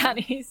end of yeah.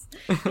 Dany's,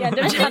 the end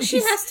of I think she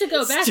Dany's has to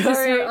go back because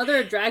story- her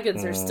other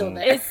dragons are still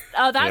there.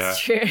 That's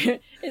true.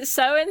 It's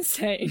so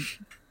insane.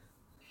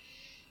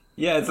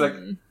 Yeah, it's like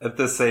at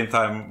the same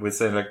time we're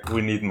saying like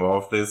we need more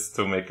of this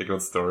to make a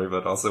good story,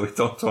 but also we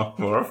don't want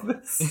more of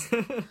this.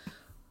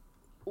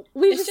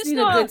 We It's just just need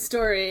not- a good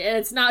story, and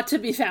it's not to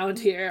be found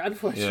here,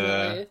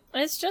 unfortunately.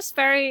 It's just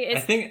very. It's,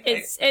 I think-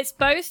 it's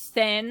both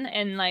thin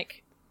and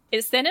like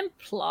it's thin in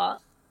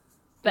plot,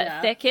 but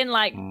Yeah. thick in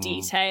like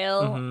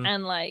detail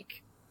and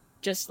like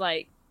just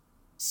like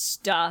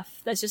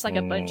stuff. There's just like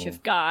a bunch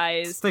of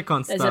guys. Stick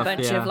on There's stuff, a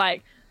bunch yeah. of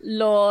like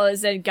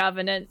laws and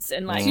governance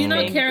and like Do you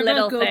not big care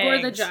little about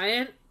Gogor the things.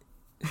 Giant?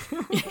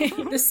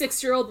 The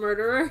 6-year-old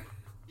murderer?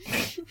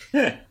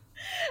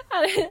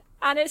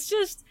 and it's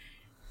just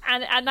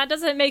and that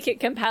doesn't make it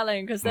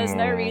compelling because there's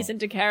no reason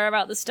to care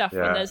about the stuff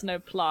when Yeah. there's no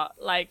plot.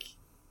 Like,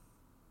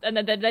 and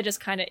then there just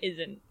kind of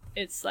isn't.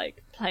 It's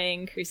like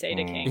playing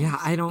Crusader Kings. Yeah,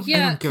 I don't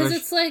Yeah, give a because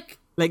it's like...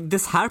 like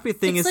this Harpy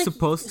thing It's is like-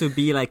 supposed to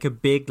be like a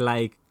big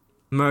like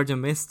murder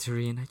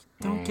mystery, and I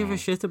don't give a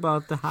shit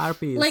about the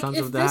Harpy, Like, Sons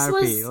if of the this Harpy.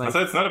 was- Like, So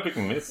it's not a big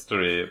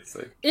mystery. It's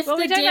like If Well,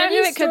 the we don't know Dany who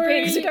it could be story...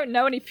 because we don't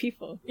know any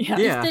people. Yeah.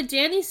 yeah, If the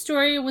Dany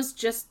story was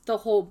just the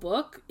whole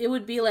book, it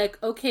would be like,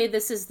 okay,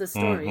 this is the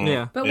story.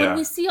 Yeah. But Yeah. when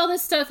we see all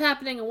this stuff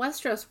happening in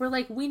Westeros, we're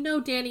like, we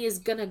know Dany is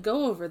gonna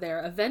go over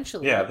there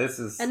eventually. yeah, this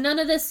is And none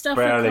of this stuff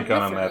will barely come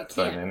gonna with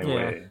her. It matter in can't. any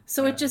way.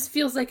 So it just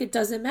feels like it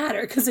doesn't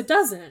matter, because it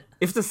doesn't.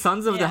 if the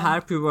Sons of the Yeah.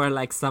 Harpy were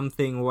like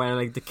something where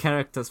like the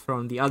characters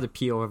from the other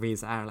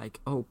POVs are like,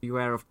 oh,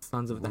 beware of the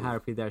Sons of the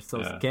Harpy, they're so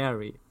Yeah.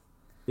 scary.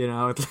 You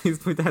know, at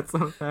least we had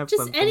some have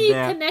Just something any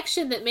there.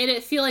 connection that made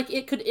it feel like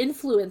it could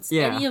influence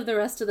Yeah. any of the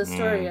rest of the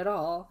story at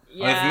all.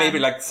 Or if maybe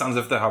like Sons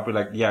of the Harpy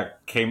like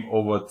came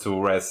over to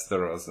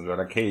Westeros and were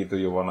like, hey, do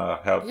you wanna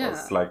help Yeah.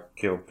 us like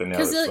kill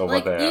Because Daenerys over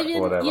like there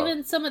or whatever?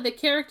 even some of the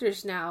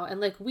characters now, and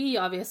like we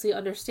obviously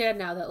understand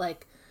now that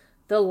like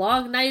the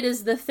Long Night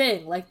is the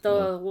thing, like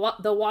the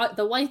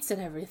the whites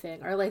and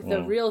everything are like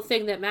the real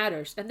thing that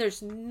matters, and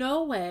there's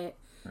no way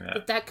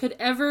that could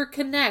ever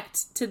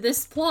connect to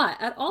this plot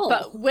at all.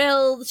 But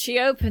will she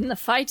open the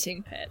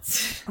fighting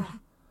pits?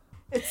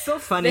 It's so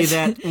funny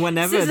that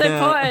whenever This is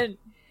important.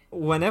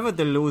 whenever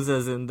the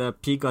losers in the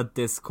Pigot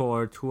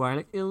Discord who are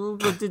like, oh,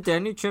 but the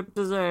Dany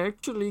chapters are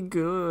actually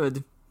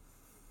good.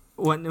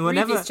 Read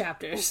Whenever these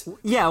chapters.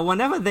 yeah,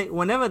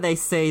 whenever they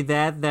say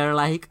that, they're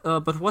like,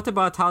 but what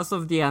about House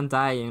of the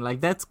Undying? Like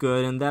that's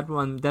good, and that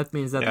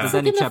means that Yeah. the It's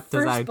like Dany in the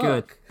chapters first are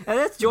good. book. And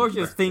that's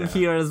George's thing Yeah.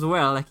 here as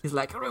well. Like he's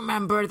like,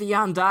 remember the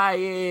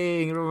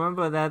Undying,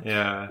 remember that.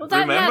 Yeah. Well, that-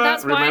 yeah, remember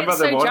that's why remember it's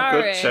the so one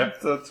jarring. good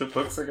chapter 2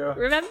 books ago?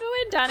 Remember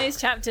when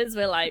Danny's chapters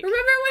were like?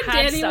 Remember when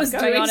had Dany stuff was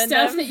going doing on in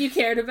stuff them? that you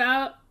cared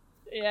about?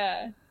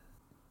 Yeah,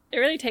 it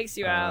really takes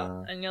you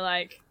out, and you're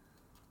like,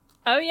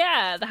 oh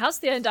yeah, the House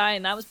of the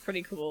Undying, that was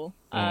pretty cool.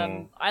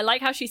 I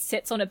like how she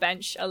sits on a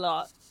bench a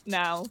lot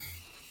now.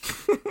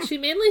 She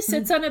mainly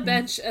sits on a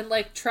bench and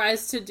like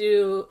tries to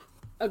do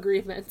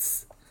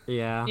agreements.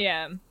 Yeah,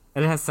 Yeah,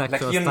 it has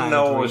sexual Like you style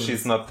know dreams.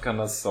 she's not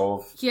gonna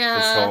solve Yeah.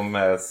 this whole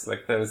mess.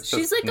 Like there's just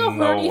She's like a no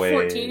horny way.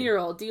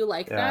 14-year-old. Do you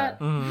like Yeah.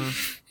 that?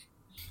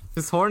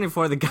 She's horny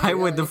for the guy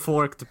with the really.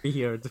 forked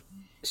beard.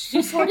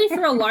 She's horny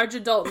for a large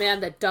adult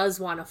man that does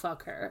want to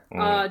fuck her.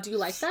 Do you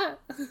like that?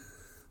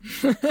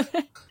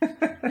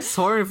 She's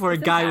horny for a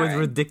guy with Karen.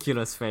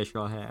 ridiculous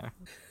facial hair.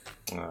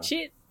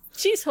 she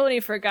She's horny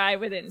for a guy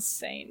with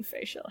insane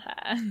facial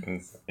hair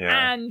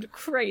Yeah. and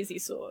crazy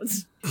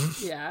swords.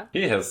 Yeah.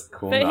 He has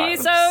cool But knives.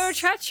 he's so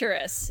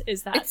treacherous.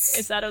 Is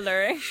It's- that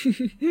alluring?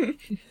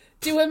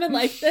 Do women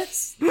like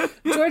this?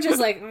 George is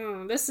like,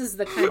 this is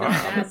the kind of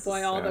bad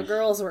boy all the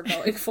girls were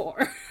going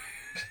for.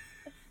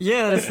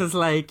 Yeah, this is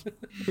like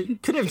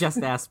could have just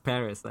asked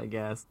Paris, I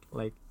guess.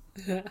 Like,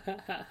 no,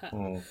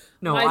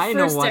 My I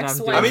know first what I'm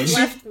ex-wife doing. I mean, she-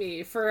 left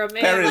me for a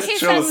man. Paris He's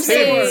chose meant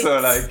to him, be- so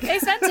like...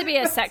 He's meant to be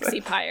a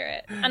sexy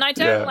pirate, and I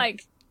don't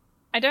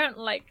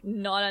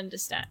not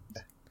understand.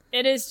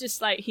 It is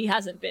just like he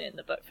hasn't been in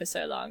the book for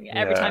so long.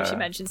 Every time she Yeah.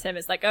 mentions him,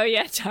 it's like, oh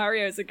yeah,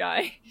 Dario's a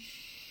guy.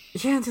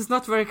 Yeah, and he's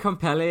not very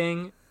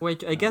compelling,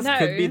 which I guess No.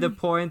 could be the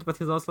point, but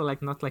he's also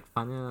like not like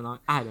funny and annoying.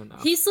 I don't know.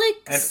 He's like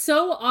And-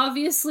 so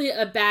obviously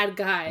a bad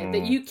guy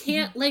that you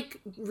can't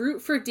like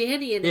root for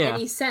Danny in Yeah.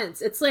 any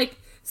sense. It's like,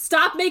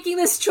 stop making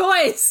this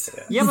choice.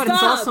 Yeah, but it's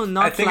Stop. also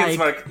not I think like,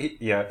 it's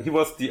like, he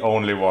was the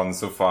only one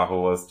so far who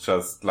was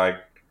just like,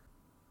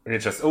 he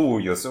just, oh,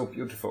 you're so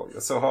beautiful,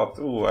 you're so hot,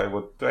 oh, I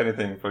would do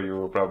anything for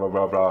you, blah, blah,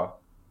 blah, blah.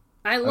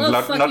 I And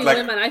love fucking like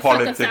women. I fuck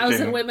 1,000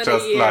 politicking, women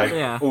just a year. like,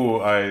 Yeah.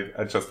 oh,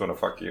 I just want to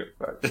fuck you.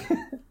 Like,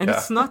 and yeah.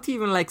 it's not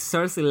even like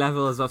Cersei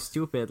levels of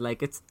stupid.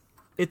 Like it's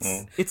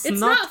It's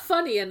not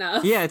funny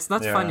enough. Yeah, it's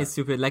not Yeah. funny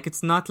stupid. Like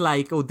it's not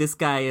like, oh, this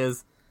guy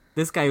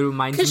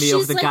reminds 'Cause me of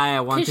she's the like- guy I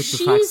wanted 'cause to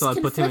fuck, she's so I'll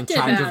put him in conflicted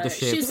charge of about the it.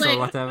 She's ships or like-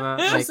 whatever.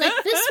 She's Like,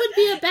 like, this would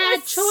be a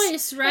bad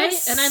choice, right?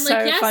 It's And I'm so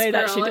like, yes, funny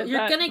that she girl, did you're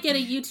that. gonna get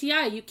a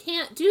UTI. You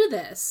can't do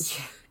this.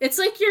 It's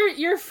like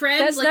your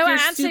friend, There's like no your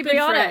stupid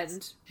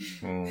antibiotics.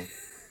 friend.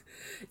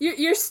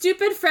 Your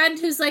stupid friend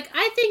who's like,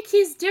 I think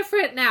he's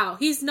different now.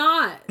 He's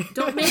not.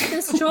 Don't make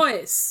this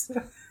choice.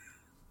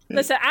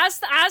 Listen, as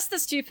the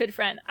stupid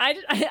friend, I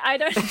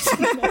don't.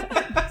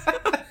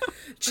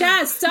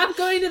 Chaz, stop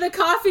going to the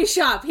coffee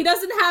shop. He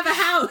doesn't have a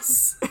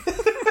house. Do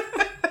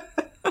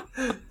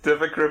you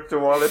have a crypto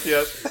wallet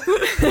yet?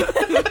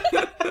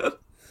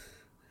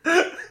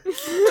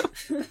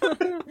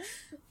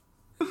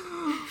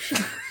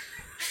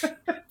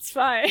 It's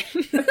fine.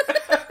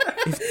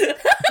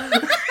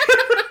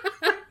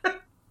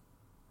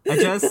 I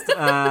just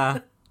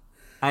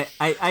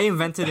I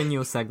invented a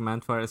new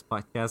segment for this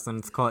podcast, and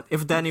it's called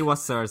 "If Danny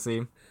Was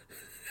Cersei,"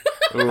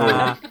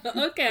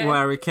 Okay.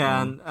 where we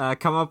can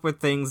come up with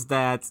things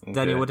that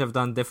Danny Okay. would have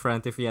done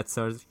different if he had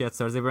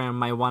Cersei.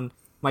 And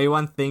my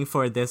one thing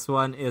for this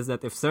one is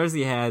that if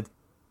Cersei had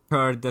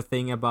heard the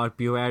thing about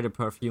beware the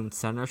perfumed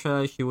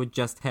senator, she would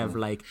just have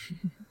like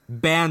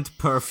banned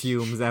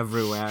perfumes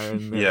everywhere.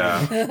 And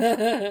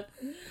Yeah.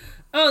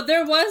 Oh,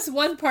 there was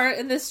one part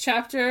in this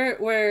chapter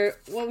where,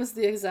 what was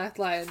the exact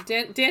line?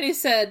 Danny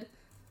said,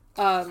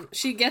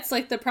 she gets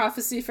like the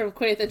prophecy from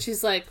Quaithe, and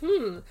she's like,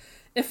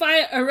 if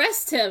I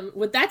arrest him,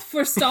 would that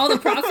forestall the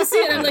prophecy?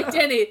 And I'm like,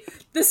 Danny,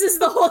 this is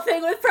the whole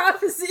thing with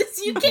prophecies.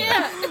 You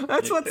can't.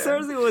 That's what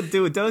Cersei would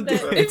do. Don't do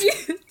it. If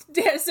you,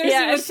 Cersei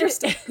Yeah, would she-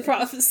 forestall the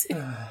prophecy.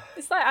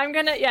 It's like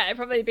it'd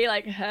probably be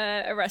like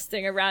her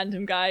arresting a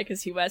random guy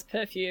because he wears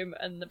perfume,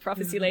 and the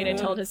prophecy lady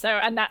told her so,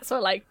 and that sort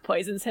of like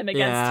poisons him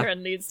against Yeah. her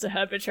and leads to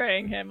her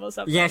betraying him or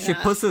something. Yeah, she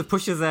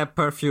pushes a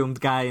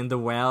perfumed guy in the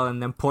well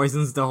and then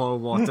poisons the whole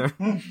water.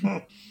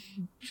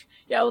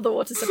 Yeah, all the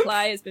water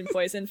supply has been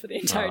poisoned for the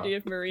entirety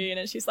of Marine,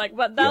 and she's like,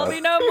 but there'll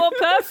be no more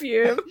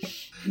perfume.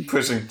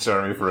 Pushing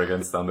Jeremy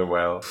Friggins down the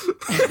well.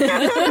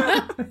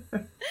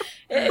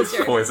 It is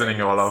your- Poisoning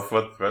all of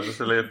what? Where does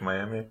she live?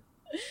 Miami?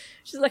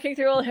 She's looking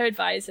through all her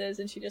advisors,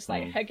 and she just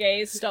like her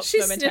gaze stops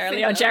She's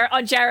momentarily sniffing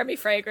on Jeremy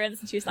Fragrance,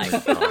 and she's like,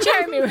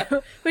 Jeremy,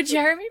 would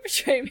Jeremy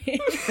betray me?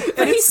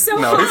 But he's so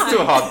No, hot. he's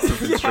too hot to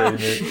betray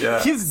me.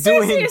 Yeah. He's Cersei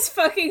doing is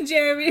fucking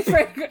Jeremy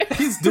Fragrance.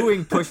 he's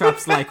doing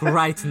push-ups like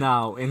right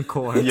now in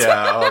court.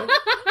 Yeah.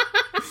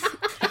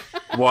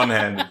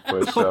 One-handed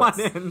push-ups. One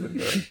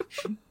hand.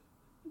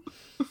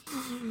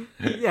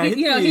 Yeah,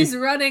 You know, he- he's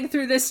running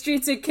through the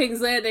streets of King's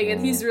Landing,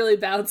 and he's really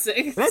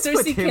bouncing. Let's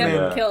put Cersei him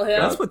can't in- kill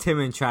him. Let's put him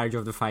in charge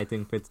of the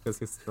fighting pits because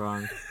he's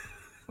strong.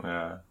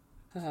 Yeah.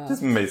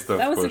 Just maced up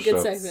That was a good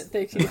push-ups. segment.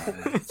 Thank you.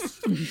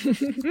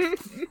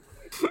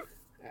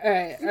 All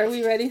right, are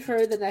we ready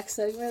for the next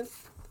segment?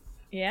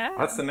 Yeah,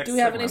 What's the next Do we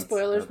have any segment?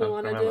 spoilers I we don't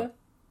want to remember. do?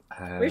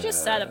 we've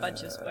just said a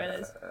bunch of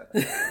spoilers.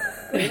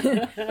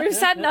 We've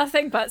said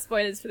nothing but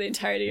spoilers for the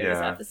entirety of this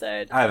Yeah.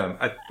 episode. I don't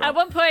At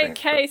one point, think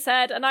Kay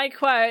said, and I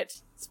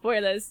quote,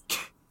 spoilers,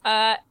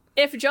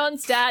 if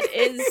John's dad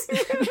is...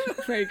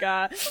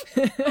 Rhaegar.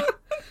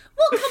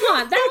 Well, come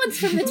on, that one's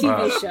from the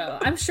TV show.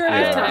 I'm sure we've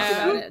Yeah. talked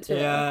about it too.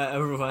 Yeah,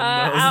 everyone knows or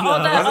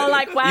now.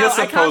 like, wow, You're I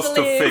can't supposed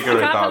to believe, figure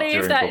it out believe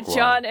during that book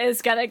John one.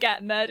 is gonna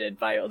get murdered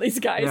by all these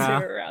guys Yeah.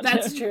 who are around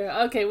That's him. true.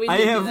 Okay, we I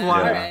did have do that. one.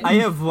 All right. I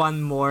have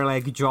one more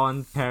like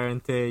John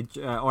parentage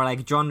or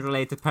like John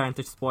related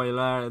parentage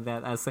spoiler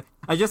that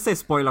I just say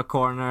spoiler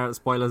corner,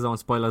 spoiler zone,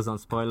 spoiler zone,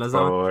 spoiler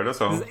zone. Oh,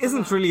 that's all. This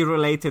isn't really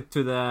related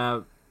to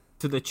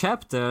the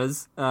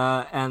chapters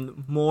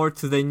and more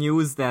to the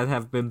news that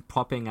have been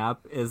popping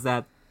up. Is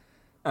that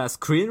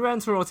Screen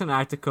Rant wrote an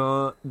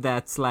article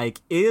that's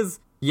like, is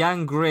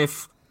young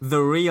Griff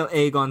the real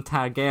Aegon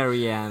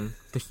Targaryen?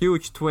 The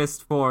huge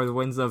twist for the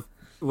Winds of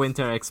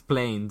Winter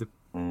Explained.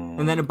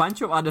 And then a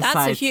bunch of other That's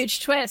sites... a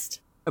huge twist.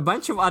 A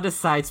bunch of other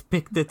sites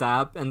picked it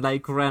up and,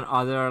 like, ran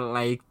other,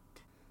 like,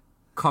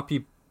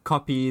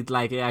 copied,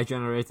 like,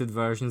 AI-generated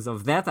versions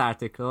of that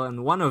article.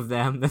 And one of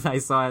them that I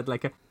saw had,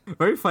 like, a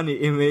very funny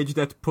image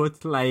that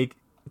put, like,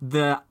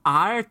 the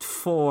art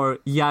for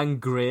young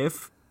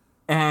Griff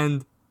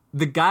and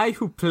the guy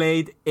who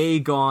played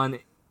Aegon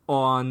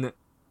on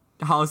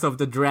House of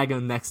the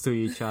Dragon next to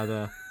each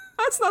other.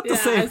 That's not the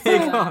same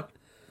Aegon.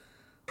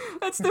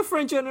 That's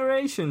different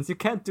generations. You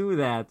can't do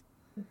that.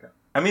 Okay.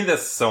 I mean,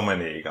 there's so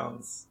many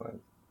Aegons. Like,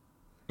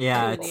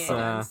 yeah, it's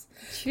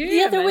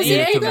Yeah, there was many.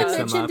 an You need to Aegon mix them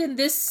mentioned up.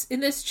 in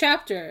this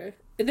chapter.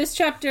 In this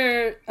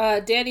chapter,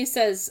 Dany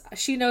says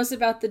she knows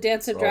about the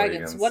Dance of All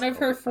Dragons. Aegons One of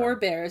her all the time.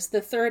 forebears, the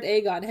third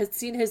Aegon, had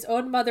seen his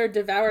own mother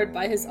devoured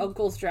by his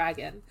uncle's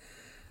dragon.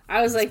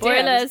 I was like,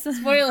 Spoilers. damn,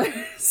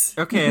 spoilers.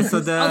 Okay, so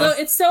Although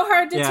it's so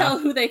hard to Yeah. tell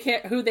who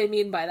they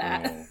mean by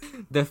that.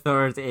 the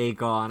third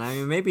Aegon. I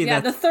mean, maybe Yeah,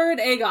 that the third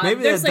Aegon.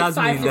 maybe There's that like does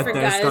 5 mean that different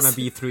there's guys. gonna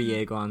be 3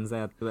 Aegons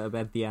at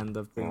the end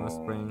of Ring of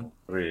Spring.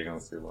 3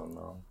 Aegons you won't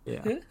know.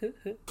 Yeah.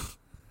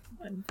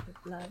 One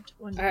for blood,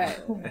 one All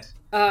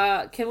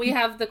right. Can we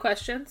have the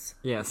questions?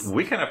 Yes.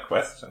 We can have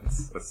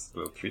questions. That's a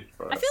little treat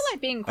for us. I feel like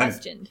being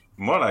questioned.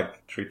 More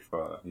like treat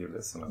for you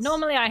listeners.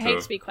 Normally, I hate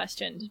to to be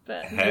questioned,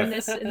 but have- in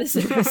this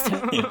semester,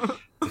 to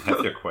have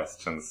your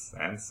questions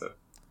answered.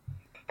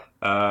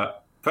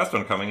 First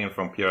one coming in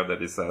from Pierre the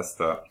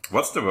Disaster.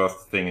 What's the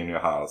worst thing in your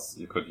house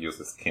you could use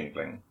as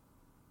kindling?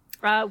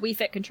 Wii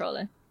Fit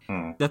controller.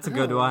 That's a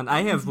good one.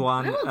 I have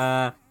one.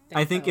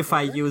 I think if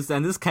I use,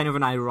 and this is kind of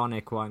an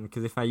ironic one,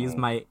 because if I use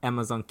my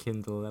Amazon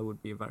Kindle, that would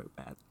be very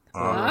bad. So,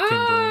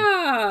 Kindling.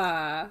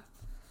 Ah.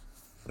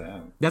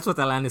 Damn. That's what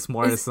Alanis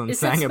Morrison Is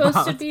that sang supposed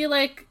about. to be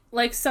like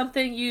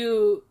something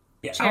you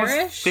I was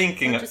cherish?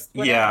 thinking, Or just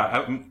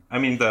whatever? I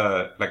mean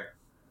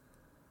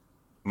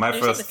my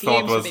Just first the thought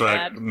fumes was would be like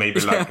bad. maybe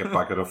like a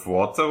bucket of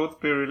water would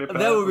be really bad.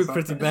 That would or be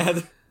pretty something.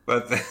 bad.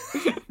 But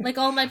Like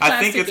all my I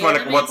plastic think it's more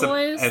like anime what's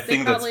boys, a they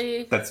thing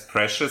probably... that's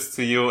precious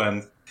to you,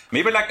 and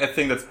maybe like a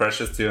thing that's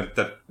precious to you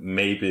that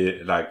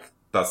maybe like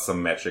does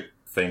some magic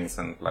things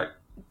and like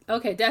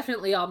Okay,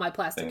 definitely all my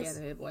plastic Things.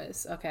 anime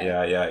boys. Okay.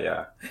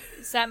 yeah.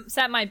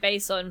 Set my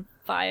base on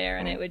fire,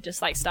 and it would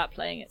just like start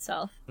playing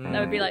itself. That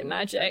would be like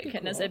magic,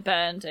 and as it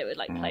burned, it would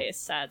like play a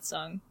sad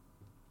song,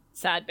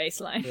 sad bass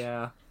line.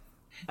 Yeah.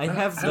 I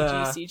have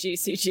the...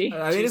 CG.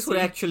 I mean, this would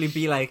actually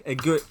be like a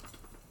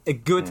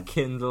good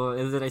Kindle,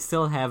 is that I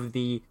still have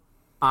the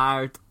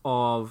art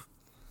of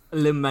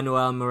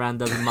Lin-Manuel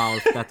Miranda's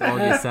mouth that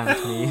Augie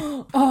sent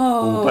me.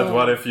 Oh. But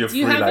what if you you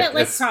free have like it,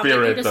 like, a prominently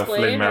spirit of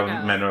displayed or no?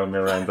 Lin-Manuel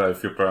Miranda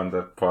if you burn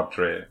the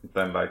portrait?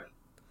 Then like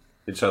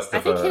you just I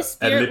have think a his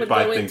spirit would go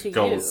lip-biting into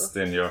ghost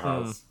in your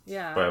house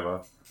Yeah.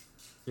 forever.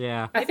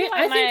 Yeah. I think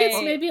like it's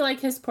my- maybe like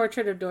his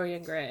portrait of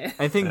Dorian Gray.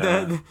 I think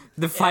Yeah.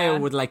 the fire Yeah.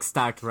 would like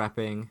start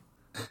rapping.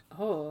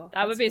 Oh.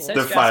 That would be that's so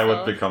The cool. fire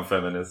would stressful. become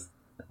feminist.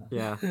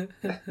 Yeah.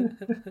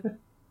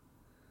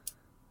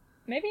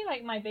 Maybe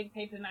like my big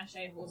paper mache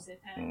horse's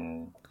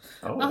head.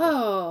 Oh.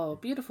 Oh,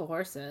 beautiful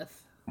Horseth.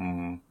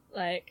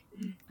 Like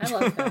I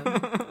love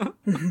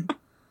him.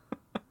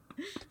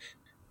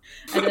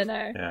 I don't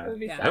know. Yeah. It would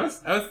be Yeah. fun.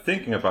 I was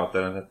thinking about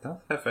that, and I don't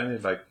have any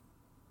like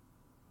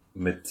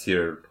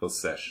material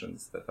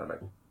possessions that are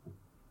like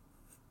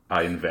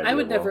are invaluable. I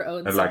would never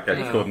own and like I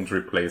something. couldn't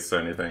replace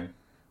anything.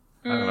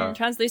 I don't know.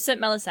 Translucent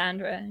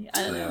Melisandre.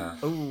 I don't know.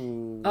 Yeah.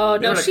 Ooh. Oh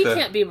no, like she the-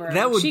 can't be maroon.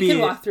 That would she be can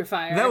walk through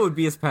fire. That would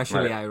be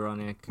especially Right.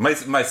 ironic. My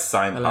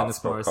signed Alanis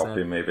hardcore Morissette.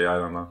 copy, maybe, I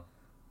don't know.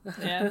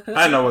 Yeah.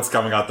 I know what's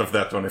coming out of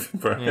that one if you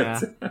burn Yeah.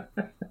 it.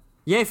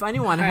 Yeah, if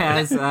anyone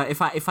has,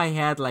 if I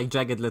had like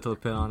Jagged Little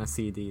Pill on a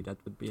CD, that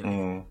would be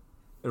like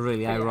a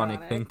really ironic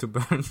ironic. thing to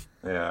burn.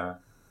 Yeah.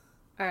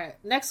 All right,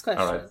 next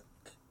question.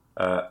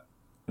 Alright.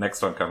 Next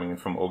one coming in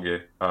from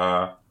Oge.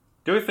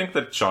 Do you think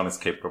that John is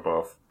capable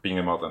of being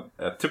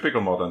a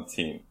typical modern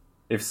teen?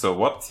 If so,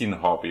 what teen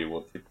hobby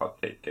would he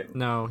partake in?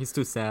 No, he's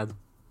too sad.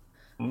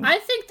 I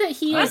think that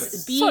he is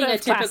That's being sort of a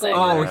typical. classic. Oh,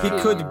 modern he teen.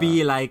 could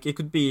be like he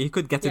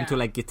could get into Yeah.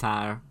 like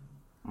guitar.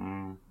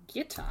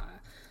 guitar.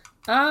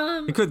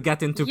 He could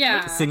get into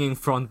Yeah. singing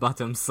front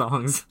bottom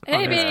songs. on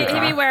He'd his be,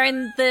 guitar. he'd be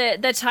wearing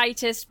the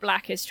tightest,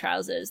 blackest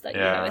trousers that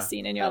you've Yeah. ever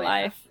seen in your Oh, yeah.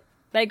 life.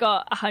 They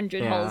got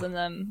 100 Yeah. holes in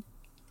them.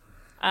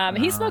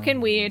 He's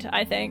smoking weed,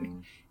 I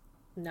think.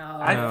 No,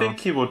 I think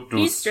he would do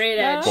he's straight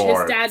edge.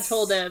 sports. His dad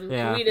told him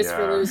Yeah. weed is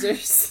for Yeah.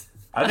 losers.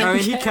 I I think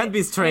mean, he can't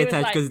be straight was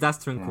edge like- because he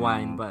does drink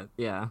wine, but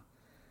yeah.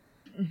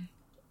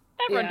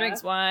 Everyone Yeah.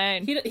 drinks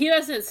wine. He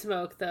doesn't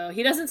smoke though.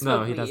 He doesn't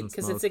smoke he weed doesn't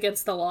because smoke. it's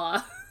against the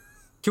law.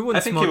 He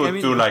wouldn't I think smoke. he would I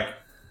mean, do like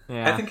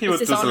yeah. I think he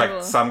would It's do like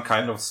dishonorable. some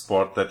kind of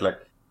sport that like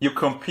you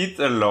compete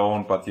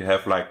alone, but you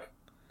have like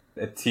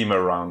a team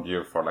around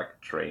you for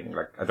like training,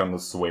 like I don't know,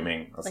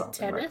 swimming or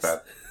something tennis? like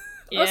that.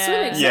 Oh,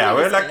 swimming. Yeah, Swimming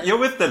we're is like good. you're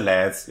with the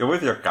lads, you're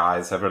with your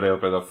guys, have a little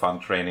bit of fun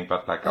training,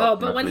 but like Oh,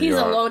 but when ultimately he's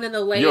you're- alone in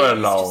the lane, you're it's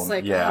alone. just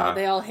like, yeah, oh,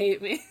 they all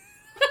hate me.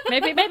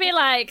 maybe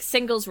like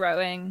singles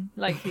rowing.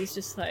 Like he's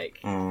just like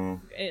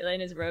in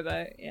his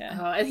rowboat. Yeah.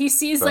 Oh, and he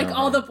sees like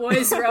all the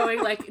boys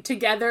rowing like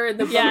together in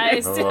the boat. Yeah,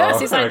 next to him. he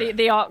sees like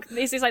the ox.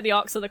 He sees like the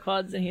ox or the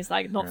quads, and he's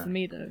like, "Not for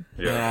me though.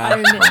 Yeah. Yeah.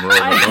 I'm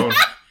rowing alone.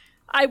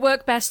 I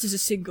work best as a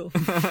single.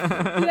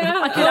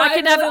 Yeah, I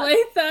can never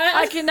relate that.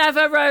 I can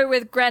never row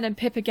with Gren and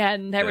Pip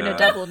again. They're in a Yeah.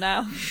 double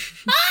now."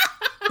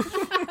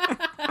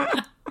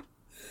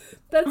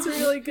 That's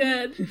really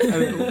good.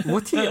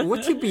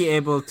 Would he be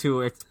able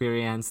to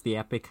experience the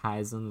epic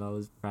highs and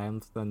lows,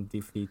 triumphs and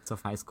defeats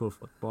of high school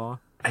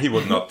football? He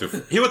would not do.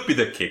 He would be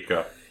the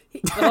kicker.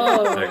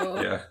 Oh,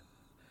 Like, yeah.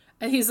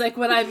 and he's like,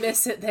 when I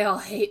miss it, they all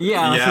hate me.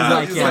 Yeah, Yeah,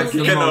 he's it's like the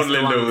you can most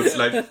only one lose.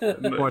 Like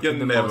reported you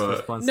the most never. No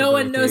responsibility.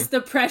 one knows the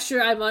pressure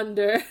I'm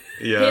under.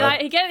 Yeah.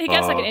 He gets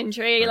like an Oh.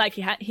 injury, like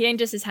he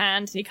injures his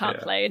hand, and he can't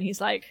Yeah. play, and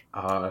he's like,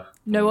 Uh,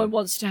 "No one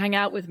wants to hang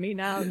out with me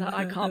now that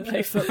I can't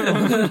play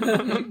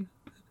football."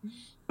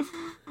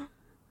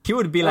 He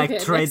would be like Okay,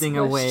 next trading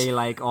away question.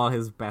 like all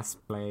his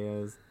best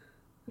players.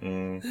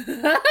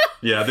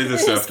 yeah, they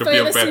deserve to be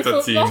on fantasy better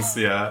football. teams.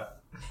 Yeah.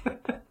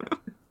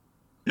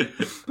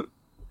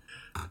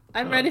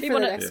 I'm ready for the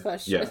wanna- next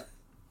question. Yeah.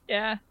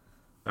 Yeah.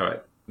 All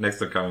right.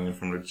 Next one coming in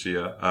from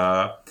Lucia.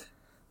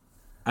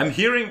 I'm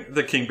hearing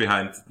the king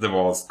behind the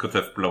walls could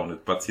have blown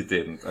it, but he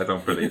didn't. I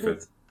don't believe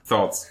it.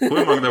 Thoughts? Who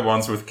among the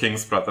ones with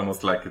king's blood are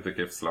most likely to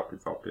give sloppy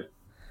toppy?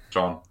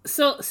 John.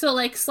 So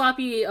like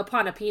sloppy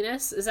upon a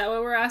penis? Is that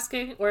what we're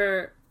asking?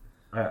 Or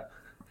Yeah.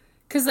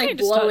 because like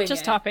Just, blowing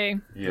just it.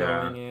 topping.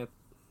 Yeah. Blowing it.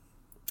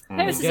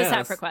 This is a Yes.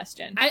 separate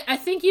question. I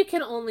think you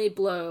can only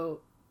blow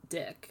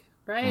dick,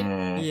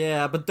 right?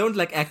 Yeah, but don't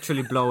like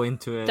actually blow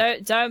into it.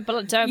 Don't blow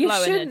in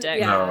a shouldn't- dick.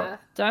 Yeah. No.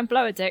 Don't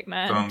blow a dick,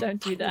 man.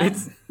 Don't do that.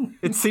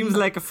 It seems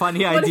like a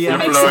funny What if idea. you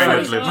make Blowing so it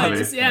much literally.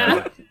 noise?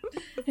 Yeah.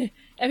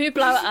 If you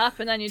blow it up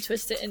and then you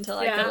twist it into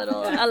like Yeah.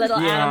 a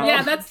little Yeah. animal.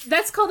 Yeah,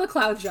 that's called a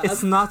cloud job.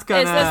 It's not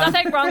gonna. There's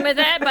nothing wrong with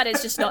it, but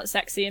it's just not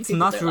sexy and It's people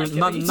not don't re- like it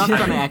not when you not do it.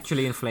 gonna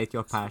actually inflate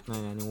your partner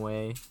in any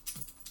way.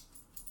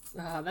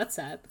 Oh, that's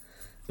sad.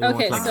 They won't,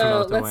 Okay, like, so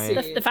float let's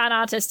away. see. The fan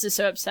artist is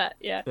so upset.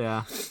 Yeah.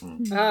 Yeah,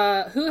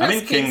 Who has I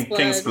mean, King's blood?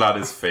 King's blood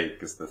is fake,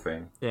 is the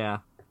thing. yeah.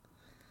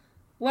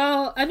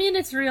 Well, I mean,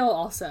 it's real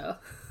also.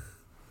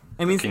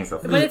 I mean, Kings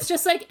of But it's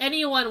just like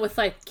anyone with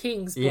like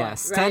King's blood, Yeah, right?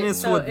 Stannis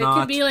So would it not-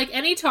 could be like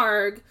any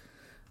Targ,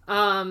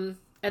 and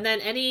then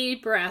any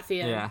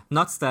Baratheon. yeah,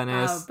 not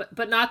Stannis.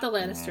 But not the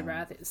Lannister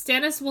Baratheon.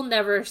 Stannis will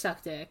never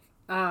suck dick.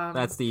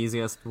 That's the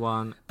easiest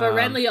one. But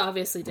Renly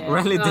obviously did.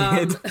 Renly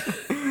did,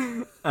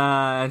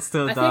 and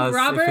still I does think if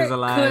Robert he's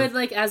alive. could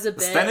like as a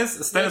bit.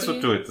 Stannis would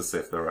maybe. do it to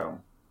save the realm.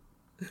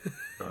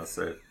 Gonna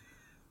say.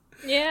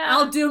 Yeah.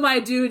 I'll do my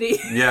duty.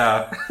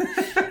 Yeah.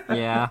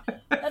 Yeah,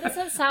 That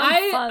doesn't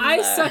sound fun. I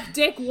though. suck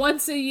dick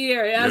once a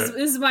year. As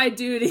Yeah. is my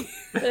duty.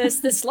 It's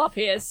the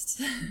sloppiest.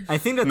 I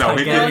think the No,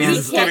 he Targaryens.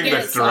 he's can't giving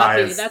get the it sloppy,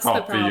 driest that's the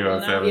toppy you have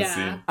problem. ever Yeah.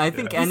 seen. I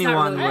think He's not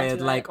anyone really with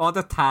into like it. all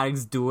the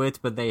Targs do it,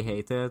 but they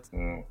hate it.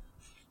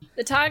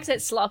 The tags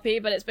it's sloppy,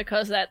 but it's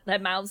because their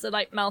mouths are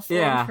like malformed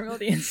Yeah. from all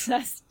the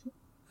incest.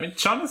 I mean,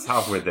 John is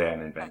halfway there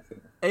and inventing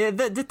it.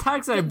 The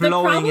Targs are The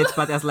blowing problem- it,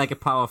 but as like a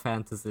power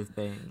fantasy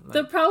thing. Like,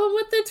 The problem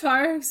with the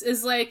Targs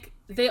is like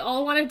they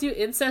all want to do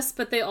incest,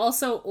 but they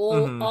also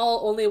all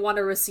only want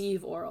to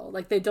receive oral.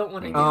 Like they don't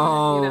want to give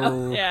oh, it. You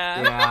know?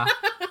 Yeah.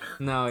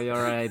 No,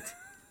 you're right.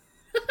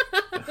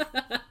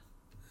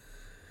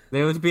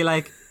 They would be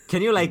like,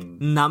 can you like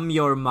numb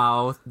your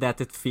mouth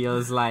that it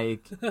feels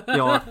like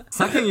you're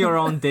sucking your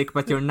own dick,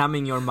 but you're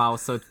numbing your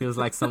mouth so it feels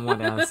like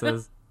someone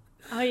else's.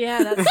 Oh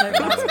yeah,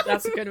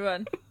 that's a good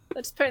one.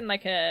 Let's put in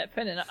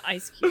an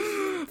ice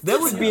cube. That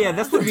would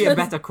be a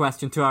better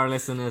question to our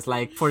listeners.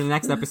 Like for the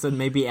next episode,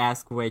 maybe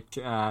ask which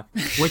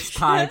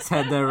Targs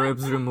had their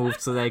ribs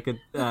removed so they could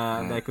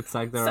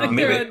suck their Suck own.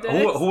 their Maybe own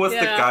dicks. who was the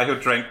Yeah. guy who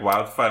drank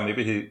wildfire?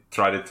 Maybe he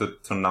tried it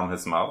to numb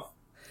his mouth.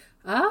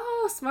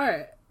 Oh,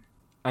 smart.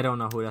 I don't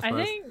know who that I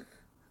was. think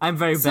I'm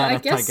very So bad I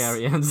at guess-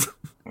 Targaryens.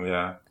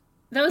 Yeah.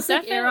 That was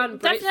like Aaron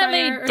definitely,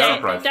 Brightfire. or Daemon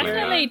something. Brightfire,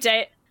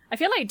 definitely. I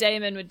feel like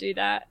Damon would do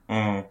that,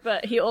 Mm.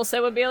 but he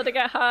also would be able to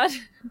get hard.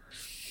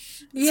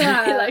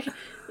 Yeah.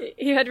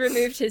 He had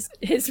removed his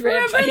rib,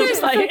 Remember but he the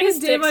just like his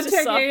fucking Daemon dick's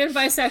just soft. Targaryen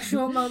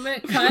bisexual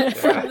moment cut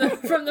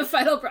from the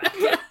final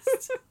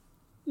broadcast?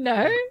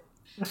 No,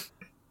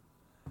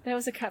 there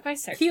was a cut by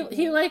section.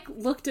 He like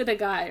looked at a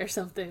guy or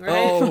something, right?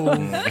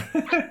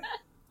 Oh,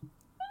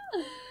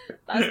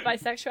 That's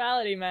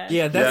bisexuality, man.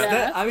 yeah, that's Yeah.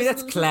 that. I mean,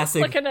 that's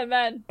classic. Looking at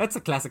men. That's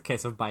a classic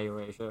case of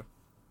bi-erasure.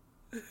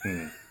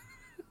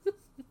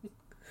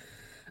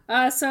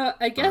 So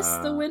I guess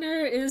the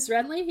winner is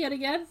Renly yet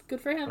again.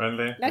 Good for him.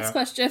 Renly, Next yeah.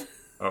 question.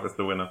 Oh, it's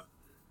the winner.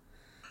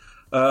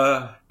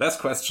 Last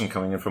question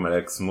coming in from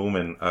Alex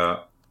Moomin.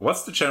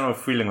 What's the general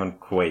feeling on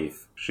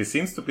Quaithe? She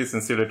seems to be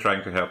sincerely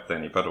trying to help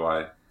Danny, but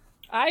why?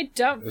 I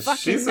don't fucking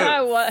She's a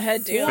know what her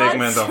deal is.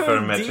 Figment of her her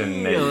deal?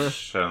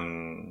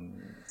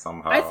 imagination,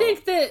 somehow. I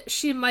think that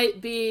she might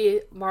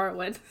be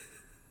Marwyn.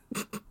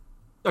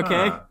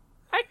 Okay.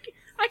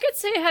 I could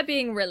see her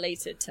being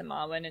related to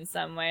Marwyn in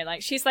some way.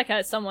 Like she's like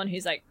someone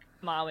who's like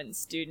Marwyn's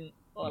student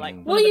or like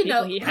one Well, of the you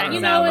people know, he hangs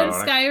in out with.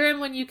 Skyrim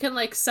when you can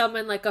like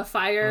summon like a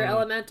fire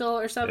elemental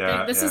or something.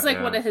 Yeah, this yeah, is like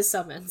yeah. one of his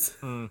summons.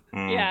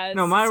 Yeah, it's,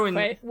 No, Marwyn-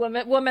 it's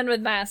great. Woman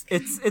with mask.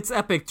 It's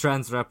epic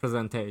trans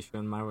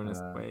representation. Marwyn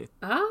is great.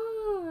 Ah,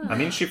 I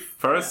mean, she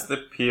first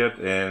appeared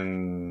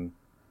in.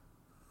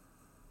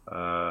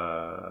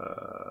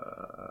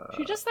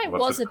 She just like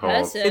what's was it a called?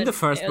 person In the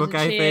first book, wasn't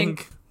I she?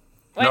 think.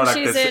 When no, like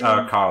she's this in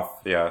Karth,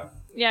 yeah.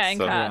 in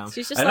so- Cards. Yeah.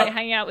 She's just I like know-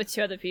 hanging out with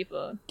 2 other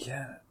people.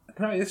 Yeah.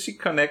 No, is she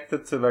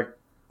connected to like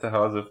the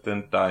House of the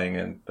Undying,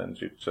 and then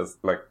she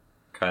just like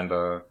kind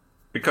of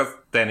because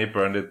Danny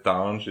burned it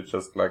down, she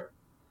just like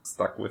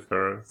stuck with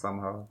her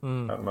somehow. I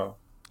don't know.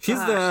 She's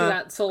she the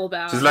got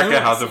soulbound. She's like I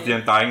a House of see. the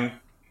Undying,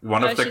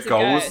 one Oh, of the she's a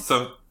ghosts ghost.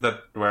 of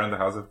that were in the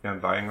House of the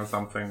Undying or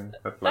something.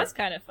 That, like, That's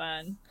kind of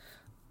fun.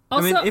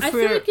 Also, I I, mean, if feel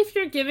we're- like if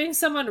you're giving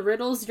someone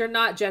riddles, you're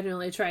not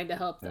genuinely trying to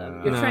help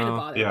them. You're trying to No.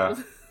 bother Yeah.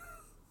 them.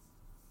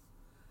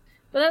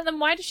 But then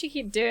why does she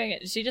keep doing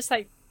it? Is she just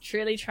like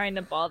truly trying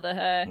to bother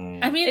her?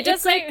 I mean, It it's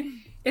just like like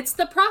it's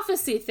the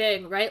prophecy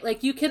thing, right?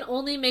 Like you can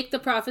only make the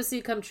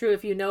prophecy come true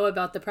if you know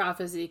about the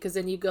prophecy, because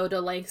then you go to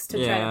lengths to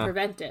try to Yeah.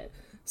 prevent it.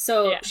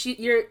 So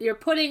Yeah. you're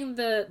putting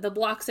the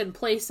blocks in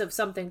place of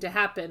something to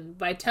happen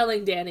by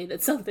telling Danny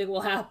that something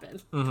will happen.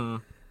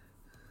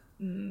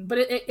 But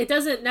it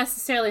doesn't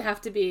necessarily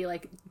have to be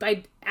like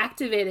by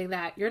activating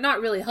that you're not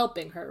really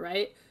helping her,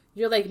 right?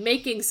 You're like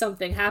making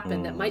something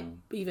happen that might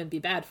even be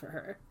bad for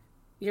her.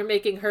 You're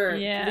making her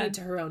Yeah. lead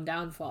to her own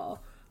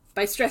downfall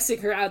by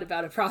stressing her out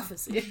about a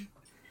prophecy.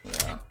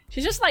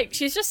 she's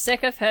just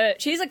sick of her.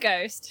 She's a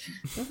ghost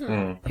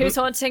who's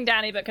haunting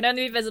Danny, but can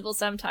only be visible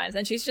sometimes.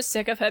 And she's just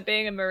sick of her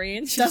being a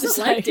marine. She's Doesn't just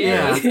like Danny.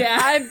 Yeah. Yeah.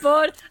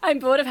 I'm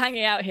bored of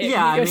hanging out here. Yeah,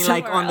 Can I you go mean,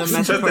 like, somewhere on the else?"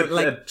 just metaphor, a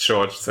like,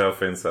 George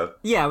self-insert.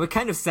 yeah, we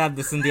kind of said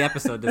this in the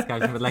episode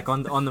discussion, but like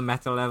on the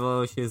meta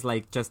level, she's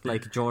like just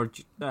like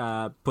George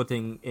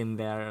putting in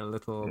there a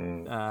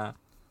little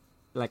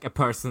like a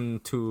person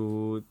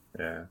to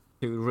Yeah.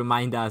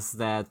 remind us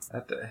that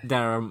That,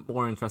 there are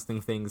more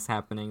interesting things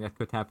happening that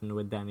could happen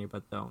with Danny,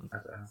 but don't.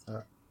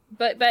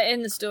 But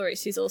in the story,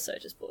 she's also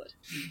just bored.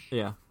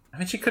 Yeah. I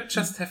mean, she could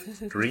just have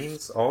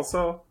dreams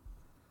also.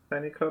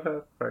 Danny could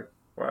have. Like,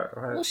 why?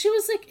 Well, she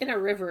was like in a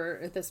river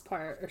at this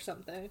part or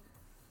something.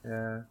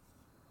 Yeah.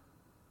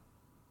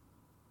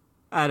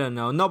 I don't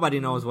know. Nobody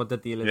knows what the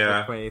deal is Yeah.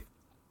 with Quaid.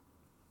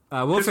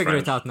 We'll She's figure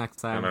French, it out next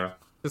You time. know,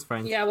 Just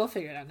French. Yeah, we'll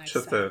figure it out next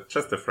just time.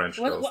 a French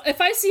girl.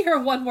 If I see her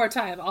one more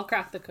time, I'll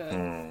crack the code.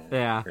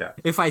 Yeah. Yeah.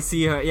 If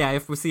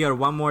we see her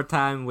one more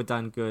time, we're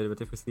done good.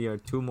 But if we see her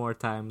 2 more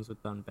times, we're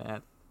done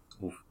bad.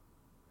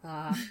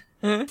 Ah,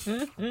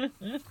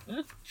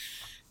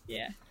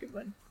 Yeah, good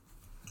one.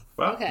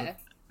 Well, okay.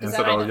 Is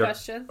answered that all all your your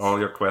questions? all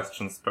your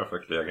questions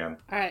perfectly again.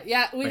 All right.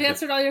 Yeah, we've Thank you.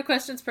 answered all your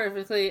questions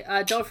perfectly.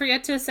 Don't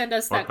forget to send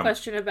us that Welcome.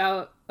 question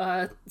about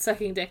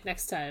sucking dick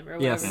next time or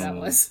whatever Yes. that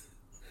was.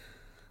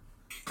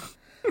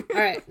 All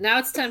right. Now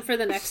it's time for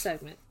the next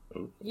segment.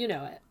 Ooh. You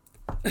know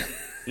it.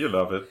 You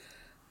love it.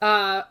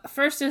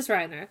 First is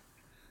Reiner.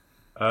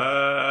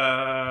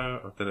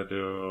 What did I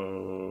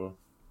do?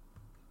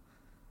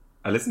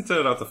 I listened to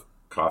a lot of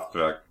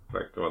Kraftwerk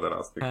like over the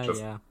last week,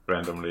 just yeah.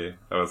 randomly.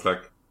 I was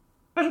like,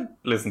 I should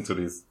listen to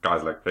these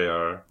guys. Like they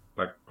are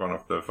like one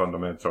of the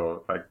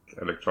fundamental like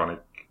electronic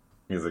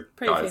music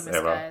Pretty guys famous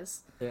ever.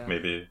 guys. Yeah.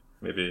 Maybe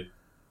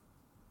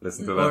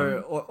listen to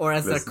them. Or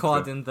as they're Listen to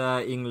called them. in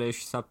the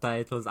English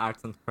subtitles,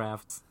 arts and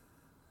crafts.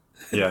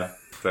 Yeah,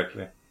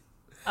 exactly.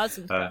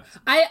 Awesome.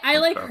 I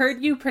like Okay.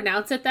 heard you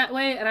pronounce it that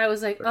way, and I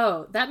was like,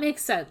 oh, that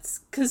makes sense.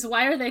 Because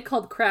why are they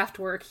called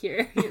Kraftwerk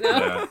here? You know?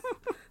 Yeah.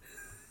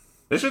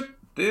 They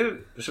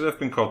should have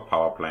been called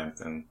Power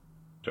Plant in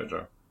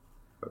JoJo.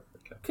 But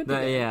okay. Could be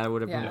good. Yeah, it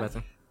would have Yeah.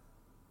 been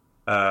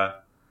better.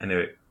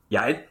 Anyway,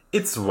 yeah,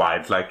 it's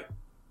wild. Like,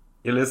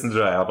 you listen to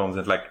the albums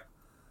and like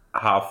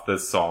half the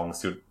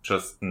songs you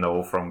just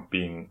know from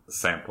being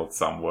sampled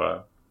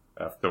somewhere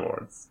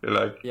afterwards. You're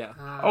like, Yeah.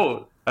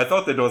 oh, I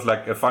thought it was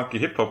like a funky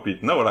hip hop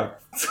beat. No, like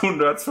 2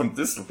 nerds from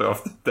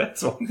Düsseldorf did that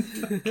song.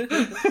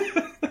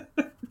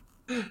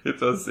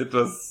 It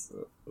was,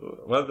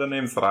 well, the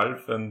name's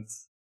Ralph and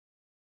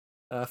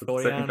the second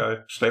Florian guy,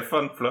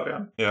 Stefan,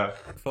 Florian? Yeah.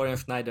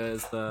 Schneider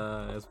is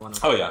one of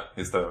Oh yeah,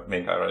 he's the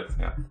main guy, right?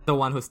 Yeah. the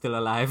one who's still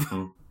alive.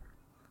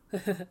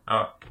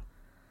 Oh.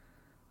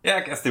 Yeah,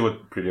 I guess they were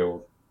pretty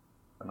old.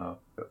 I don't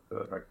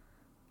know. Like,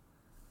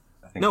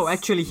 I think No,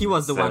 actually, he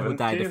was the one who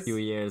died a 70s? few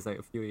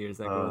years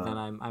ago. Then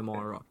I'm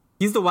all wrong.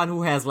 He's the one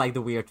who has like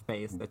the weird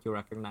face that you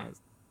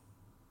recognize.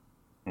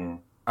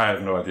 I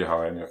have no idea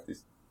how any of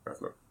these guys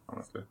look,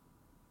 honestly.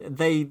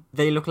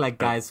 They look like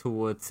guys who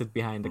would sit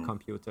behind a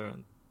computer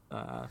and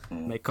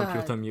make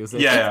computer God.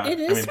 music. Yeah, It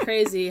is I mean,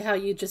 crazy how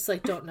you just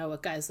like don't know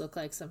what guys look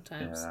like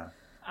sometimes. yeah.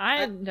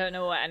 I don't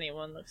know what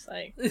anyone looks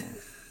like.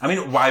 I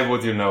mean, why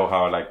would you know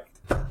how like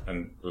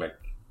an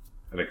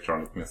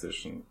electronic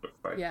musician looks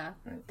like? Yeah.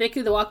 They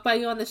could walk by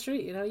you on the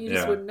street, you know, you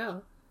just Yeah. wouldn't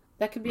know.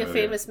 That could be a No,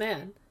 famous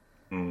man.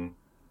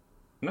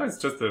 No, it's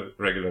just a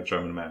regular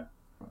German man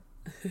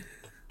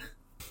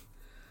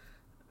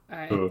All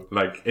right. who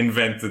like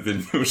invented the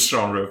new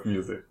genre of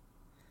music.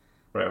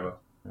 forever.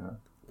 Yeah.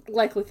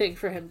 Likely thing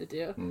for him to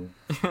do.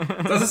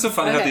 This is so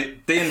fun how Okay.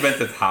 they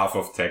invented half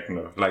of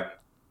techno. Like,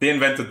 they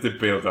invented the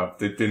build-up,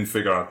 they didn't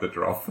figure out the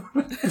drop.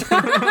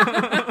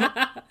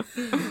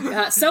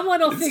 Someone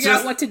will figure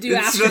out what to do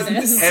after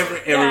this.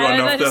 Every Yeah, one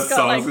and I of the just got,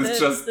 songs like, is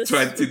the- just the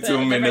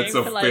 22 minutes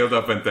of for, like-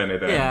 build-up and then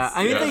it ends. Yeah,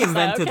 I mean they Yeah.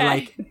 invented Okay.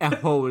 like a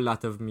whole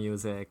lot of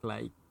music.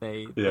 Like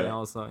they Yeah.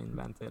 also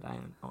invented, I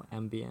don't know,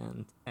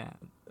 ambient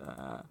and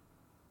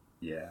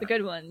Yeah. The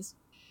good ones.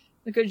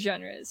 The good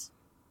genres.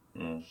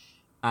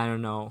 I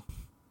don't know.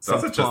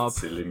 Those are synth pop. just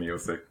silly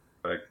music.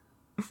 Like,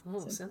 Oh,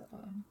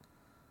 synth-pop.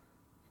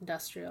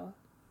 Industrial.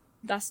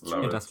 That's Love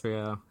true. it.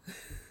 Industrial.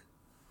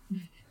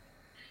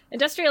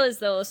 Industrial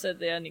is also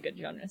the only good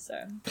genre,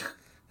 so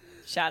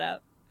shout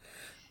out.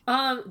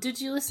 Did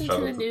you listen Shout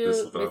to the out to new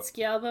Düsseldorf.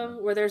 Mitski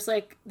album where there's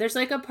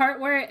like a part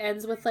where it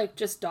ends with like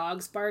just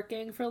dogs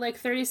barking for like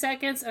 30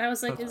 seconds, and I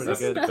was like, is this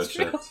pretty good. that's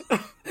industrial?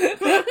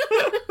 shit.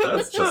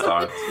 That's just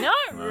art.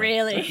 Not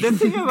really. The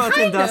thing about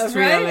Kind of,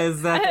 industrial right?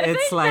 is that I it's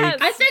think like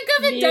that's- I think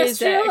of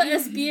industrial Music.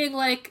 as being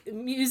like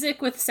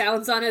music with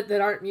sounds on it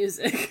that aren't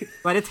music.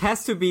 but it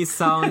has to be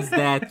sounds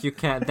that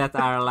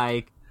are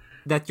like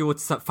that you would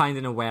find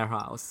in a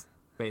warehouse,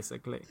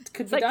 basically.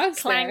 Could be like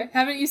dogs clang- there.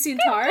 Haven't you seen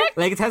Tar?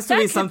 Like it has to That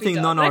be could be something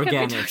done. That could be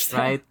non-organic, done.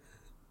 right?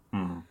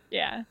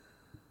 Yeah.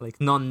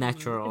 Like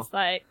non-natural. It's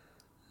like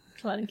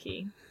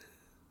clunky.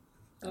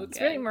 Okay.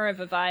 It's really more of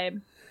a vibe.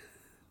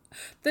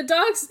 The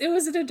dogs, it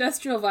was an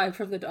industrial vibe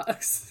from the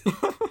dogs.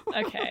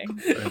 Okay.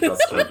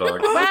 Industrial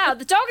dog. Wow,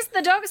 the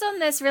dogs on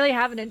this really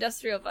have an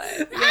industrial vibe.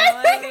 You know I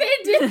what I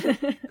mean? think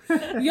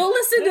they did. You'll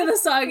listen to the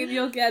song and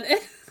you'll get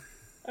it.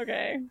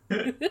 Okay.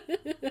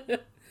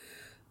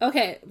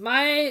 Okay,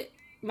 my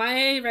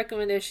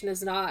recommendation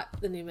is not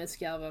the new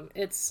Mitski album.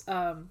 It's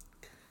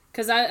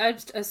because I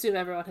assume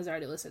everyone has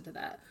already listened to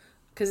that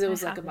because it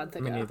was like a month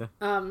ago. Me neither.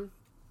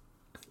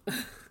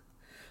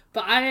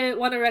 But I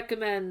want to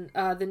recommend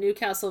the new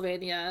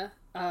Castlevania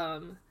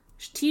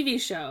TV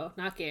show,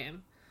 not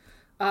game,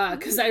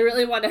 because I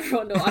really want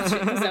everyone to watch it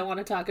because I want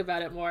to talk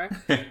about it more.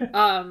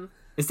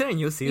 Is there a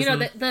new season? You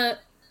know the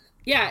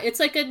yeah, it's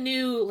like a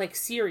new like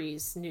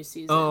series, new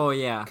season. Oh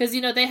yeah. Because,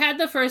 you know, they had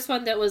the first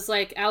one that was,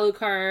 like,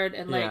 Alucard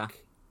and, like, Yeah.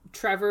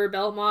 Trevor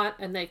Belmont,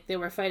 and, like, they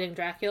were fighting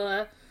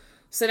Dracula.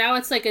 So now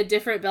it's, like, a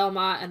different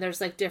Belmont, and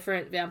there's, like,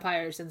 different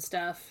vampires and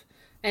stuff.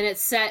 And it's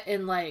set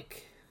in,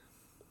 like...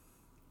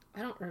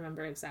 I don't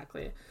remember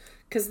exactly.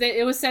 Because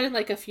it was set in,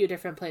 like, a few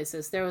different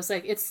places. There was,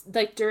 like... It's,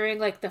 like, during,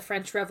 like, the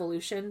French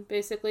Revolution,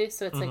 basically.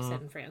 So it's, like, set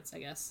in France, I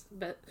guess.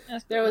 But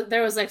That's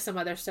there was, like, some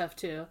other stuff,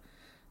 too.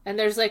 And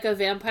there's, like, a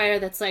vampire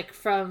that's, like,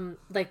 from,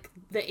 like,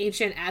 the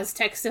ancient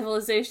Aztec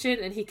civilization,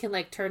 and he can,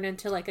 like, turn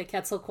into, like, a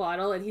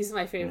Quetzalcoatl, and he's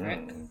my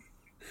favorite.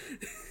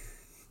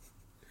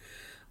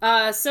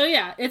 So,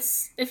 yeah,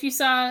 it's, if you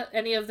saw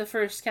any of the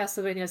first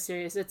Castlevania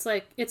series, it's,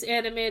 like, it's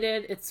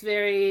animated, it's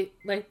very,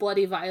 like,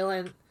 bloody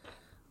violent,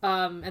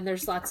 and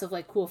there's lots of,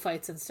 like, cool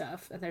fights and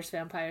stuff, and there's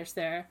vampires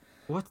there.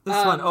 What's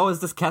this one? Oh, is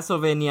this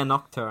Castlevania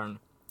Nocturne?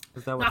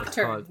 Is that what it's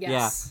Nocturne, called? yes.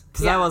 Yeah,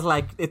 because Yeah. I was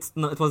like, it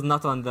was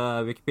not on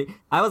the Wikipedia.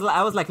 I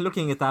was like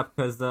looking it up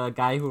because the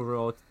guy who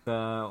wrote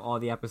all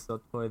the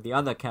episodes for the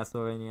other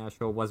Castlevania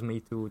show was Me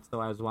Too, so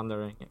I was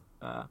wondering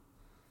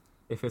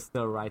if he's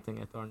still writing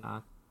it or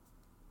not.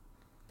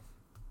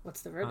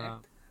 What's the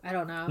verdict? I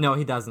don't know. No,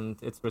 he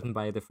doesn't. It's written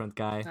by a different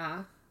guy.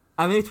 Ah.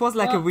 I mean, it was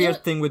like Well, a weird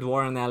it- thing with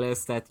Warren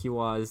Ellis that he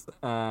was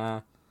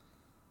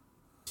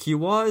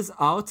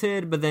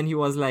outed, but then he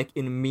was like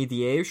in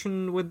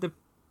mediation with the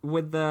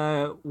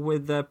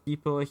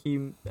people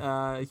he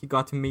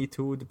got Me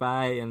Too'd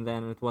by, and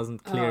then it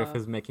wasn't clear if Oh.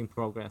 he's making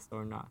progress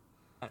or not.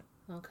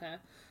 Okay.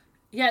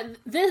 Yeah,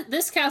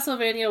 this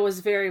Castlevania was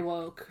very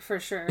woke, for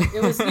sure.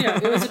 It was, you know,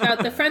 it was about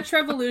the French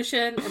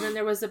Revolution, and then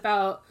there was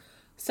about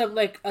some,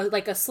 like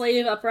a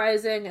slave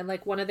uprising, and,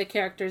 like, one of the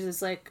characters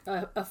is, like,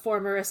 a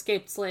former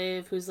escaped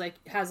slave who's, like,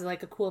 has,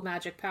 like, a cool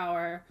magic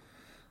power.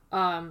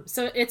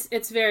 So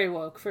it's very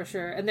woke, for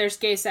sure. And there's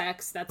gay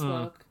sex, that's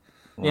woke.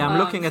 Yeah, I'm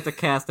looking at the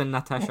cast, and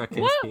Natasha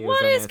Kinski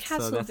What is is in it,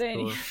 so that's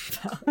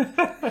Castlevania cool.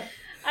 about?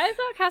 I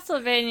thought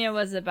Castlevania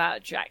was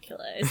about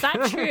Dracula. Is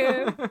that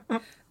true?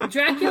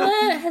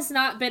 Dracula has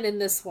not been in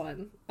this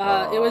one.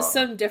 It was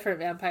some different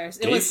vampires.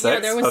 It Gay was, you know,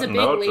 sex, there was a but big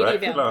no lady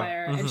Dracula.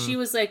 vampire, and she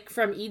was, like,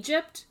 from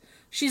Egypt.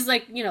 She's,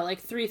 like, you know, like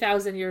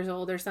 3,000 years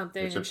old or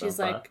something, and Egypt she's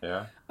vampire, like,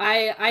 yeah.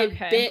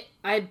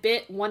 I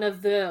bit one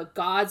of the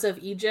gods of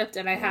Egypt,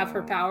 and I have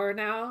her power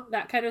now,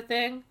 that kind of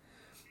thing.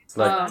 It's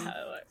like, That's how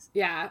it works.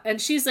 Yeah,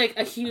 and she's, like,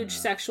 a huge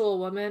sexual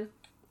woman,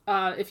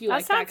 if you That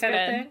like that sounds kind of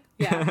good. thing.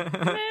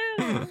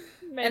 Yeah.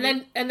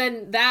 Maybe. And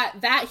then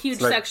that huge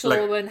It's like- sexual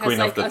like woman has, Queen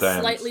of like, the a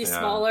Dance, slightly yeah.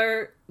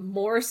 smaller,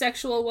 more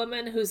sexual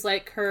woman who's,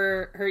 like,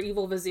 her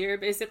evil vizier,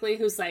 basically,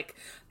 who's like,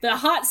 the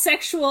hot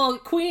sexual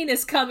queen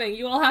is coming,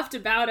 you all have to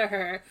bow to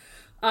her.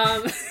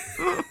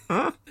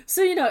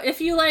 So, you know, if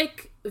you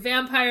like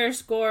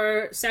vampires,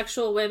 gore,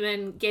 sexual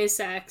women, gay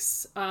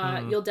sex,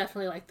 you'll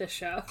definitely like this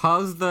show.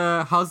 How's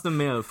the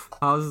MILF?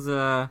 How's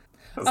the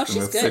that's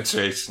she's the good.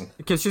 situation.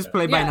 because she's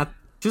played by Yeah.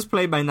 She's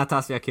played by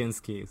Natasha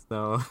Kinski,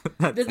 so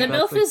that's, The that's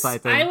MILF is.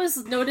 exciting. I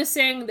was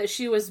noticing that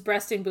she was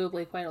breasting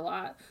Boobly quite a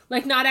lot.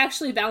 Like, not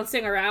actually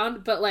bouncing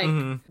around, but like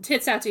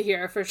tits out to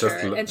here for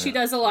sure. And she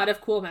does a lot of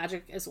cool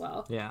magic as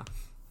well. Yeah.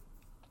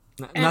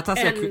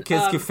 Natasha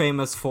Kinski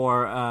famous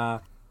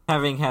for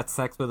having had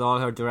sex with all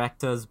her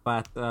directors,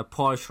 but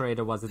Paul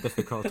Schrader was a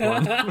difficult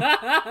one.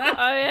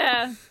 Oh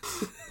yeah,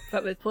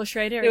 but with Paul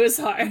Schrader, It was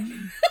hard.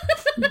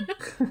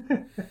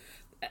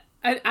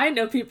 I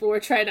know people were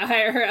trying to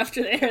hire her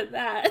after they heard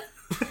that.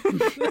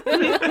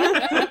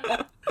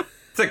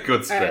 It's a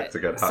good script Alright, to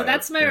get hired. so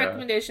that's my Yeah.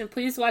 recommendation.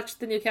 Please watch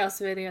the new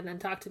Castlevania and then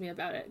talk to me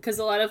about it, because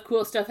a lot of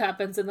cool stuff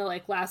happens in the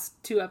like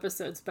last 2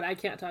 episodes, but I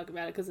can't talk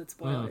about it because it's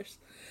spoilers.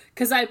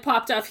 Because I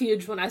popped off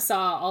huge when I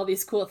saw all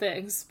these cool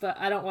things, but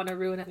I don't want to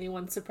ruin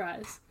anyone's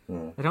surprise.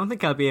 I don't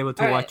think I'll be able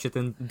to All watch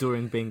it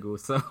during bingo,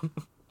 so...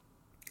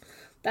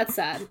 That's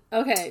sad.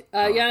 Okay,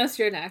 Giannis,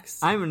 you're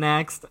next. I'm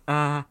next.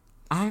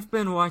 I've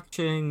been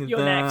watching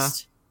You're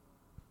next.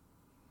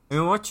 I've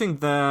been watching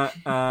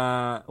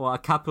a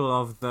couple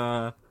of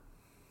the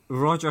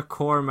Roger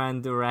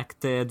Corman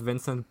directed,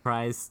 Vincent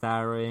Price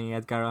starring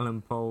Edgar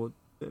Allan Poe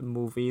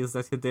movies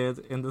that he did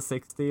in the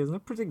 60s. They're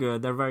pretty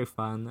good. They're very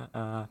fun.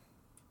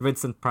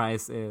 Vincent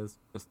Price is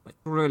just like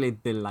really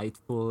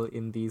delightful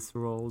in these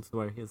roles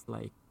where he's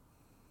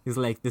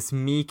like this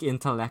meek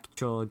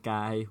intellectual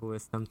guy who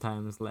is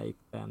sometimes like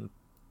then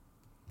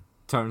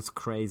turns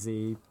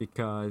crazy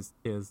because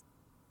his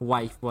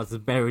wife was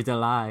buried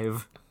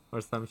alive or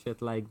some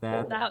shit like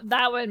that.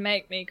 That would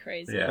make me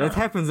crazy. Yeah. It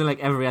happens in like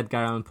every Edgar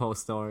Allan Poe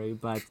story,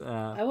 but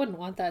I wouldn't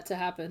want that to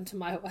happen to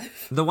my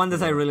wife. the one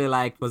that I really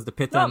liked was The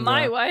Pit Not and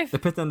my wife. The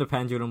Pit and the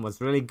Pendulum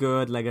was really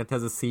good. Like it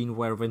has a scene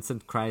where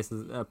Vincent Price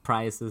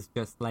is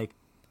just like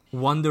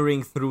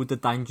wandering through the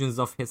dungeons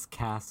of his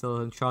castle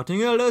and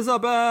shouting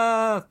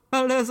Elizabeth,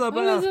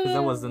 Elizabeth. 'Cause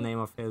that was the name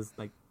of his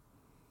like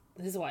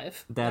His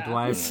wife. dead Yeah.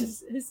 wife.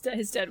 His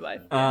dead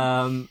wife.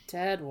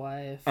 Dead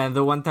wife. And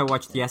the one that I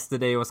watched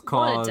yesterday was What a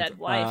called dead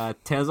wife.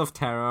 Tales of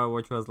Terror,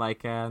 which was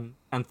like an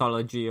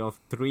anthology of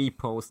 3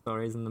 Poe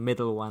stories, and the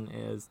middle one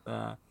is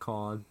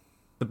called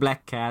The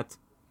Black Cat.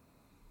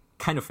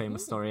 Kind of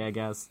famous story, I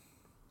guess.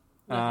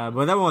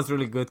 But that one was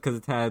really good because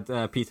it had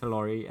Peter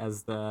Lorre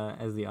as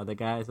the other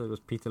guy, so it was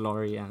Peter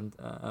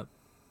Lorre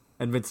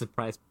and Vincent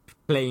Price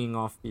playing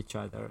off each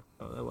other.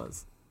 So that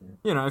was,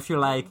 you know, if you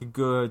like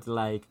good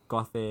like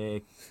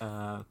gothic,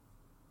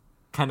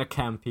 kind of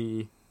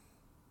campy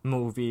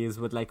movies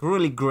with like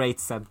really great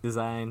set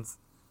designs,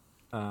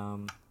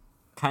 kind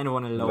of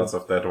on a low Lots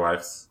of dead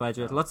wives.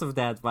 budget, lots of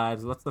dead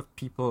vibes, lots of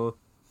people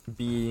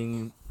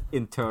being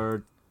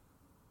interred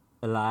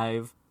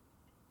alive,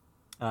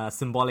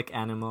 symbolic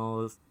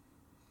animals.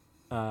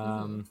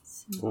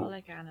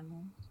 Symbolic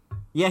animal.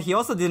 Yeah, he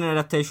also did an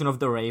adaptation of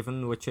The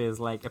Raven, which is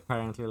like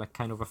apparently like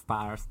kind of a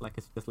farce. Like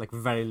it's just like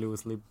very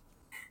loosely,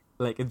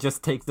 like it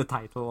just takes the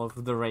title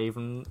of The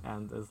Raven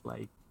and is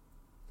like,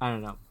 I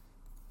don't know.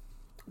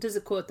 Does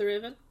it quote the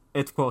Raven?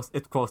 It quotes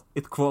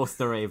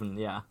The Raven,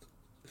 yeah.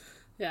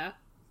 Yeah.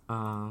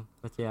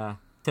 But yeah,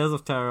 Tales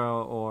of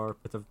Terror or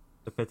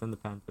The Pit and the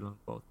Pendulum,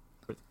 both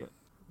pretty good.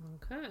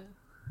 Okay.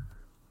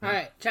 All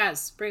right,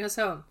 Chaz, bring us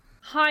home.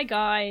 Hi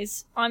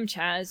guys, I'm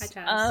Chaz.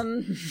 Hi,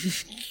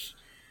 Chaz.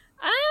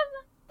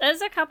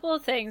 There's a couple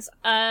of things.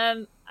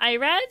 I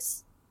read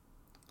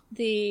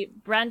the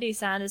Brandi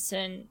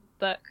Sanderson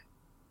book,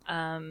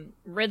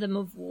 Rhythm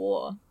of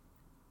War,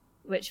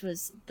 which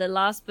was the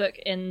last book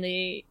in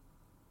the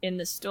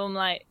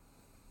Stormlight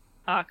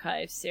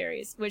Archive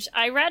series, which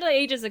I read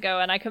ages ago,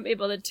 and I couldn't be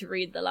bothered to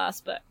read the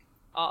last book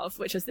of,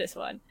 which was this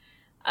one.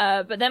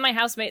 But then my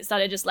housemate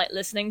started just like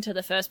listening to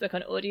the first book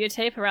on audio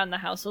tape around the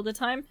house all the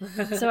time.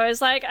 So I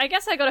was like, I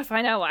guess I gotta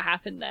find out what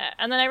happened there.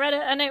 And then I read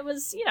it, and it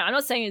was, you know, I'm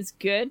not saying it's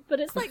good, but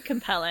it's like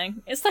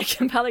compelling. It's like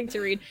compelling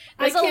to read.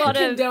 There's I a can't lot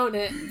of. condone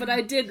it, but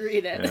I did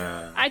read it.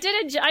 Yeah. I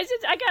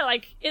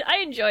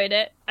enjoyed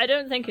it. I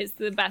don't think it's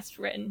the best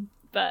written,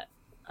 but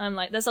I'm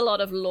like, there's a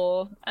lot of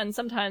lore, and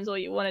sometimes all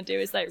you want to do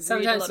is like read a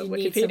Sometimes lot of you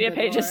need some Wikipedia good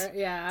pages. lore,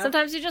 yeah.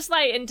 Sometimes you're just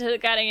like into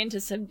getting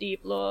into some deep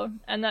lore,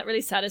 and that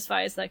really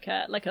satisfies like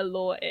a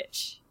lore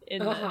itch in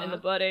the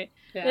body.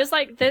 Yeah. It's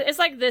like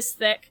this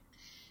thick,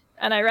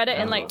 and I read it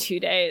in like 2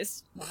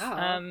 days.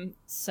 Wow.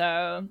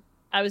 So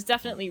I was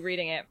definitely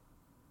reading it.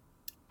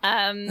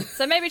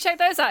 So maybe check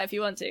those out if you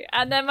want to.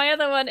 And then my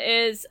other one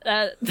is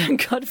The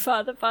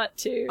Godfather Part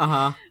 2,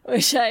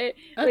 which I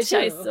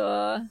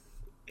saw.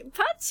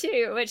 Part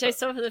 2, which I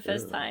saw for the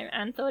first time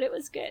and thought it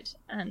was good,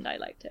 and I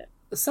liked it.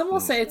 Some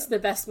will say it's the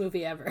best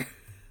movie ever.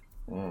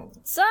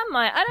 Some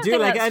might. I don't Do you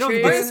think like? that's I don't.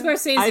 true. Martin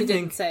Scorsese I didn't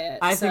think say it,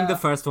 I think so- the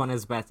first one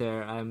is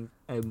better. I'm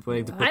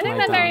willing to put I think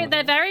my they're down-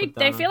 put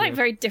they down feel on like here.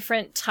 very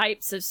different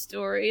types of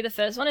story. The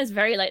first one is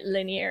very like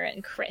linear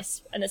and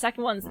crisp, and the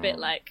second one's a bit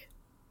like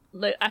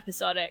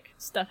episodic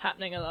stuff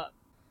happening a lot.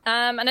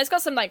 And it's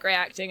got some like great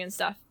acting and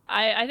stuff.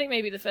 I think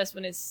maybe the first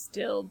one is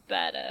still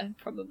better.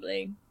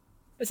 Probably,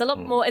 it's a lot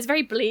more. It's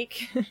very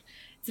bleak.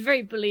 It's a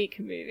very bleak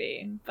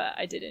movie, but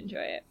I did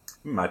enjoy it.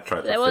 Might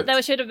try to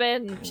There should have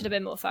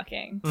been more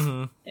fucking.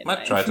 Mm-hmm.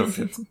 Might try to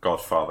fit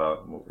Godfather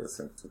movies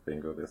into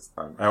bingo this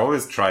time. I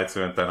always try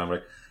to, and then I'm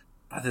like,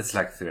 but it's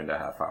like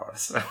 3.5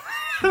 hours.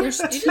 There's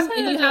two,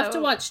 and you have to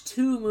watch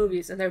 2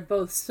 movies, and they're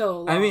both so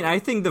long. I mean, I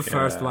think the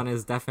first one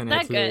is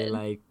definitely good.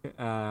 like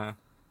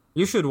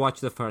you should watch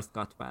the first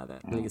Godfather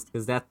at least,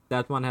 because that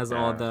one has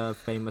all the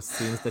famous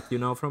scenes that you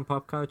know from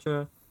pop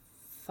culture.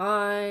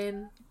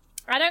 Fine.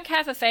 I don't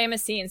care for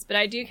famous scenes, but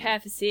I do care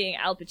for seeing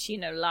Al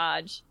Pacino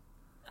large.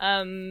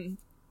 And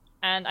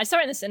I saw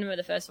it in the cinema,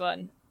 the first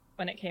one,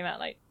 when it came out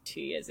like 2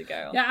 years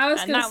ago. Yeah, I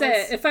was And gonna that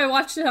say, was- if I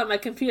watched it on my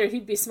computer,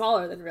 he'd be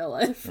smaller than real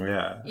life.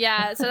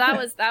 Yeah, so that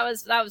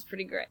was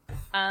pretty great.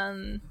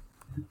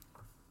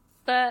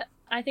 But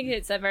I think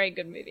it's a very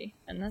good movie,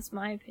 and that's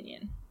my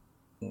opinion.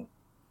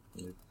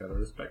 You gotta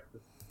respect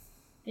it.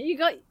 You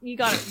got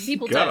it.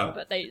 People Gotta. don't,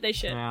 but they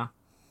should. Yeah,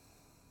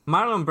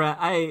 Marlon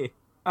Brando.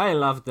 I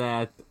love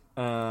that.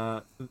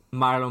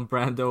 Marlon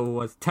Brando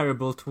was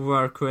terrible to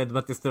work with,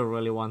 but he still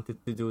really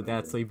wanted to do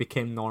that, so he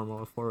became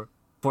normal for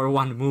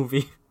one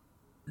movie.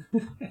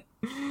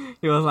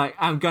 He was like,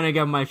 "I'm gonna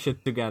get my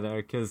shit together,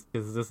 because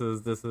this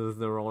is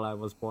the role I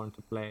was born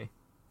to play."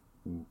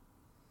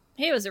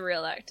 He was a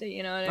real actor,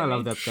 you know what I I mean?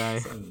 love that guy.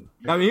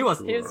 I mean, he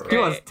was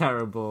great.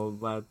 terrible,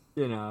 but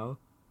you know,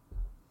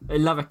 I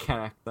love a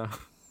character.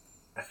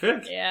 I feel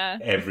like Yeah.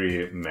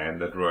 every man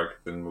that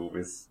worked in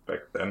movies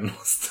back then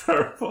was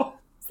terrible.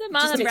 It's the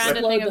Marlon Just Brando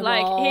explode thing of them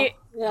like all.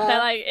 Yeah. they're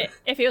like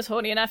if he was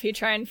horny enough, he'd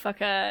try and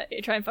fuck a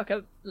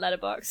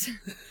letterbox.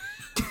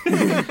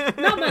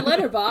 Not my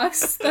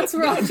letterbox. That's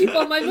where I keep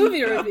all my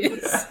movie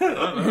reviews.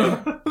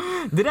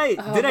 Did I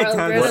Marlon tell the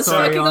Brando's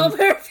story fucking all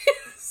my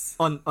reviews.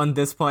 on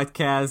this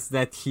podcast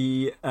that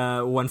he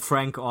when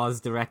Frank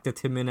Oz directed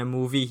him in a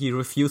movie, he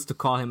refused to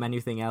call him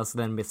anything else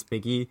than Miss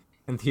Piggy,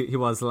 and he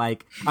was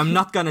like, "I'm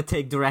not gonna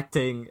take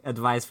directing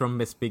advice from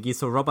Miss Piggy."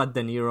 So Robert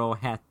De Niro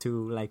had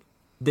to like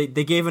they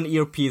gave an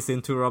earpiece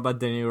into Robert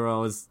De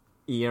Niro's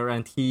ear,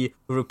 and he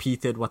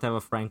repeated whatever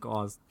Frank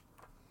Oz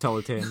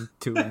told him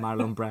to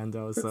Marlon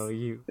Brando, so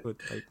he would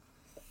like.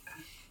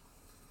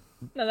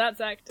 No, that's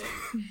acting.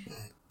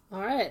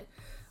 All right.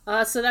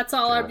 So that's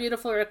all our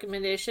beautiful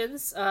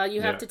recommendations.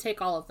 You have to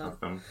take all of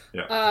them.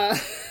 Yeah.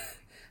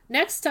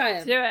 Next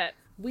time, Do it.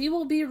 we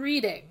will be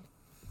reading.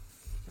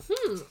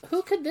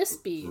 Who could this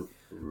be?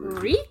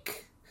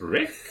 Reek?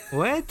 Rick?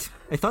 What?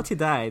 I thought he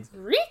died.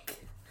 Reek?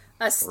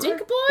 A stink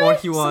boy? Or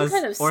he was,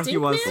 Some kind of or he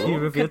stink was, man? he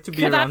revealed to be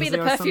Could that Ramsay be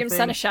the or perfume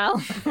something?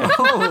 Seneschal?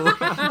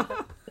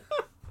 Oh,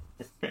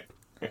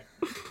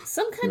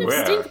 Some kind of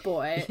Where? stink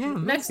boy. Yeah,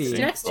 next maybe.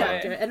 next Stink boy.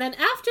 chapter. And then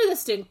after the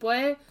stink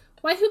boy,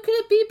 why, who could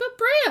it be but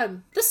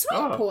Bran? The sweet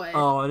Oh. boy.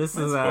 oh, this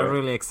is a That's good.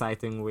 really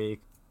exciting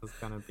week. It's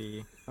gonna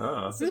be.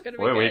 Oh, This is gonna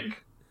be what a good.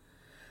 week.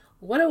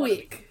 What a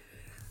week.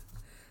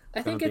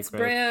 I think be it's great.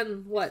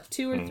 Bran, what,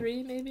 2 or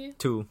 3 maybe?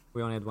 2.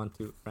 We only had 1,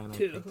 2. Brand, I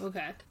 2, think.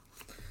 okay.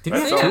 Did we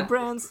That's have all. 2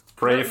 brands?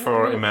 Pray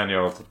for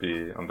Emmanuel to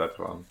be on that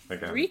one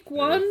again. Reek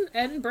 1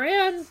 and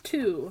Bran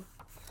 2.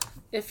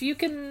 If you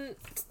can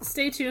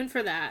stay tuned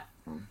for that,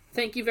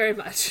 thank you very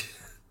much.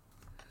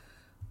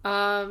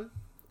 I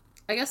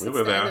guess We that's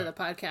were the end there. of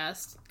the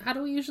podcast. How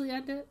do we usually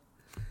end it?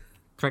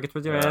 Track it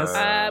with your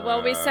ass.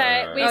 Well, we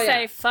say Oh,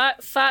 yeah.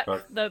 fuck Fuck.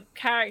 the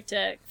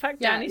character, fuck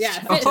Yeah, Danny's yeah.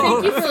 job.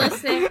 Thank you for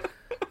listening.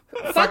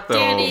 Fuck the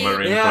Danny. whole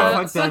marine Yeah,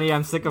 club. fuck Danny,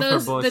 I'm sick of her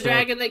Those, bullshit. the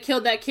dragon that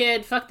killed that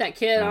kid. Fuck that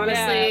kid,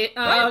 honestly.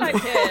 Yeah. Fuck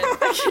that kid.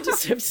 That kid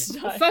deserves to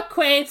die. Fuck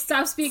Quaid.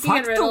 Stop speaking Fuck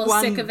in the riddles.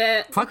 one, Sick of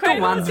it. fuck Quite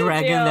the one a big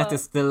dragon deal. that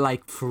is still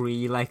like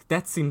free. Like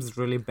that seems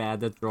really bad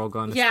that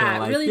Drogon is Yeah, still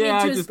like, really mean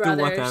yeah, to his just do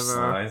brothers.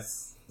 whatever.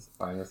 Nice. It's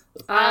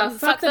fine.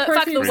 Fuck the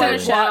perfume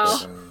White Seneschal.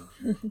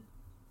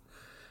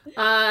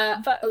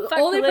 Fuck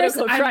Only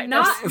person political I'm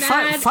not correctness.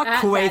 mad Fuck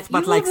at Kuwait, that. but,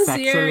 Evil like, Vizier,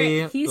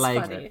 sexually, he's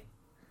like- funny.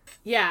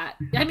 Yeah,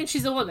 I mean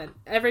she's a woman.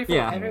 Every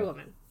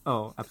woman.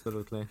 Oh,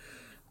 absolutely.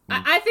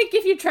 I think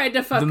if you tried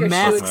to fuck The her,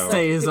 mask she would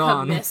stays become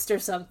on. mist or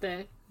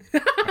something.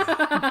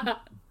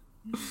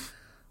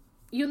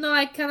 You know,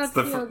 I cannot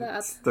the feel fr- that.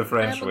 it's the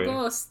French I'm a way.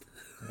 ghost.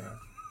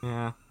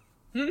 Yeah.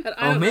 I don't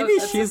Oh, know maybe if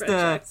that's she's a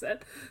French the-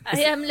 accent. I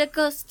am the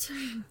ghost.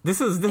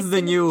 This is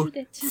the new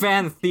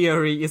fan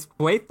theory. Is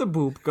Kuwait the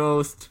boob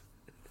ghost?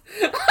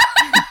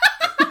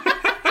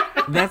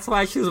 That's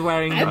why she's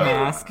wearing the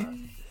mask.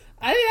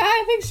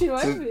 I think she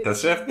might be.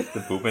 Does she have the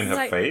boob in her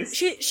Like, face?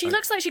 she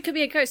looks like she could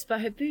be a ghost, but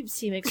her boobs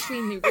seem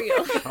extremely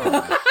real.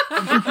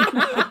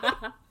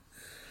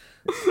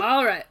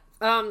 All right.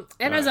 And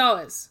as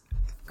always,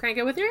 crank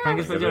it with your Crank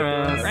ass. it with your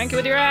ass. Rank it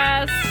with your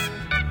ass.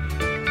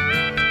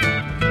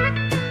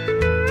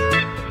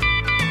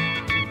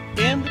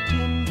 In the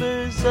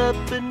timbers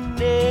up in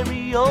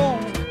Mario,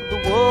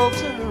 the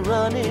wolves are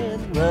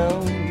running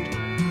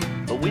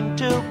round. The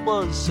winter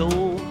was so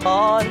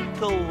hard and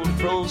cold,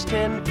 froze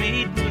 10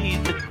 feet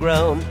beneath the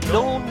ground.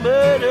 Don't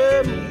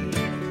murder me,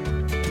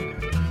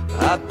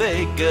 I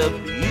beg of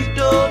you,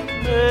 don't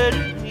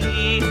murder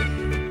me.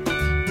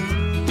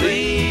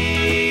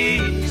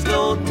 Please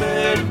don't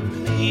murder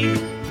me.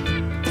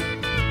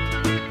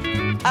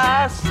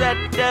 I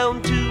sat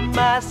down to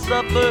my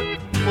supper,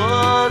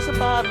 was a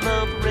bottle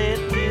of red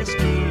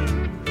whiskey.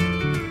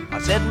 I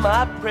said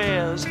my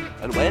prayers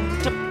and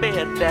went to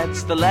bed.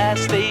 That's the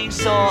last they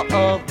saw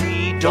of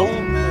me.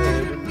 Don't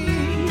murder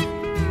me,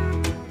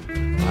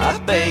 I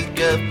beg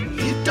of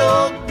you,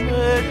 don't